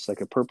purpose,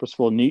 like a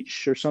purposeful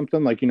niche or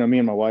something. Like, me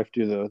and my wife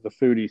do the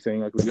foodie thing.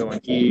 Like we go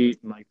and eat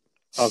and like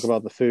talk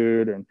about the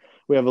food, and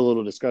we have a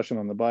little discussion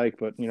on the bike,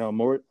 but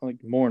more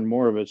and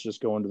more of it's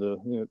just going to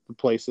the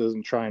places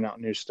and trying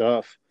out new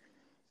stuff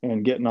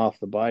and getting off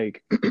the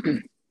bike.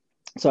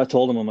 So I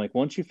told him, I'm like,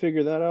 once you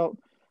figure that out,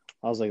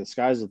 I was like, the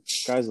sky's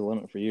the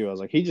limit for you. I was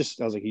like, you just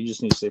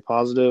need to stay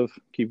positive,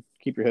 keep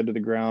your head to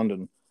the ground,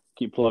 and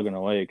keep plugging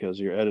away, because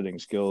your editing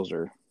skills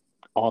are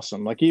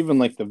awesome. Like even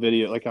like the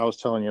video, like I was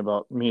telling you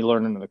about me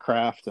learning the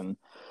craft and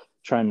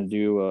trying to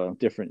do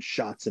different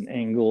shots and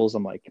angles.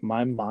 I'm like,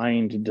 my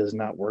mind does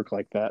not work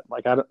like that.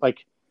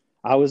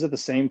 I was at the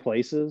same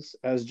places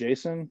as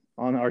Jason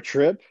on our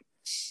trip.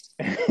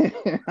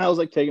 I was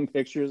like taking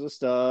pictures of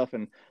stuff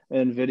and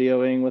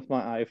videoing with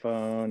my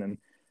iPhone,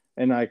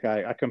 and like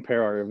I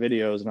compare our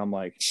videos, and I'm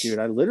like, dude,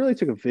 I literally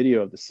took a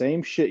video of the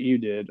same shit you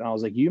did. And I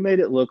was like, you made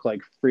it look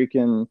like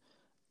freaking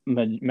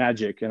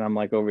magic, and I'm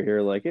like over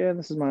here like, yeah,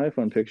 this is my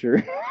iPhone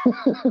picture.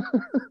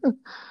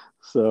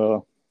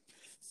 So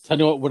Tell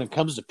you what, when it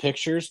comes to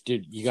pictures,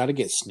 dude, you got to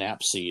get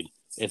Snapseed.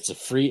 It's a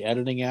free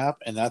editing app,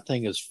 and that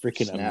thing is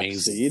freaking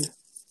amazing.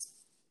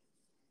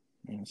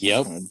 Snapseed.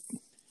 Yep,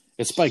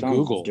 it's by Sounds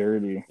Google.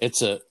 dirty.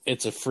 It's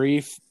a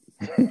free.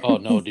 Oh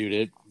no,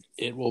 dude,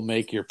 it will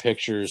make your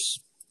pictures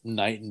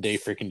night and day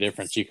freaking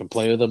difference. You can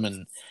play with them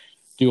and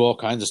do all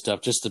kinds of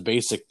stuff. Just the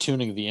basic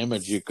tuning of the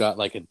image, you've got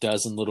like a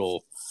dozen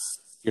little,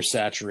 your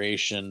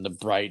saturation, the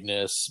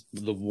brightness,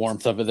 the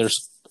warmth of it.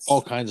 There's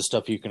all kinds of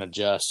stuff you can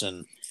adjust,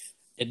 and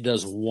it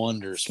does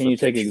wonders. Can for you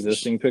take pictures.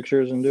 existing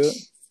pictures and do it?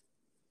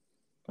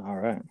 All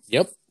right.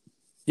 Yep.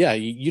 Yeah,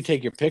 you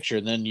take your picture,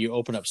 and then you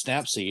open up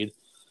Snapseed.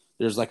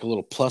 There's like a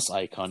little plus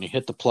icon. You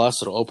hit the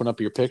plus, it'll open up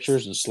your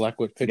pictures and select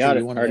what picture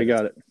you want to Already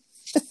got it.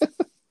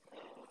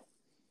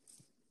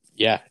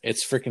 Yeah,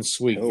 it's freaking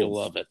sweet. Cool. You'll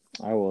love it.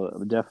 I will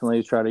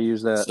definitely try to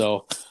use that.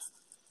 So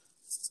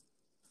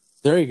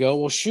there you go.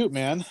 Well, shoot,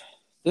 man,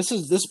 this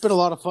has been a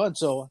lot of fun.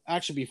 So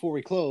actually, before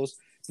we close,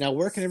 now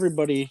where can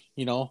everybody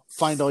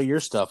find all your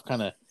stuff?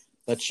 Kind of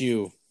let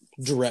you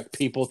direct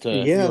people to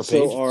your pages.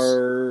 So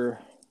our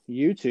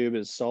YouTube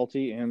is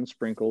Salty and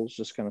Sprinkles,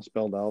 just kind of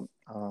spelled out.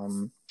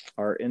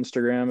 Our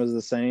Instagram is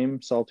the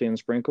same, Salty and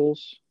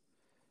Sprinkles,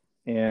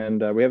 and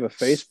we have a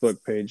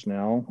Facebook page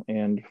now.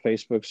 And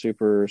Facebook's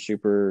super,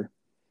 super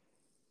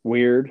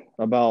weird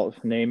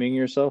about naming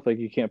yourself. Like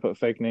you can't put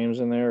fake names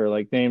in there, or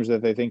like names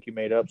that they think you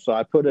made up. So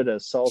I put it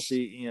as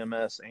Salty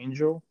EMS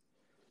Angel,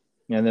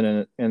 and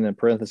then in the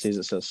parentheses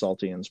it says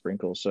Salty and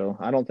Sprinkles. So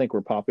I don't think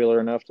we're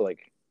popular enough to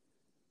like.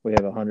 We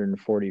have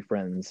 140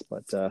 friends,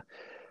 but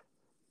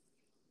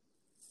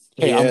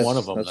hey, I'm one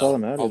of them. That's though. all that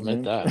matters. I'll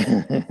admit man.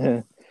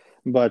 that.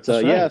 But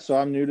right. yeah, so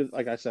I'm new to.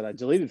 Like I said, I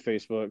deleted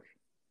Facebook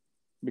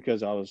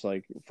because I was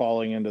like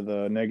falling into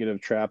the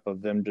negative trap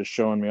of them just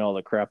showing me all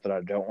the crap that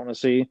I don't want to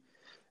see.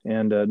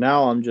 And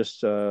now I'm just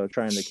trying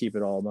to keep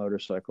it all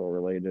motorcycle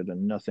related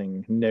and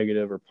nothing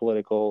negative or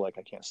political. Like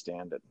I can't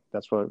stand it.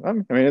 That's what I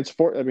mean.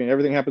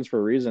 Everything happens for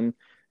a reason.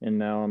 And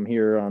now I'm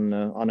here on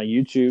a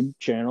YouTube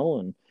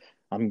channel, and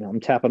I'm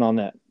tapping on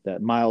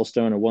that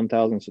milestone of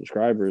 1,000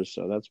 subscribers.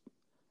 So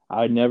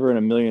I never in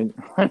a million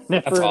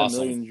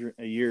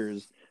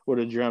years would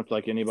have dreamt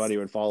like anybody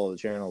would follow the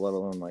channel, let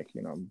alone like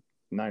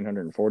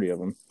 940 of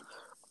them.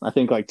 I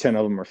think like 10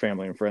 of them are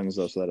family and friends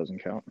though, so that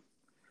doesn't count.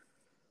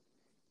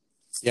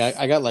 Yeah,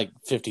 I got like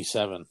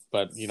 57,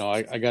 but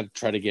I got to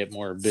try to get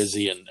more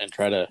busy and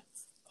try to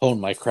hone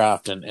my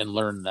craft and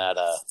learn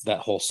that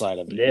whole side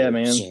of it Yeah, here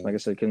man. Like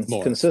soon I said,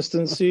 more.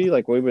 consistency.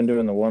 Like we've been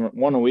doing the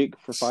one a week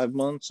for 5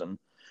 months, and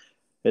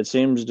it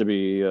seems to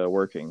be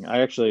working.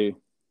 I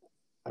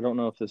don't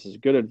know if this is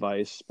good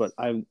advice, but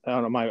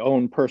on my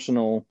own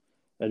personal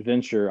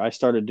adventure, I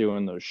started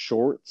doing those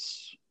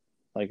shorts,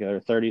 like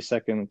 30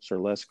 seconds or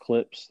less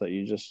clips that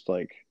you just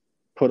like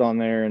put on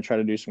there and try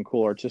to do some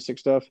cool artistic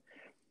stuff.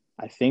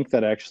 I think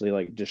that actually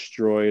like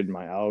destroyed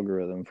my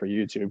algorithm for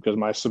YouTube because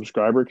my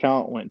subscriber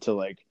count went to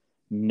like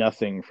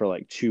nothing for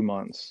like 2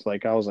 months.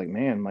 Like I was like,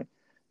 man, my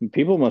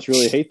people must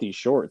really hate these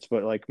shorts,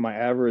 but like my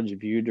average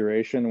view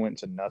duration went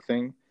to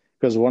nothing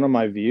because one of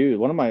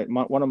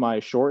my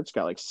shorts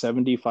got like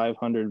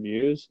 7,500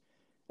 views,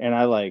 and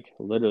I like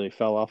literally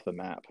fell off the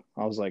map.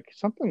 I was like,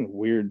 something's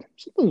weird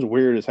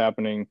is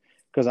happening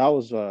because I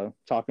was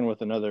talking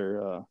with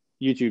another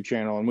YouTube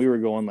channel, and we were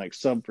going like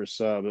sub for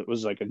sub. It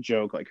was like a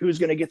joke, like who's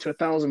gonna get to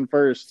 1,000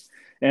 first?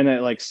 And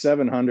at like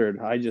 700,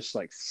 I just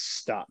like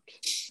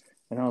stopped,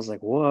 and I was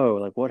like, whoa,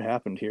 like what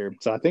happened here?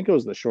 So I think it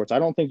was the shorts. I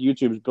don't think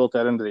YouTube's built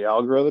that into the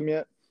algorithm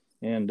yet.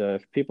 And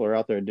if people are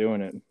out there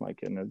doing it, like,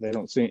 and if they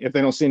don't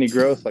see any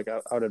growth, like I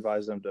would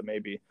advise them to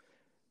maybe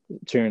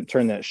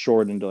turn that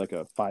short into like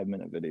a 5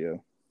 minute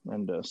video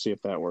and see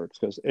if that works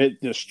because it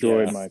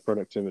destroyed Yeah. my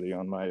productivity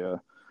on my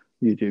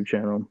YouTube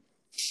channel.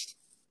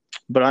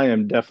 But I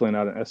am definitely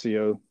not an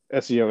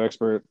SEO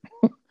expert.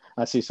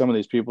 I see some of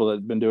these people that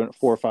have been doing it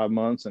 4 or 5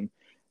 months and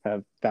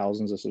have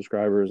thousands of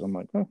subscribers. I'm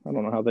like, oh, I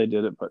don't know how they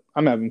did it, but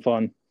I'm having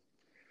fun.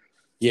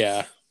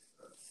 Yeah.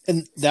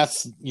 And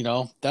that's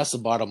the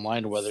bottom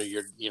line, whether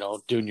you're,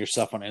 doing your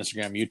stuff on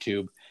Instagram,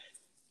 YouTube.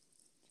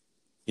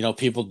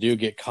 People do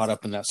get caught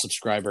up in that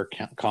subscriber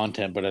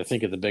content, but I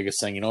think the biggest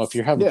thing, if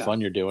you're having Yeah.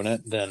 fun, you're doing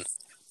it, then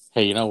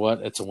hey, you know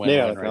what? It's a Yeah,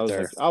 win-win like right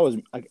there.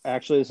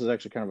 actually, this is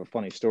actually kind of a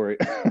funny story.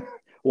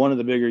 One of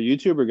the bigger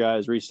YouTuber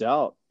guys reached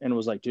out and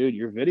was like, dude,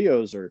 your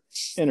videos are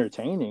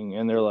entertaining.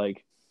 And they're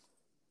like,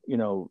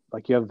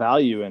 like you have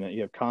value in it.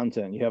 You have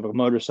content. You have a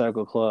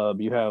motorcycle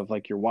club. You have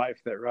like your wife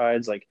that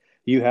rides. Like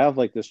you have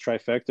like this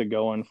trifecta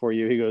going for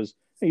you.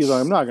 He's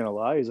like, I'm not gonna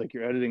lie. He's like,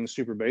 your editing is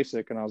super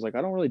basic. And I was like,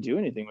 I don't really do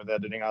anything with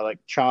editing. I like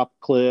chop,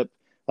 clip,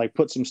 like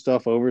put some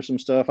stuff over some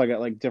stuff. I got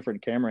like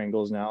different camera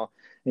angles now.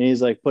 And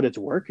he's like, but it's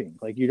working.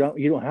 Like you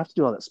don't have to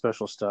do all that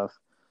special stuff.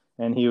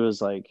 And he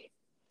was like,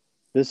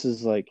 this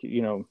is like,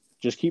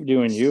 just keep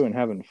doing you and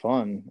having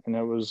fun. And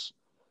it was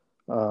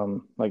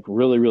like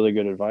really really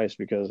good advice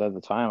because at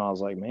the time I was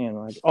like, man,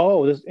 like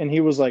oh this, and he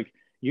was like,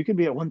 you could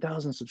be at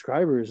 1,000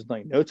 subscribers in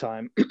like no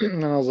time.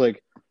 And I was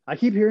like, I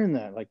keep hearing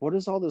that, like what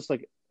is all this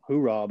like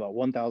hoorah about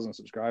 1,000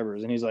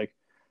 subscribers? And he's like,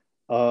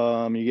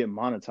 you get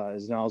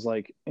monetized. And I was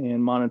like,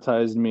 and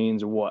monetized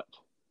means what?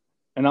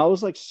 And I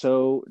was like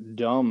so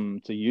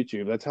dumb to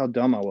YouTube. That's how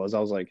dumb I was. I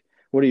was like,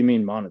 what do you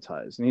mean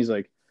monetized? And he's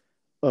like,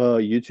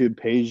 YouTube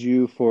pays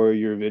you for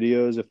your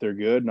videos if they're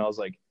good. And I was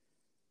like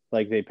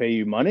they pay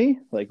you money,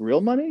 like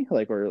real money,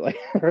 like or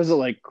is it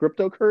like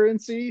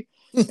cryptocurrency?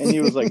 And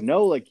he was like,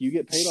 no, like you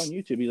get paid on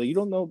YouTube. He's like, you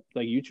don't know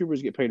like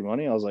YouTubers get paid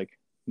money? I was like,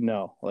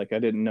 no, like I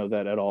didn't know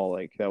that at all.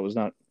 Like that was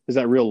not, is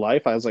that real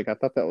life? I was like, I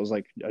thought that was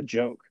like a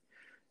joke.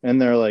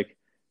 And they're like,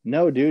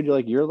 no, dude,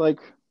 you're like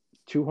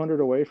 200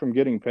 away from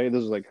getting paid.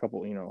 This was like a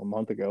couple, a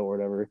month ago or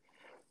whatever.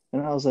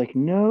 And I was like,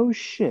 no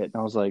shit. And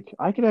I was like,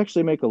 I could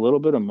actually make a little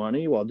bit of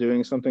money while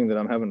doing something that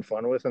I'm having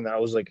fun with. And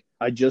that was like,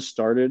 I just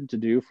started to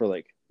do for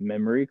like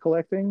memory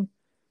collecting.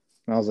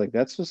 And I was like,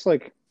 that's just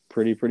like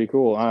pretty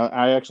cool.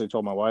 I actually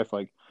told my wife,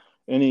 like,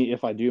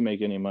 if I do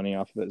make any money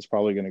off of it, it's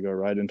probably going to go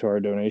right into our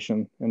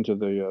donation into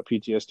the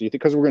PTSD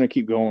because we're going to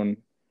keep going.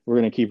 We're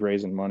going to keep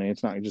raising money.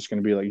 It's not just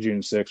going to be like June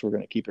 6th. We're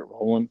going to keep it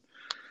rolling.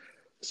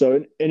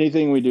 So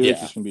anything we do, it's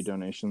Yeah. just gonna be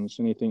donations.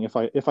 Anything if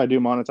I do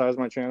monetize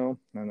my channel,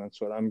 then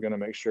that's what I'm gonna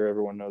make sure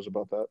everyone knows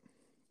about that.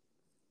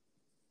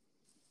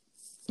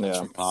 That's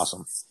Yeah,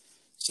 awesome.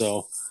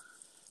 So,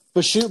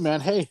 but shoot,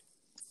 man, hey,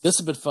 this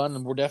has been fun,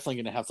 and we're definitely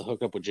going to have to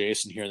hook up with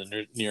Jason here in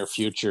the near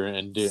future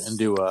and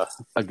do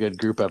a good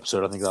group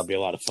episode. I think that'll be a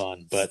lot of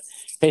fun. But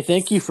hey,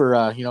 thank you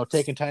for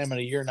taking time on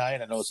a year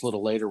night. I know it's a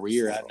little later where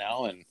you're at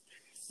now, and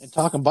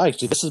talking bikes.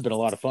 Dude, this has been a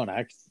lot of fun.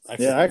 I yeah.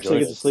 freaking I actually enjoyed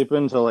get it. to sleep in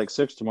until like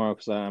 6 tomorrow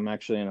because I'm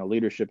actually in a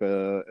leadership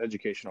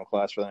educational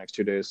class for the next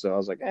 2 days. So I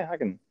was like, I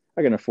can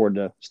afford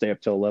to stay up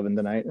till 11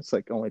 tonight. It's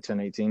like only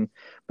 10:18.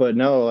 But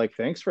no, like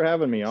thanks for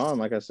having me on.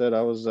 Like I said,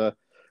 I was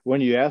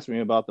when you asked me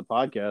about the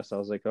podcast, I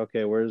was like,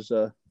 okay, where's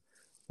the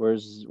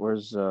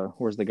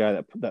guy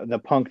that the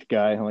punked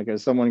guy? Like,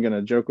 is someone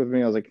gonna joke with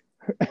me? I was like,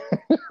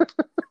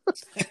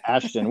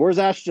 Ashton, where's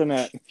Ashton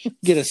at?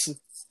 Get us,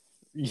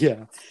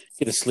 yeah,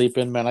 get a sleep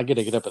in, man. I get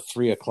to get up at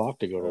 3:00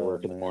 to go to Oh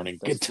work in the man, morning.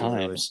 that's Good too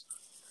early. times.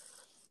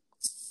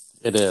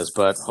 It is,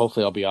 but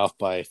hopefully I'll be off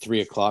by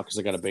 3:00 because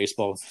I got a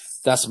baseball.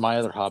 That's my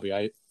other hobby.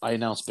 I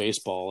announce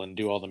baseball and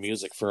do all the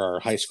music for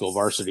our high school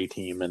varsity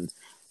team, and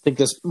I think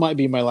this might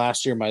be my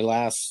last year. My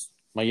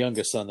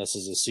youngest son. This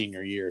is his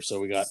senior year, so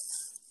we got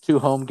 2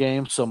 home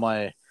games. So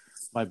my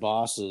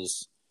boss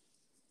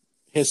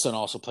his son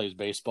also plays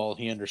baseball.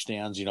 He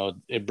understands,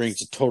 it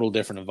brings a total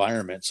different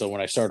environment. So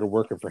when I started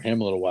working for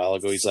him a little while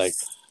ago, he's like,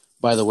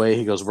 by the way,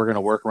 he goes, we're going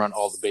to work around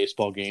all the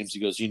baseball games. He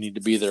goes, you need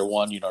to be there,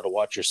 one, to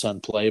watch your son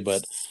play.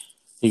 But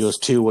he goes,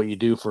 two, what you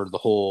do for the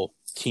whole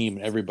team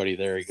and everybody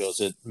there, he goes,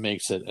 it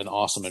makes it an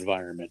awesome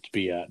environment to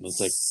be at. And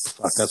it's like,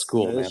 fuck, that's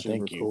cool, That man. is super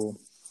Thank you. cool.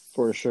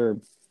 For sure.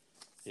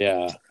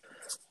 Yeah.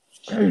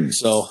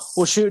 So,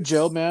 well, shoot,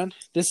 Joe, man,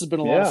 this has been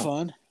a lot of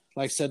fun.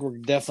 Like I said, we're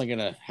definitely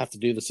going to have to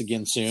do this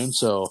again soon.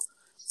 So,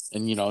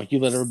 and, you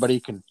let everybody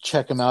can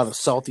check them out at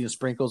Salty and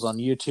Sprinkles on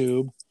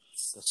YouTube,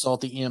 the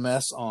Salty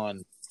EMS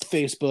on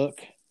Facebook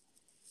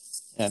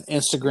and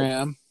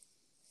Instagram.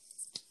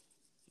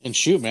 And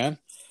shoot, man.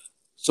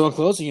 So in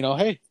closing,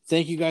 hey,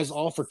 thank you guys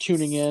all for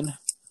tuning in to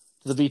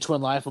the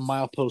V-Twin Life of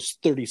Milepost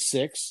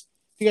 36.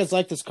 If you guys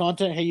like this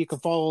content, hey, you can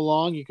follow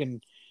along. You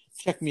can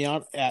check me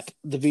out at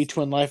the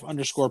V-Twin Life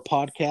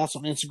 _podcast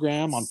on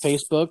Instagram, on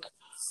Facebook.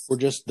 We're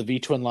just the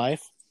V-Twin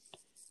Life.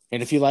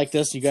 And if you like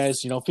this, you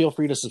guys, feel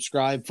free to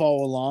subscribe,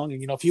 follow along.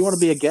 And, if you want to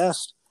be a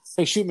guest,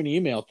 hey, shoot me an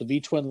email at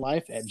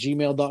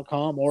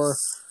thevtwinlife@gmail.com, or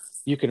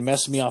you can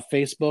message me off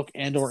Facebook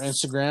and or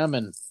Instagram.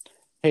 And,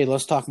 hey,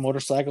 let's talk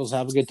motorcycles,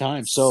 have a good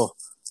time. So,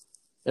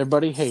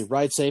 everybody, hey,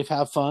 ride safe,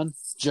 have fun.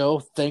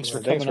 Joe, thanks for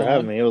coming on. Thanks for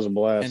having me. It was a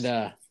blast.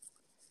 And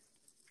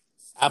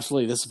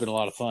absolutely, this has been a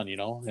lot of fun,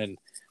 And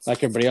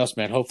like everybody else,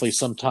 man, hopefully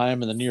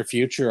sometime in the near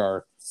future,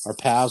 our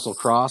paths will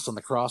cross on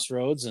the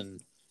crossroads,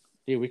 and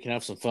we can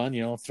have some fun,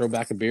 throw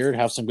back a beer,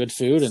 have some good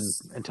food, and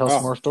tell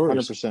some more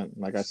stories. 100%.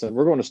 Like I said,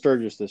 we're going to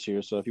Sturgis this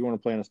year, so if you want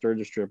to plan a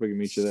Sturgis trip, we can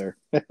meet you there.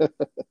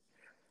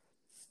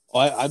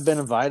 Well, I've been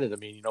invited. I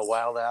mean,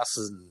 Wild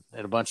Asses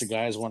and a bunch of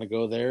guys want to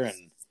go there,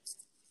 and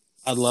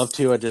I'd love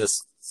to. I just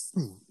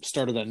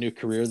started that new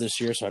career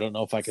this year, so I don't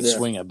know if I can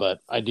swing it, but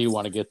I do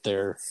want to get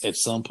there at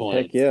some point.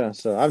 Heck yeah!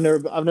 So I've never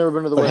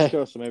been to the West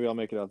Coast, so maybe I'll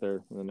make it out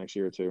there in the next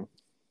year or two.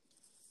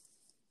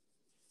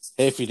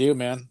 Hey, if you do,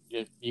 man,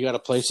 you got a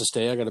place to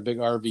stay. I got a big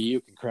RV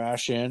you can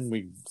crash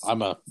in.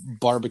 I'm a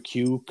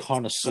barbecue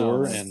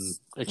connoisseur and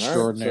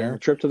extraordinaire. Right, so a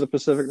trip to the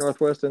Pacific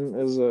Northwest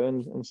is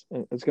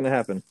it's going to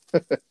happen.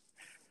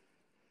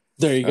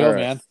 There you go,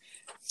 man.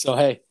 So,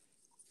 hey,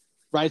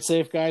 ride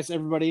safe, guys.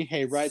 Everybody,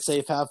 hey, ride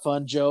safe. Have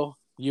fun. Joe,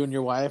 you and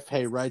your wife,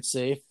 hey, ride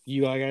safe.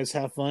 You guys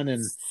have fun.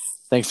 And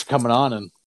thanks for coming on. And